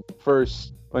Orton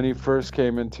when he first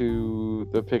came into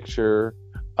the picture,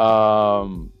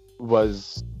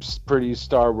 was pretty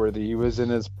star-worthy. He was in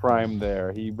his prime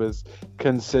there. He was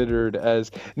considered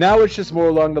as... Now it's just more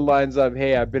along the lines of,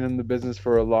 hey, I've been in the business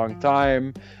for a long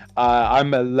time.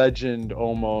 I'm a legend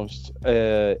almost.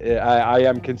 I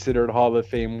am considered Hall of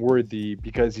Fame worthy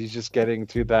because he's just getting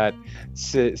to that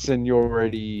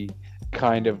seniority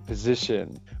kind of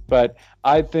position. But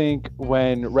I think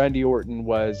when Randy Orton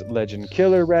was Legend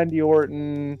Killer Randy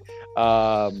Orton,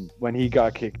 when he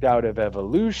got kicked out of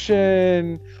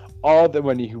Evolution,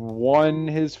 when he won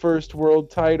his first world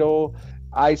title,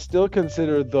 I still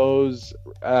consider those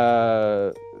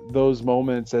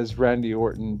moments as Randy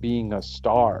Orton being a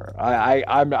star.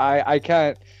 I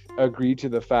can't agree to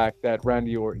the fact that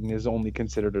Randy Orton is only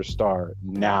considered a star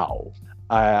now.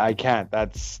 I can't.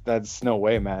 That's no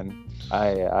way, man.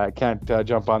 I can't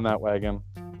jump on that wagon.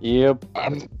 Yep.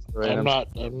 I'm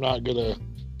not gonna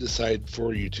decide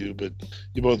for you two, but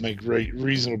you both make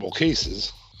reasonable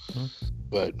cases. Mm-hmm.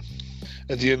 But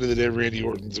at the end of the day, Randy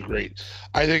Orton's a great.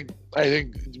 I think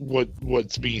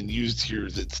what's being used here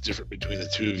that's different between the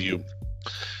two of you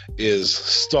is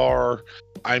star.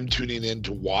 I'm tuning in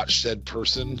to watch said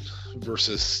person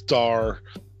versus star.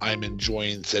 I'm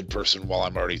enjoying said person while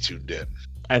I'm already tuned in.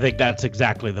 I think that's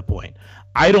exactly the point.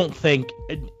 I don't think,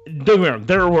 don't get me wrong,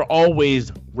 there were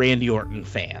always Randy Orton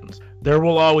fans. There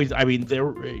will always, I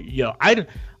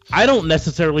don't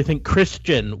necessarily think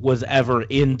Christian was ever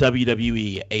in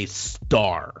WWE a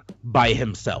star by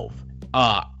himself.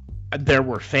 There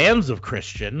were fans of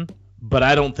Christian, but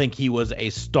I don't think he was a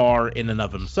star in and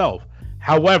of himself.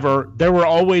 However, there were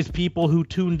always people who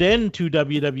tuned in to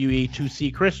WWE to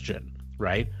see Christian,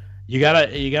 right? You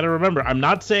gotta remember, I'm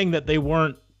not saying that they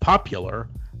weren't popular.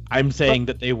 I'm saying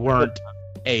that they weren't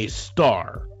a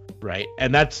star, right?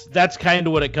 And that's kind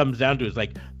of what it comes down to. Is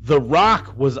like The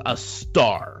Rock was a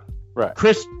star, right?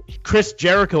 Chris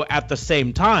Jericho at the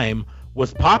same time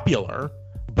was popular,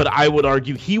 but I would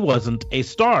argue he wasn't a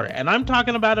star. And I'm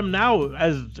talking about him now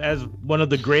as one of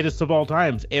the greatest of all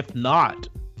times, if not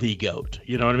the GOAT.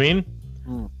 You know what I mean?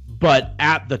 But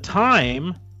at the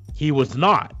time, he was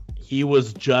not. He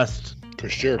was just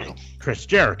Chris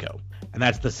Jericho. And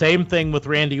that's the same thing with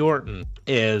Randy Orton.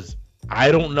 Is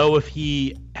I don't know if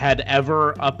he had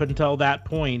ever, up until that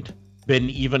point, been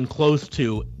even close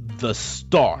to the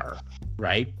star,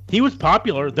 right? He was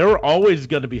popular. There were always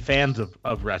going to be fans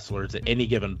of wrestlers at any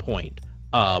given point.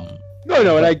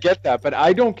 No, and I get that, but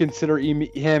I don't consider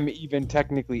him even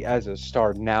technically as a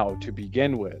star now to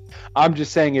begin with. I'm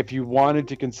just saying if you wanted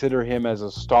to consider him as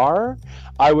a star,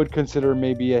 I would consider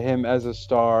maybe him as a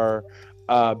star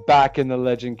back in the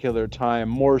Legend Killer time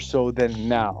more so than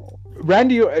now.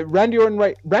 Randy Orton,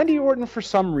 right? Randy Orton, for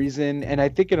some reason, and I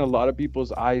think in a lot of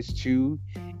people's eyes too,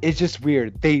 is just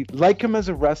weird. They like him as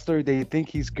a wrestler. They think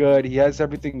he's good. He has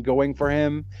everything going for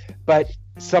him, but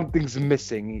something's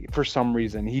missing for some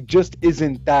reason. He just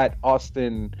isn't that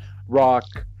Austin, Rock,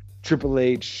 Triple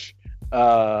H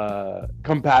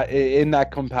in that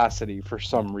capacity for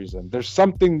some reason. There's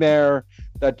something there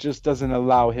that just doesn't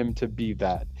allow him to be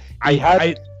that.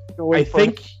 I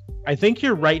think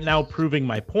you're right now proving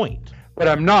my point. But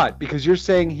I'm not, because you're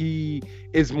saying he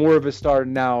is more of a star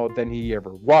now than he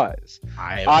ever was.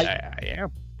 I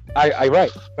am.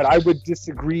 Right. But I would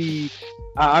disagree.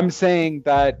 I'm saying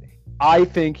that I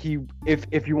think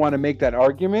if you want to make that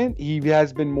argument, he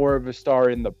has been more of a star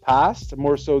in the past,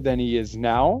 more so than he is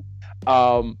now.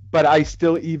 But I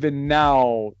still, even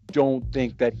now, don't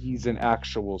think that he's an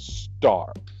actual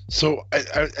star. So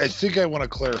I think I want to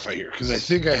clarify here, because I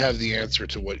think I have the answer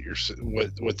to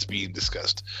what's being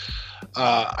discussed.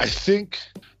 I think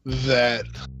that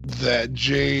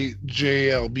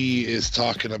JLB is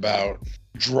talking about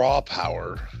draw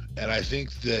power, and I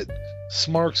think that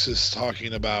Smarks is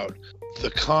talking about the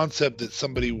concept that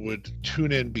somebody would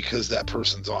tune in because that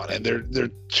person's on, and they're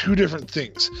two different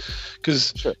things.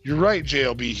 Because sure, you're right,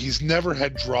 JLB, he's never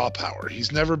had draw power.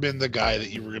 He's never been the guy that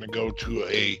you were going to go to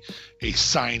a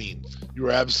signing. You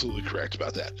were absolutely correct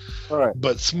about that. All right.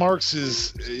 But Smarks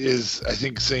is I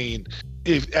think saying,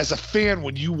 if as a fan,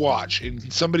 when you watch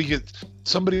and somebody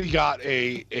got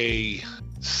a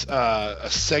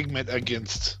segment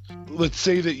against, let's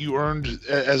say that you earned,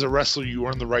 as a wrestler, you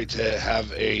earned the right to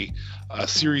have a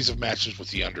series of matches with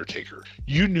The Undertaker.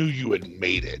 You knew you had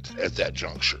made it at that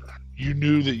juncture. you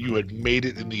knew that you had made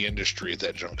it in the industry at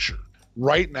that juncture.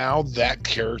 Right now, that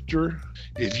character,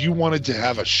 if you wanted to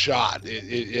have a shot,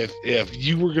 if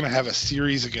you were going to have a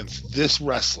series against this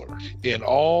wrestler in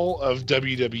all of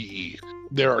WWE,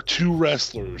 there are two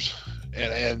wrestlers,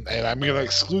 and I'm going to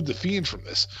exclude the Fiend from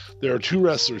this. There are two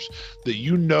wrestlers that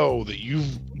you know that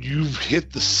you've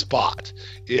hit the spot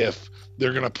if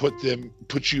they're going to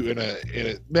put you in a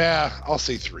I'll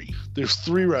say three. There's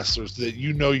three wrestlers that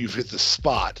you know you've hit the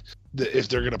spot that if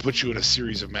they're going to put you in a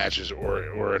series of matches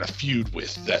or in a feud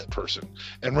with that person.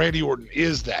 And Randy Orton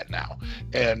is that now.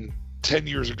 And 10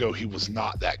 years ago, he was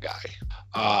not that guy.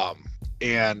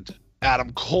 And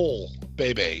Adam Cole,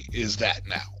 baby, is that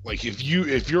now. Like if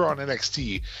you're on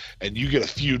NXT and you get a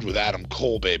feud with Adam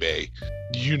Cole, baby,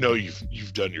 you know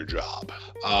you've done your job.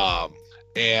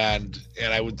 And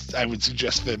I would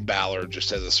suggest Finn Balor just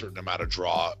has a certain amount of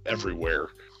draw everywhere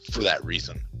for that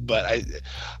reason. But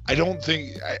I don't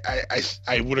think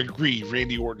I would agree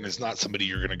Randy Orton is not somebody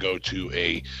you're going to go to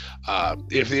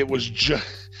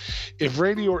if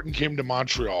Randy Orton came to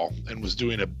Montreal and was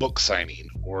doing a book signing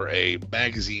or a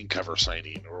magazine cover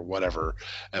signing or whatever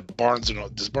at Barnes & Noble.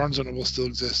 Does Barnes & Noble still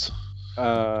exist?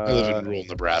 I live in rural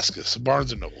Nebraska, so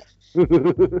Barnes & Noble.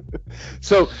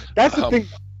 So that's the thing.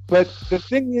 But the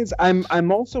thing is,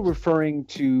 I'm also referring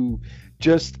to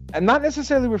I'm not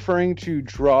necessarily referring to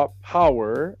drop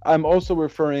power. I'm also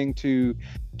referring to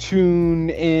tune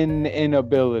in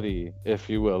ability, if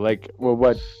you will, like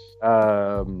what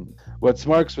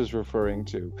Smarks was referring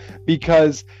to.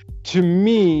 Because to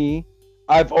me,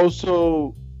 I've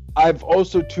also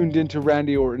tuned into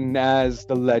Randy Orton as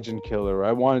the legend killer.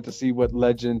 I wanted to see what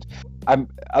legend.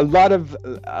 A lot of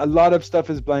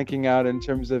stuff is blanking out in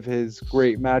terms of his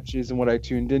great matches and what I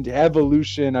tuned into.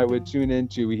 Evolution, I would tune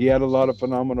into. He had a lot of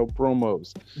phenomenal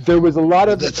promos. There was a lot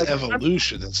of that's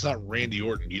Evolution. That's not Randy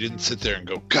Orton. You didn't sit there and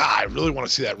go, God, I really want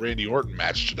to see that Randy Orton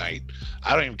match tonight.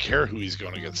 I don't even care who he's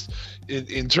going against.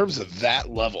 In terms of that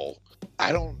level,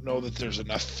 I don't know that there's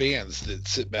enough fans that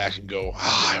sit back and go,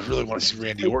 I really want to see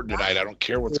Randy Orton tonight. I don't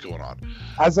care what's going on.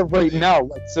 As of right now,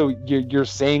 so you're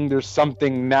saying there's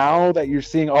something now that you're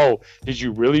seeing, did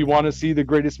you really want to see the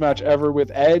greatest match ever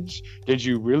with Edge? Did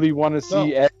you really want to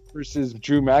see Edge versus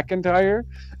Drew McIntyre?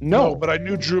 No, but I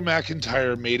knew Drew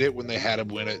McIntyre made it when they had him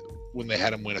win it. When they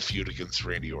had him win a feud against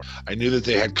Randy Orton, I knew that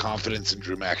they had confidence in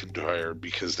Drew McIntyre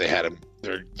because they had him.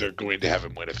 They're going to have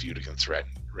him win a feud against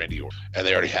Randy Orton, and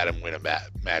they already had him win a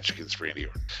match against Randy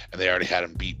Orton, and they already had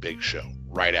him beat Big Show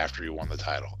right after he won the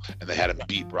title, and they had him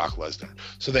beat Brock Lesnar.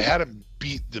 So they had him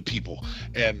beat the people,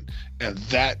 and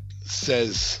that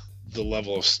says the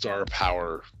level of star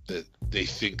power that they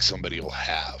think somebody will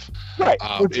have. Right.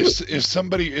 If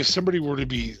somebody were to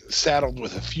be saddled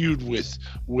with a feud with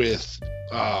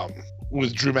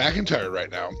Drew McIntyre right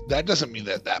now, that doesn't mean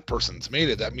that person's made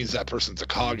it. That means that person's a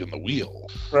cog in the wheel.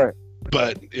 Right.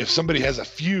 But if somebody has a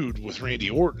feud with Randy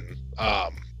Orton,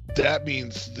 that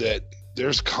means that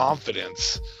there's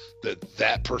confidence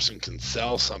that person can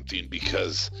sell something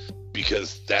because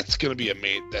that's going to be a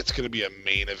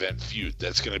main event feud.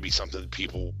 That's going to be something that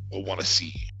people will want to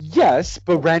see. Yes,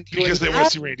 but because they want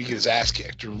to see Randy get his ass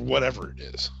kicked or whatever it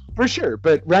is. For sure,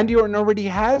 but Randy Orton already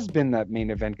has been that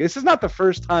main event. This is not the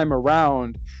first time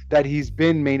around that he's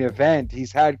been main event.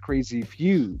 He's had crazy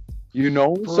feuds, you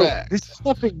know? Correct. So this is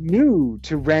nothing new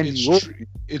to Randy Orton.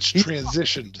 It's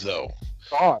transitioned, though.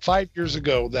 5 years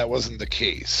ago, that wasn't the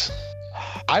case.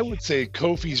 I would say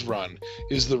Kofi's run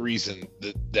is the reason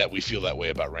that we feel that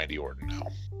way about Randy Orton now.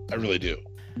 I really do.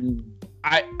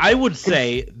 I would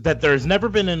say that there's never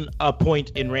been a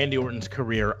point in Randy Orton's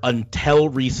career until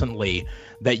recently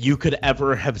that you could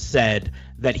ever have said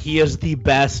that he is the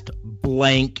best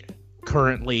blank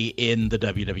currently in the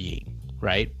WWE,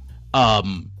 right?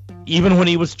 Even when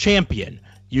he was champion,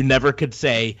 you never could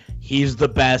say he's the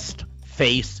best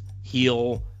face,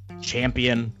 heel,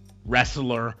 champion,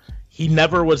 wrestler. He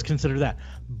never was considered that.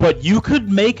 But you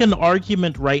could make an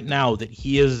argument right now that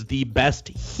he is the best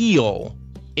heel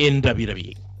in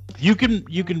WWE. You can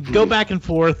go back and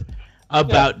forth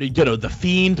about the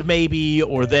Fiend maybe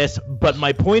or this, but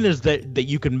my point is that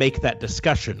you can make that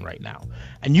discussion right now,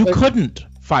 and you couldn't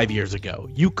 5 years ago.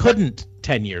 You couldn't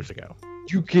 10 years ago.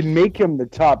 You can make him the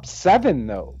top 7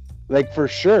 though, like for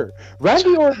sure.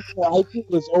 Randy Orton, I think,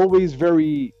 was always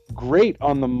very great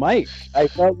on the mic. I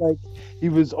felt like he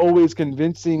was always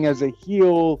convincing as a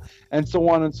heel and so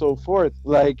on and so forth.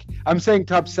 Like, I'm saying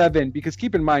top 7 because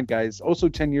keep in mind, guys, also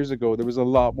 10 years ago, there was a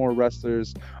lot more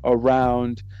wrestlers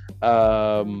around.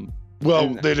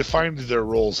 They defined their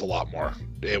roles a lot more.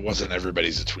 It wasn't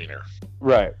everybody's a tweener.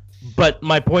 Right. But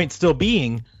my point still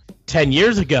being, 10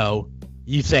 years ago,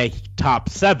 you say top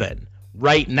 7.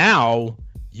 right now,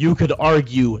 you could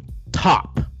argue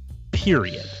top,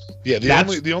 period. Yeah,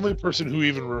 the only person who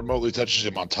even remotely touches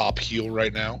him on top heel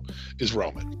right now is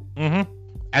Roman. Mm-hmm.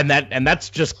 And that's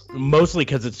just mostly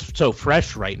because it's so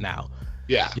fresh right now.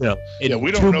 Yeah. You know,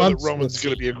 we don't know that Roman's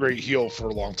going to be a great heel for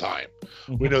a long time.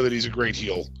 Mm-hmm. We know that he's a great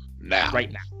heel now.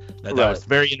 Right now. That was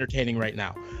very entertaining right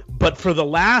now. But for the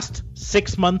last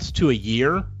 6 months to a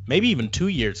year, maybe even 2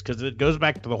 years, because it goes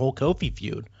back to the whole Kofi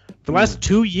feud. For the last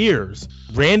 2 years,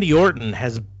 Randy Orton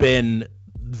has been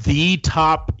the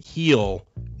top heel.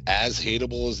 As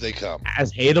hateable as they come.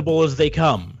 As hateable as they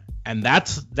come. And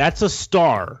that's a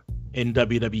star in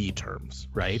WWE terms,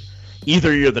 right?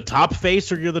 Either you're the top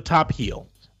face or you're the top heel.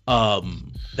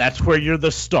 That's where you're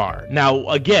the star. Now,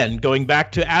 again, going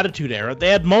back to Attitude Era, they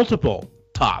had multiple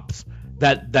tops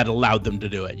that allowed them to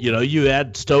do it. You know, you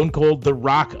had Stone Cold, The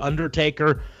Rock,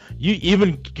 Undertaker. You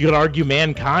even could argue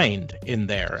Mankind in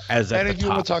there as at the top. And if you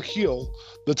want to talk heel,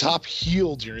 the top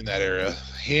heel during that era,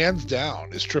 hands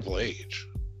down, is Triple H.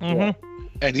 Mm-hmm.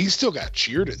 And he still got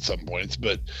cheered at some points,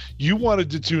 but you wanted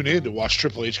to tune in to watch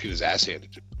Triple H get his ass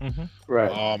handed to him. Mm-hmm.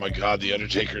 Right. Oh my God, the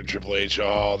Undertaker and Triple H.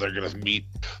 Oh, they're gonna meet.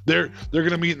 They're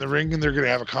gonna meet in the ring, and they're gonna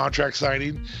have a contract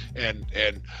signing, and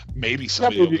maybe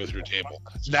somebody will go through a table.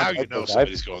 Now you know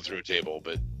somebody's going through a table,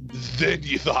 but then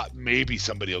you thought maybe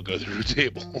somebody will go through a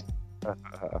table.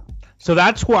 So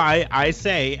that's why I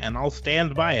say, and I'll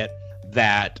stand by it,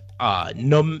 that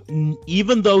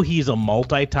even though he's a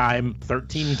multi-time,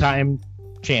 13-time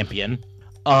champion,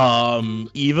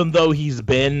 even though he's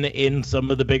been in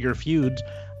some of the bigger feuds,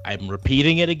 I'm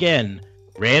repeating it again,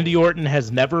 Randy Orton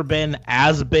has never been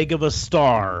as big of a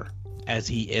star as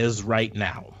he is right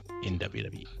now in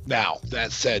WWE. Now,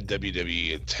 that said,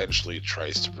 WWE intentionally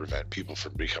tries to prevent people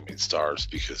from becoming stars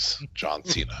because John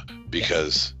Cena,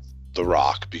 because The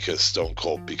Rock, because Stone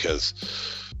Cold, because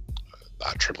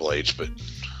not Triple H, but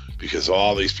because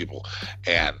all these people.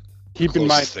 And keep in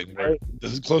mind,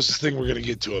 the closest thing we're going to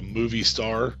get to a movie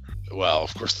star, well,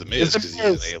 of course, The Miz, because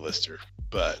he's an A-lister.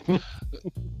 But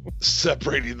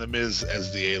separating The Miz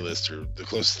as the A-lister, the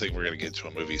closest thing we're going to get to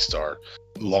a movie star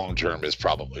long-term is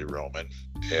probably Roman.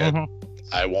 And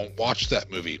I won't watch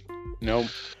that movie. Nope.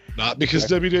 Not because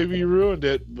WWE ruined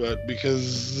it, but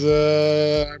because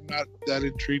I'm not that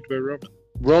intrigued by Roman.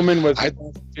 Roman was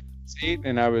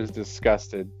and I was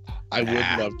disgusted. I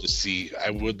would love to see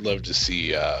Drew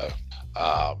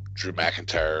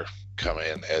McIntyre come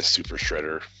in as Super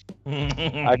Shredder.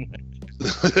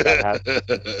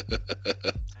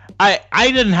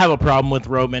 I didn't have a problem with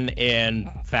Roman in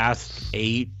Fast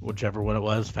 8, whichever one it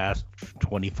was, Fast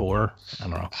 24. I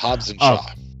don't know. Hobbs and Shaw.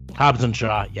 Hobbs and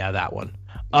Shaw, yeah, that one.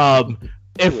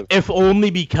 If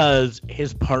only because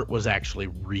his part was actually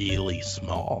really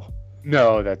small.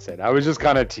 No, that's it. I was just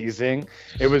kind of teasing.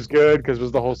 It was good because it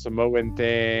was the whole Samoan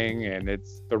thing, and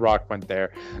it's The Rock went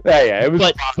there. Yeah, it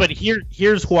was. But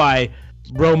here's why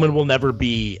Roman will never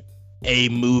be a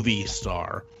movie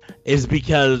star, is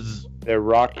because The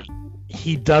Rock,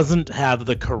 he doesn't have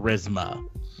the charisma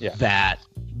that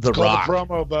The Rock. It's called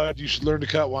a promo, bud. You should learn to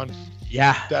cut one.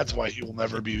 Yeah, that's why he will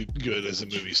never be good as a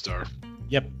movie star.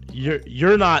 Yep,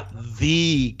 you're not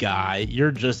the guy. You're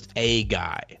just a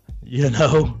guy. You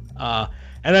know.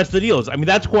 And that's the deal. I mean,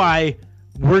 that's why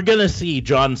we're going to see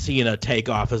John Cena take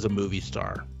off as a movie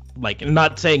star. Like, I'm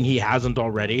not saying he hasn't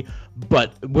already,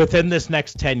 but within this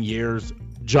next 10 years,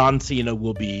 John Cena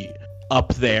will be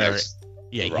up there.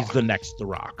 He's the next The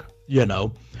Rock, you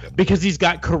know, because he's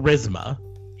got charisma.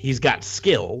 He's got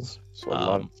skills. So a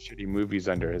lot of shitty movies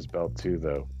under his belt, too,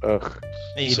 though. Ugh.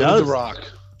 He so does. Did The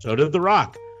Rock. So did The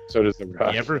Rock. So does The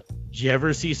Rock. Did you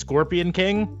ever see Scorpion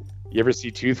King? You ever see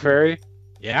Tooth Fairy?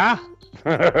 Yeah.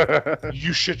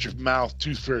 You shut your mouth.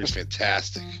 Tooth Fairy is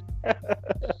fantastic.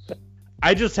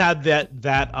 I just had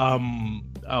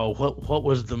what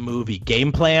was the movie?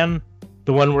 Game Plan?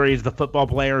 The one where he's the football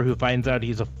player who finds out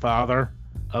he's a father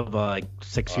of a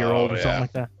 6-year-old or something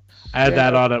like that. I had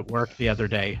that on at work the other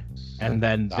day, and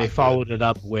then they followed it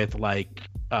up with like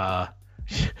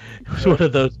it was one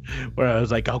of those where I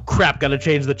was like, oh crap, gotta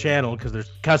change the channel because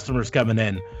there's customers coming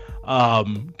in.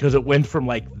 Because it went from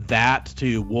like that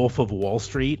to Wolf of Wall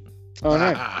Street. Oh,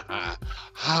 nice.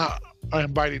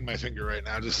 I'm biting my finger right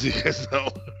now, just so you guys know.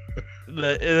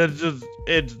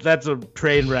 That's a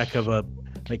train wreck of a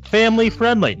like family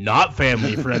friendly, not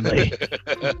family friendly.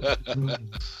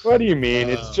 What do you mean?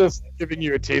 It's just giving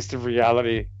you a taste of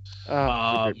reality.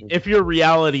 If your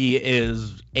reality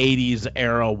is 80s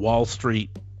era Wall Street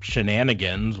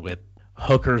shenanigans with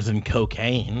hookers and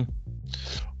cocaine.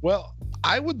 Well,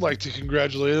 I would like to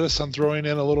congratulate us on throwing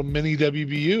in a little mini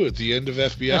WBU at the end of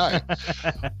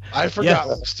FBI. I forgot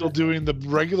we're still doing the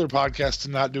regular podcast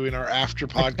and not doing our after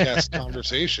podcast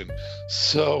conversation.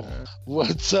 So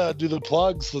let's do the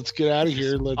plugs. Let's get out of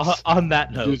here. Let's on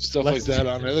that note, do stuff like that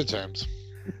on other times.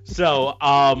 So,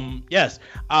 yes,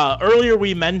 earlier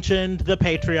we mentioned the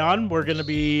Patreon. We're going to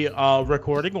be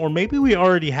recording, or maybe we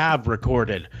already have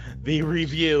recorded, the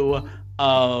review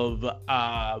of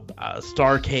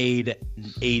Starcade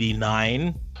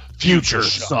 89 Future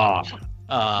Shock.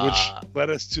 Which led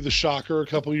us to the Shocker a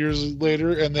couple years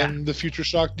later, and then the Future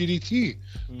Shock DDT,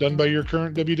 done by your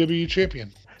current WWE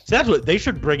champion. So that's what they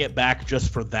should bring it back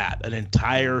just for that, an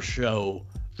entire show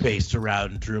based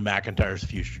around Drew McIntyre's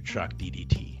Future Shock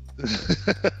DDT.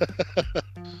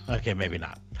 Okay, maybe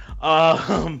not.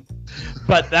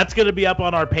 But that's going to be up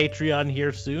on our Patreon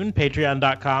here soon,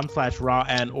 patreon.com/Raw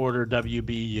and Order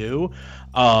WBU.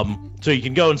 So you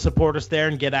can go and support us there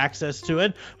and get access to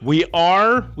it. We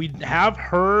have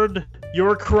heard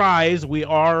your cries. We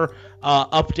are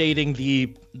updating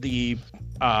the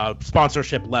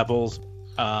sponsorship levels.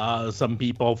 Some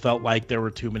people felt like there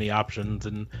were too many options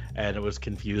and it was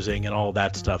confusing and all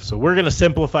that stuff. So we're going to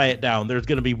simplify it down. There's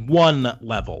going to be one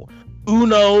level.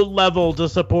 Uno level to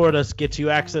support us gets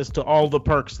you access to all the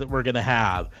perks that we're going to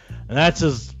have. And that's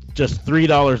just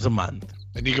 $3 a month.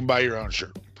 And you can buy your own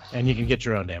shirt. And you can get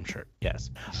your own damn shirt.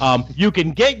 Yes. You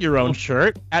can get your own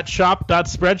shirt at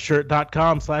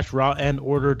shop.spreadshirt.com/Raw and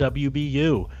Order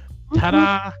WBU.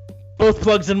 Ta-da! Both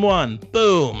plugs in one.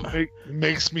 Boom. It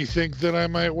makes me think that I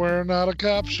might wear a Not a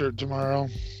Cop shirt tomorrow.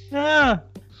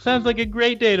 Sounds like a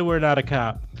great day to wear Not a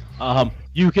Cop.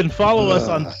 You can follow us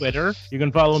on Twitter. You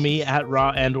can follow me at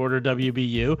Raw and Order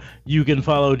WBU. You can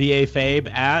follow DA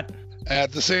Fabe at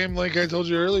the same link I told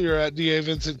you earlier, at DA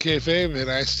Vincent K Fabe,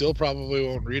 and I still probably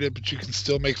won't read it, but you can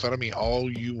still make fun of me all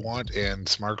you want, and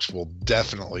Smarks will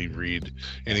definitely read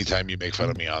anytime you make fun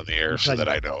of me on the air, so that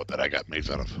I know that I got made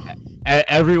fun of.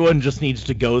 Everyone just needs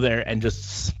to go there and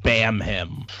just spam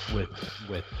him with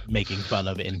making fun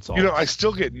of insults. You know, I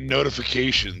still get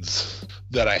notifications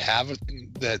that I have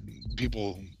that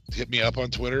people hit me up on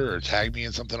Twitter or tag me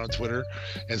in something on Twitter,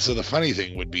 and so the funny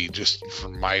thing would be just for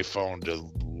my phone to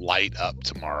light up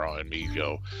tomorrow and me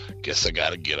go, guess I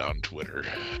gotta get on Twitter.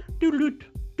 Doodaloot,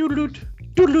 doodaloot,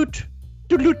 doodaloot,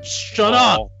 doodaloot. Shut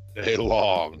up. All day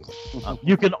long.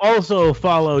 You can also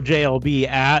follow JLB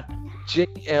at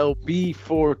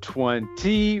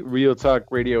JLB420. Real Talk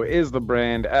Radio is the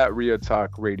brand at Real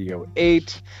Talk Radio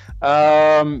 8.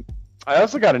 I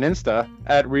also got an Insta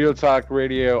at Real Talk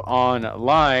Radio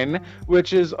Online,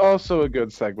 which is also a good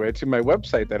segue to my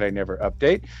website that I never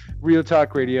update,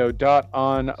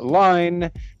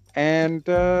 realtalkradio.online, and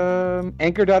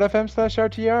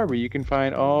anchor.fm/RTR, where you can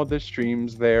find all the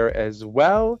streams there as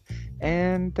well.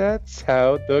 And that's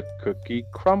how the cookie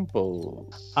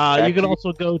crumbles. You can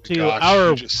also go to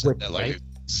our like a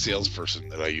salesperson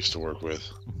that I used to work with.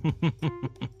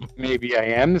 Maybe I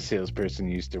am the salesperson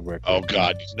you used to work with. Oh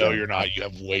God, no, you're not. You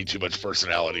have way too much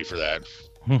personality for that.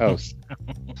 Oh.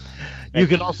 You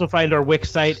can also find our Wix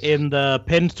site in the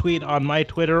pinned tweet on my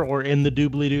Twitter or in the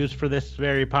doobly-doos for this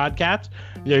very podcast.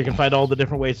 There you can find all the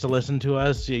different ways to listen to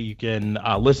us. You can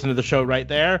listen to the show right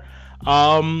there.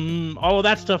 All of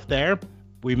that stuff there.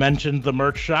 We mentioned the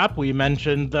merch shop. We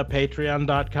mentioned the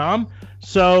patreon.com.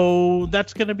 So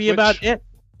that's going to be about it.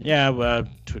 Yeah,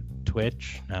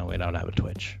 Twitch. No, we don't have a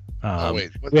Twitch. Wait.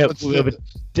 We have a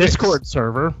Discord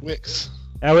server. Wix.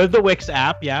 We have the Wix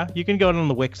app. Yeah, you can go on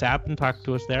the Wix app and talk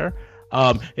to us there.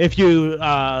 If you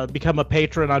become a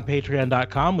patron on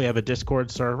patreon.com, we have a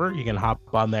Discord server. You can hop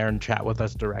on there and chat with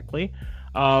us directly.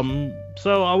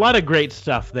 So a lot of great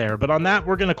stuff there. But on that,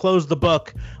 we're going to close the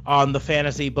book on the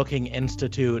Fantasy Booking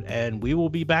Institute, and we will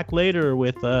be back later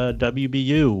with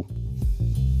WBU.